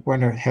about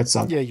Werner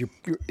Herzog. Yeah, you're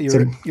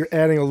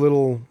adding a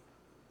little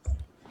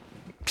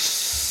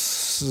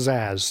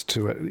pizzazz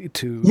to it.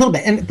 A little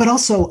bit, but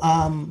also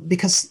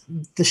because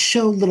the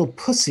show Little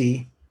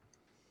Pussy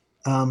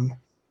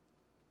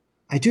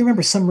I do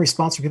remember some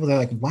response from people that are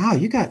like, wow,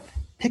 you got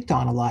picked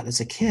on a lot as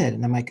a kid.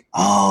 And I'm like,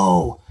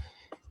 oh,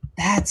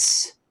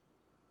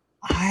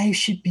 I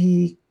should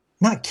be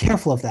not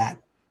careful of that,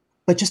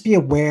 but just be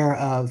aware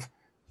of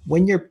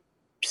when you're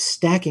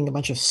stacking a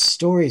bunch of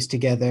stories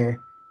together,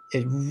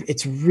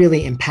 it's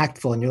really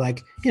impactful. And you're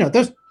like,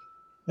 there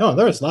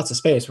was lots of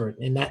space where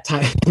in that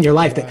time in your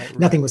life that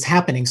nothing was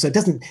happening. So it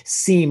doesn't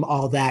seem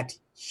all that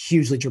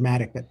hugely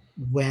dramatic, but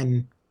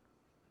when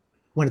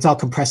it's all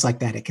compressed like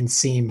that, it can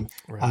seem,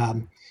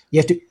 you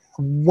have to,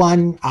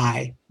 one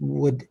eye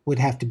would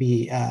have to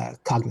be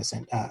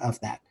cognizant of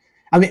that.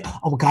 I mean,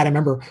 oh my God, I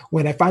remember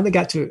when I finally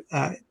got to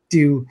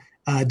do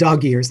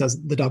Dog Years, that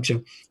was the dog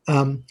show,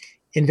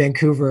 in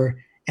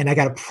Vancouver, and I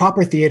got a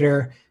proper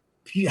theater,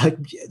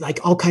 like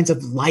all kinds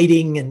of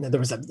lighting, and there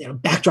was a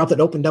backdrop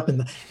that opened up,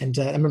 and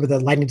I remember the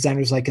lighting designer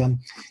was like,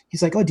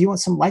 he's like, oh, do you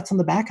want some lights on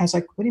the back? I was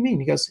like, what do you mean?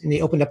 He goes, and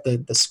he opened up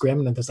the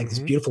scrim, and there's like this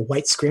beautiful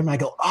white scrim, and I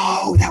go,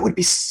 oh, that would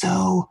be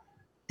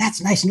that's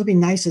nice. And it would be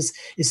nice is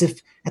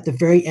if at the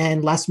very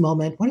end, last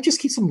moment, why don't you just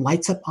keep some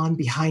lights up on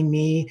behind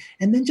me,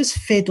 and then just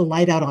fade the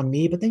light out on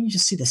me, but then you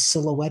just see the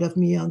silhouette of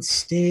me on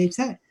stage.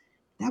 That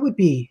would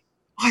be,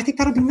 I think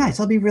that'll be nice.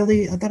 That'll be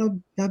really,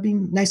 that'll be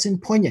nice and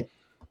poignant.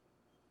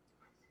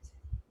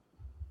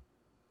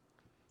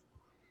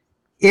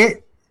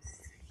 It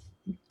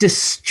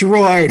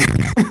destroyed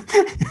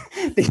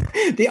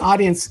the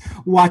audience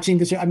watching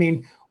the show. I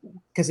mean,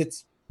 because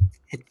it's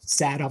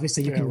sad,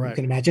 obviously. You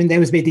can imagine. That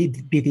was be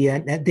the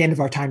end of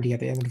our time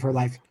together, the end of her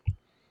life.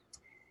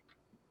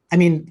 I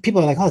mean,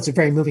 people are like, "Oh, it's a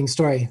very moving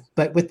story,"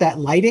 but with that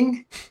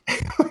lighting,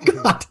 oh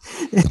God,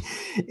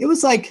 it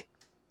was like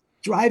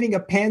driving a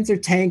Panzer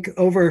tank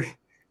over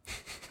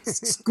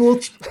school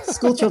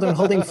children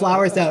holding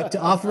flowers out to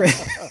offer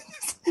it.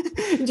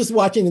 And just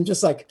watching them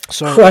just like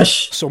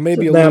crush. So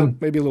maybe a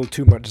little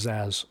too much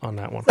zazz on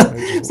that one.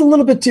 It's a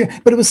little bit too,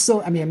 but it was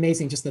so, I mean,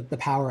 amazing. Just the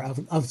power of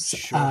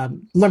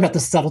learn about the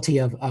subtlety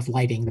of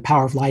lighting, the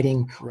power of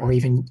lighting, or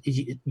even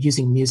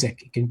using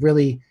music. It can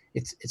really,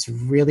 it's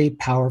really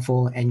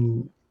powerful,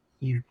 and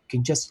you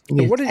can just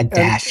a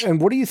dash. And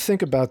what do you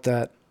think about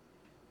that?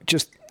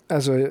 Just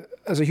as a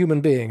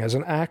human being, as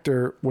an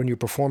actor, when you're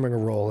performing a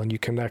role and you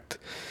connect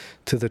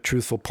to the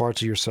truthful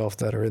parts of yourself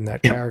that are in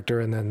that character,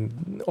 and then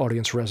the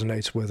audience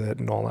resonates with it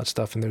and all that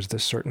stuff, and there's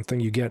this certain thing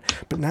you get.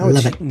 But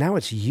now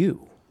it's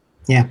you.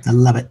 Yeah, I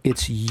love it.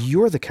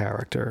 You're the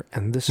character,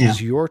 and this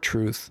is your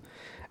truth.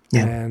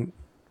 Yeah. And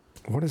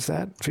what does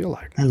that feel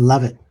like? I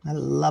love it. I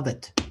love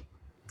it.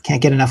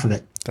 Can't get enough of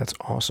it. That's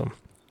awesome.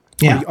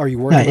 Yeah. Are you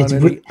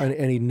working on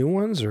any new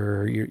ones,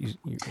 or you?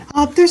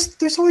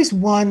 There's always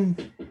one.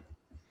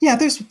 Yeah,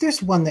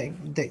 there's one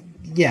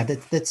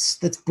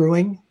that's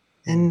brewing.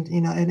 And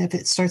and if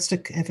it starts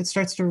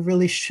to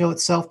really show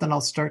itself, then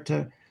I'll start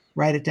to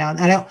write it down.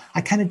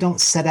 I kind of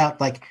don't set out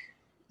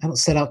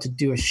to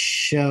do a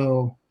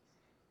show.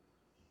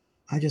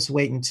 I just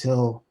wait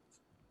until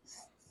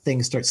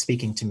things start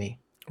speaking to me,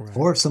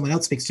 or if someone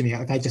else speaks to me.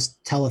 If I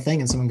just tell a thing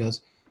and someone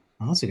goes,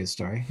 "Oh, that's a good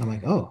story," I'm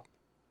like, "Oh,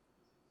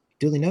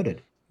 duly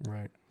noted."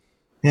 Right.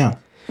 Yeah.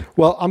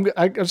 Well,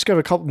 I just got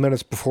a couple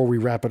minutes before we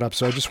wrap it up,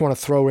 so I just want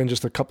to throw in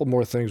just a couple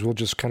more things. We'll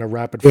just kind of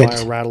rapid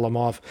fire rattle them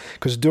off,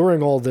 because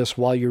during all this,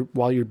 while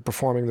you're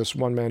performing this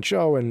one-man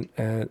show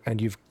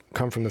and you've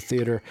come from the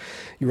theater,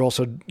 you're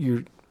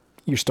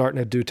starting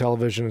to do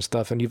television and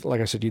stuff, and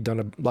like I said, you've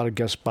done a lot of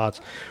guest spots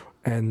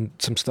and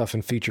some stuff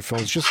in feature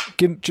films.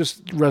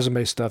 Just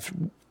resume stuff.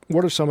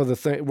 What are some of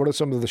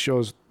the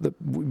shows that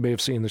we may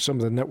have seen? There's some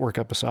of the network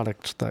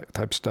episodic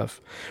type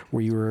stuff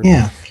where you were,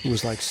 it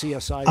was like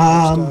CSI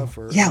stuff.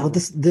 Well,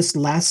 this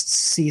last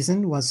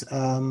season was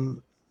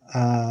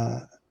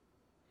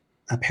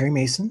Perry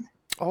Mason.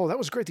 Oh, that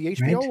was great. The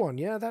HBO one.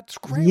 Yeah, that's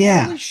great.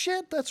 Yeah. Holy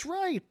shit, that's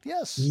right.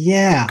 Yes.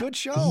 Yeah. Good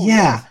show.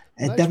 Yeah.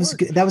 Yes. That was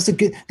good. That was a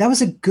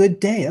good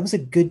day. That was a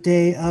good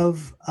day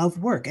of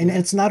work. And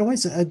it's not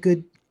always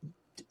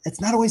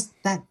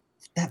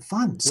that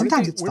fun.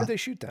 Sometimes it's fun. Where did they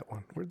shoot that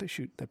one? Where did they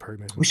shoot that Perry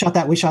Mason? We shot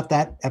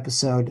that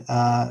episode.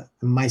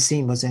 My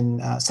scene was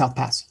in South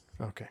Pass.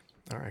 Okay.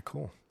 All right,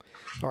 cool.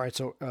 All right,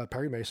 so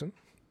Perry Mason.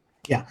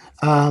 Yeah.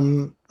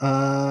 And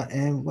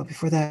what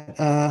before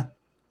that?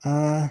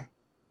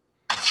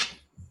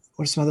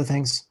 What are some other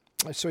things?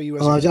 I saw you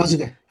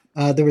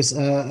there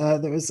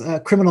was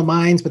Criminal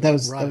Minds, but that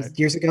was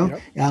years ago.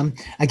 Yep.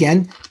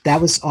 Again,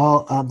 that was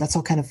all. That's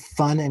all kind of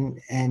fun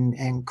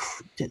and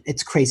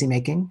it's crazy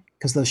making,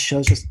 because those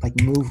shows just like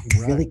move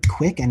really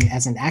quick, and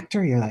as an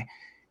actor, you're like,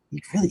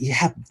 you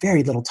have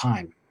very little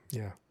time.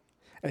 Yeah.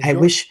 I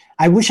wish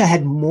I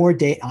had more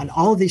day on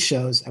all of these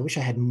shows. I wish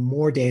I had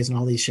more days on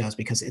all these shows,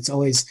 because it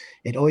always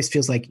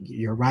feels like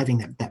you're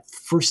arriving that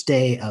first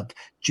day of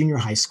junior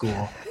high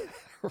school.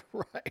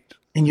 Right.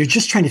 And you're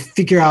just trying to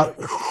figure out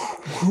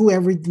who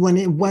everyone,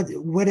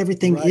 what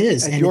everything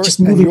is, and yours, it's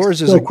just moving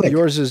quick.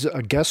 Yours is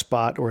a guest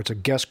spot, or it's a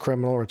guest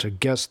criminal, or it's a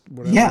guest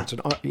whatever. Yeah. It's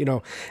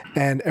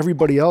and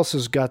everybody else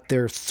has got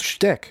their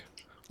shtick.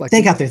 Like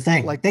they got their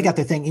thing.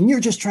 And you're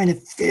just trying to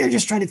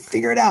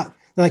figure it out.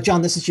 They're like,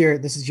 John, this is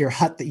your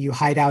hut that you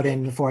hide out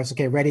in the forest.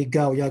 Okay, ready,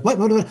 go. You're like, what?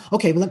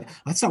 Okay, well,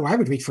 that's not where I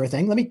would reach for a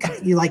thing. Let me.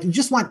 You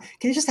just want?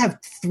 Can you just have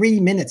 3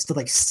 minutes to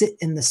like sit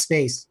in the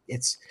space?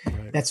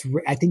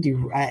 I think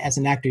you, as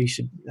an actor, you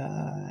should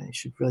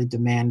really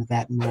demand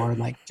that more.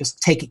 Like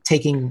just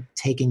taking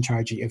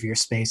charge of your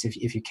space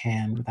if you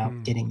can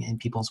without getting in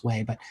people's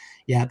way. But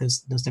yeah,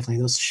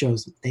 those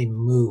shows, they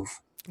move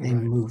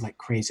like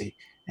crazy,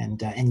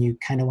 and you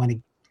kind of want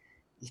to.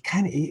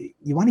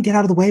 You want to get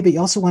out of the way, but you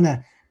also want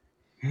to.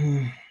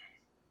 You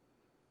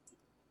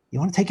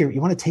want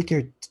to take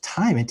your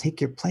time and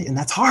take your place, and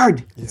that's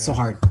hard. Yeah. It's so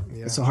hard.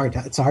 Yeah. It's so hard.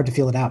 It's so hard to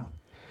feel it out.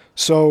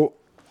 So,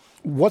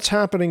 what's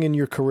happening in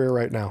your career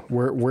right now?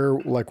 Where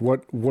like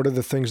what are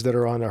the things that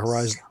are on the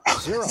horizon?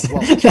 Zero.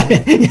 Well,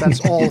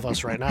 that's all of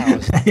us right now.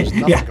 There's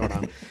nothing going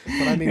on.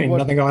 But I mean,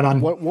 nothing going on.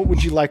 What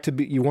would you like to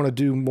be? You want to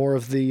do more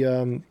of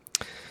the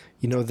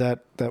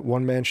that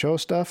one man show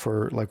stuff,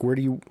 or like where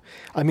do you?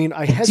 I mean,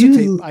 I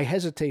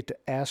hesitate to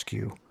ask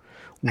you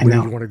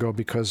where you want to go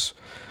because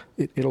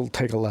it'll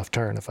take a left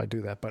turn if I do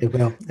that. But it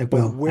will.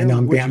 I know.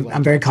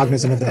 I'm very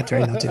cognizant of that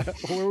right now too.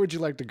 Where would you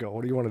like to go?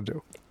 What do you want to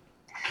do?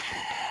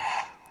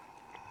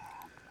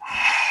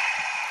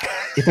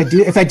 If I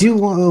do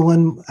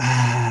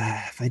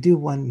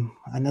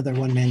another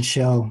one man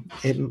show,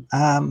 the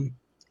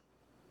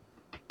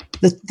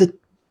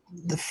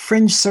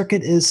fringe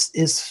circuit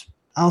is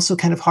also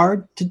kind of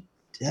hard to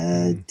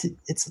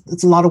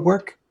it's a lot of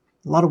work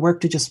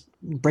to just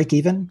break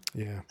even.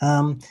 Yeah.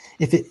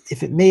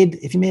 If you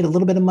made a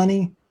little bit of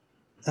money,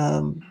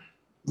 a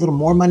little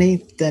more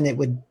money, then it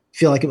would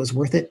feel like it was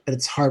worth it. But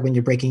it's hard when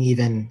you're breaking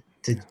even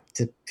to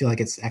feel like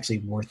it's actually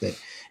worth it.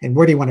 And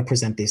where do you want to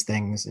present these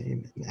things?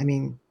 I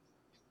mean,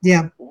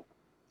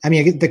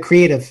 the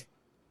creative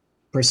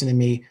person in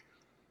me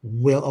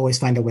will always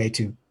find a way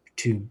to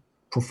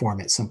perform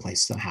it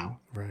someplace somehow.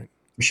 Right.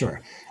 For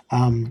sure.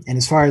 And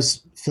as far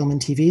as film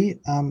and TV,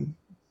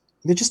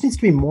 there just needs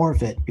to be more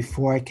of it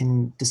before I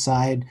can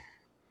decide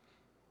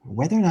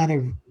whether or not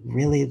I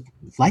really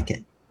like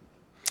it.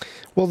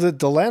 Well,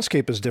 the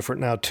landscape is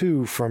different now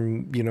too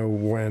from,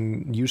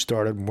 when you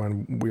started,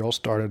 when we all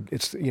started.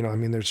 It's,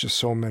 there's just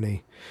so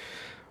many,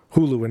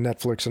 Hulu and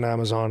Netflix and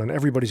Amazon, and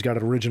everybody's got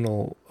an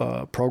original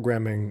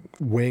programming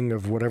wing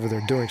of whatever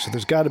they're doing. So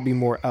there's got to be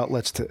more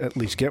outlets to at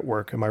least get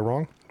work. Am I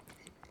wrong?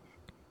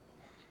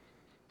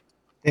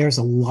 You're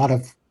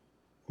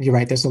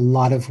right. There's a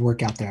lot of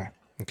work out there.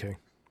 Okay.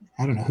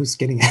 I don't know who's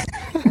getting it.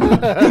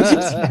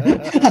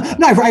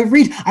 No,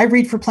 I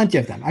read for plenty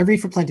of them.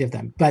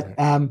 But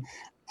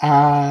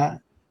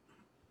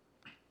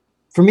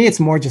for me, it's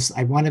more just,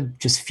 I want to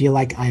just feel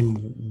like I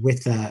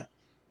want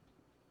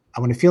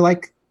to feel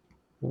like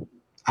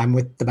I'm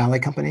with the ballet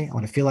company. I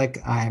want to feel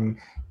like I'm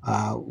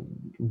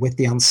with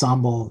the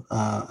ensemble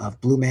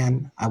of Blue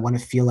Man. I want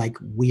to feel like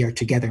we are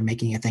together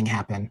making a thing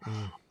happen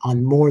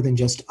on more than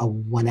just a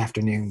one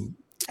afternoon,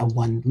 a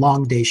one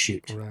long day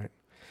shoot. Right.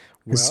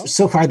 Well,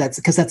 so far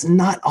that's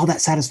not all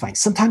that satisfying.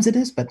 Sometimes it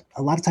is, but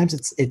a lot of times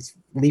it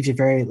leaves you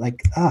very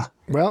like,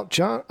 Well,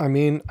 John, I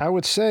mean, I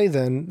would say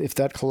then if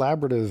that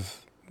collaborative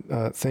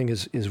thing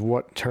is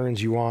what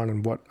turns you on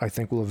and what I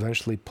think will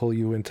eventually pull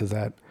you into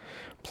that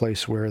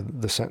place where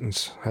the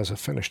sentence has a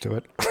finish to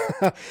it,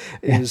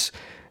 is,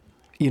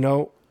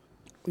 I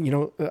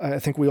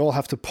think we all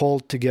have to pull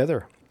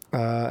together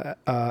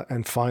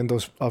and find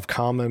those of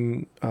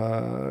common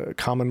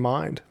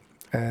mind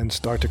and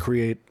start to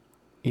create,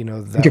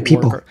 that your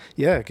people.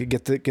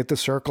 Get the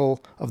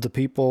circle of the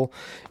people,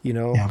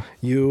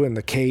 you and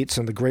the Kates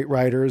and the great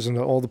writers and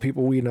all the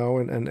people we know,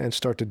 and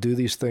start to do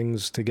these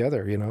things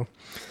together.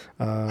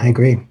 I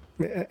agree.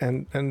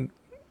 And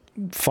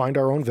find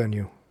our own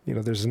venue.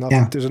 There's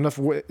enough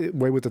way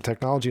with the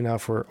technology now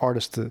for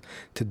artists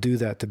to do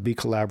that, to be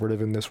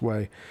collaborative in this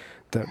way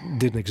that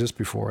didn't exist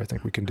before. I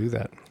think we can do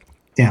that.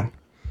 Yeah,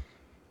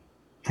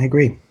 I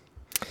agree.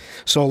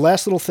 So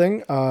last little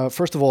thing.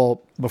 First of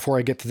all, before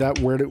I get to that,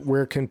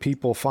 where can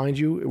people find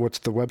you? What's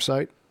the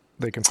website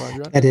they can find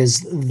you at? That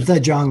is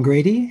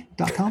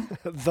thejohngrady.com.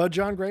 The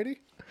John Grady?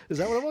 Is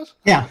that what it was?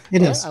 Yeah,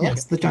 it is.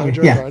 Yes, the John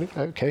Grady. Yeah.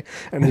 Okay.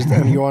 And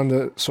are you on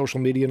the social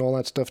media and all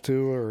that stuff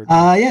too? Or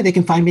yeah, they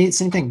can find me.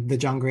 Same thing. The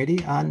John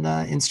Grady on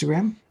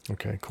Instagram.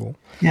 Okay, cool.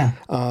 Yeah.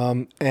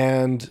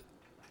 And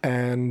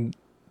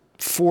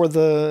for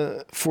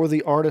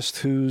the artist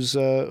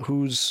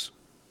who's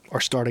are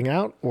starting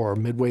out or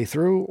midway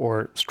through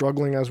or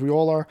struggling as we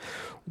all are,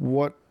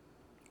 what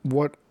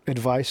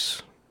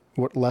advice,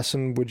 what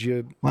lesson would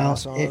you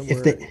pass on?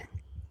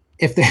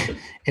 If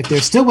they're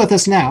still with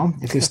us now,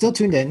 if they're still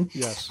tuned in,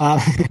 yes.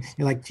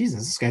 You're like,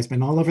 Jesus, this guy's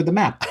been all over the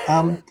map.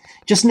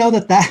 Just know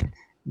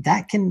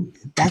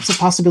that's a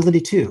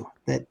possibility too,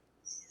 that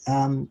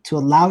to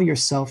allow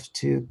yourself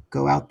to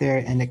go out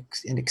there and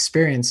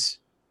experience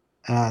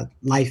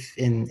life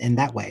in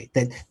that way,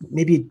 that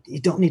maybe you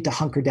don't need to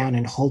hunker down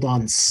and hold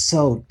on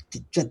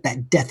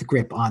that death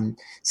grip on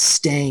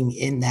staying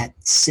in that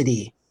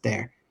city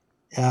there.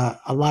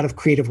 A lot of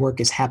creative work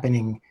is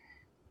happening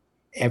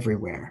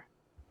everywhere,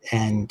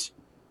 and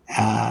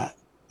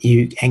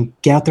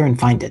get out there and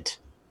find it.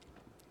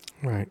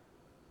 Right.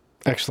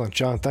 Excellent,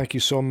 John. Thank you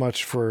so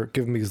much for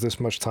giving me this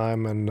much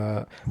time. And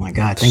oh my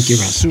God, thank you,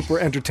 Russ. Super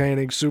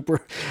entertaining, super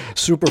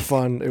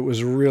fun. It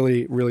was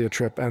really, really a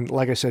trip. And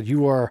like I said,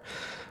 you are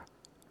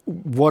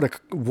what a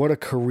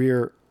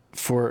career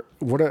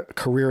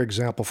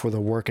example for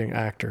the working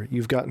actor.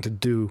 You've gotten to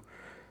do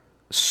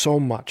so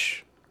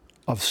much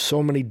of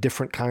so many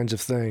different kinds of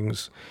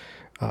things.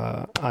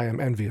 I am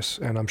envious,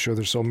 and I'm sure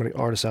there's so many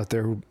artists out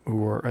there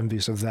who are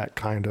envious of that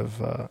kind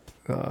of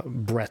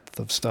breadth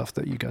of stuff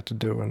that you got to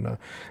do, and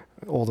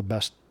all the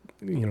best,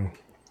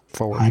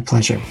 forward. My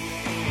pleasure.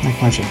 My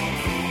pleasure.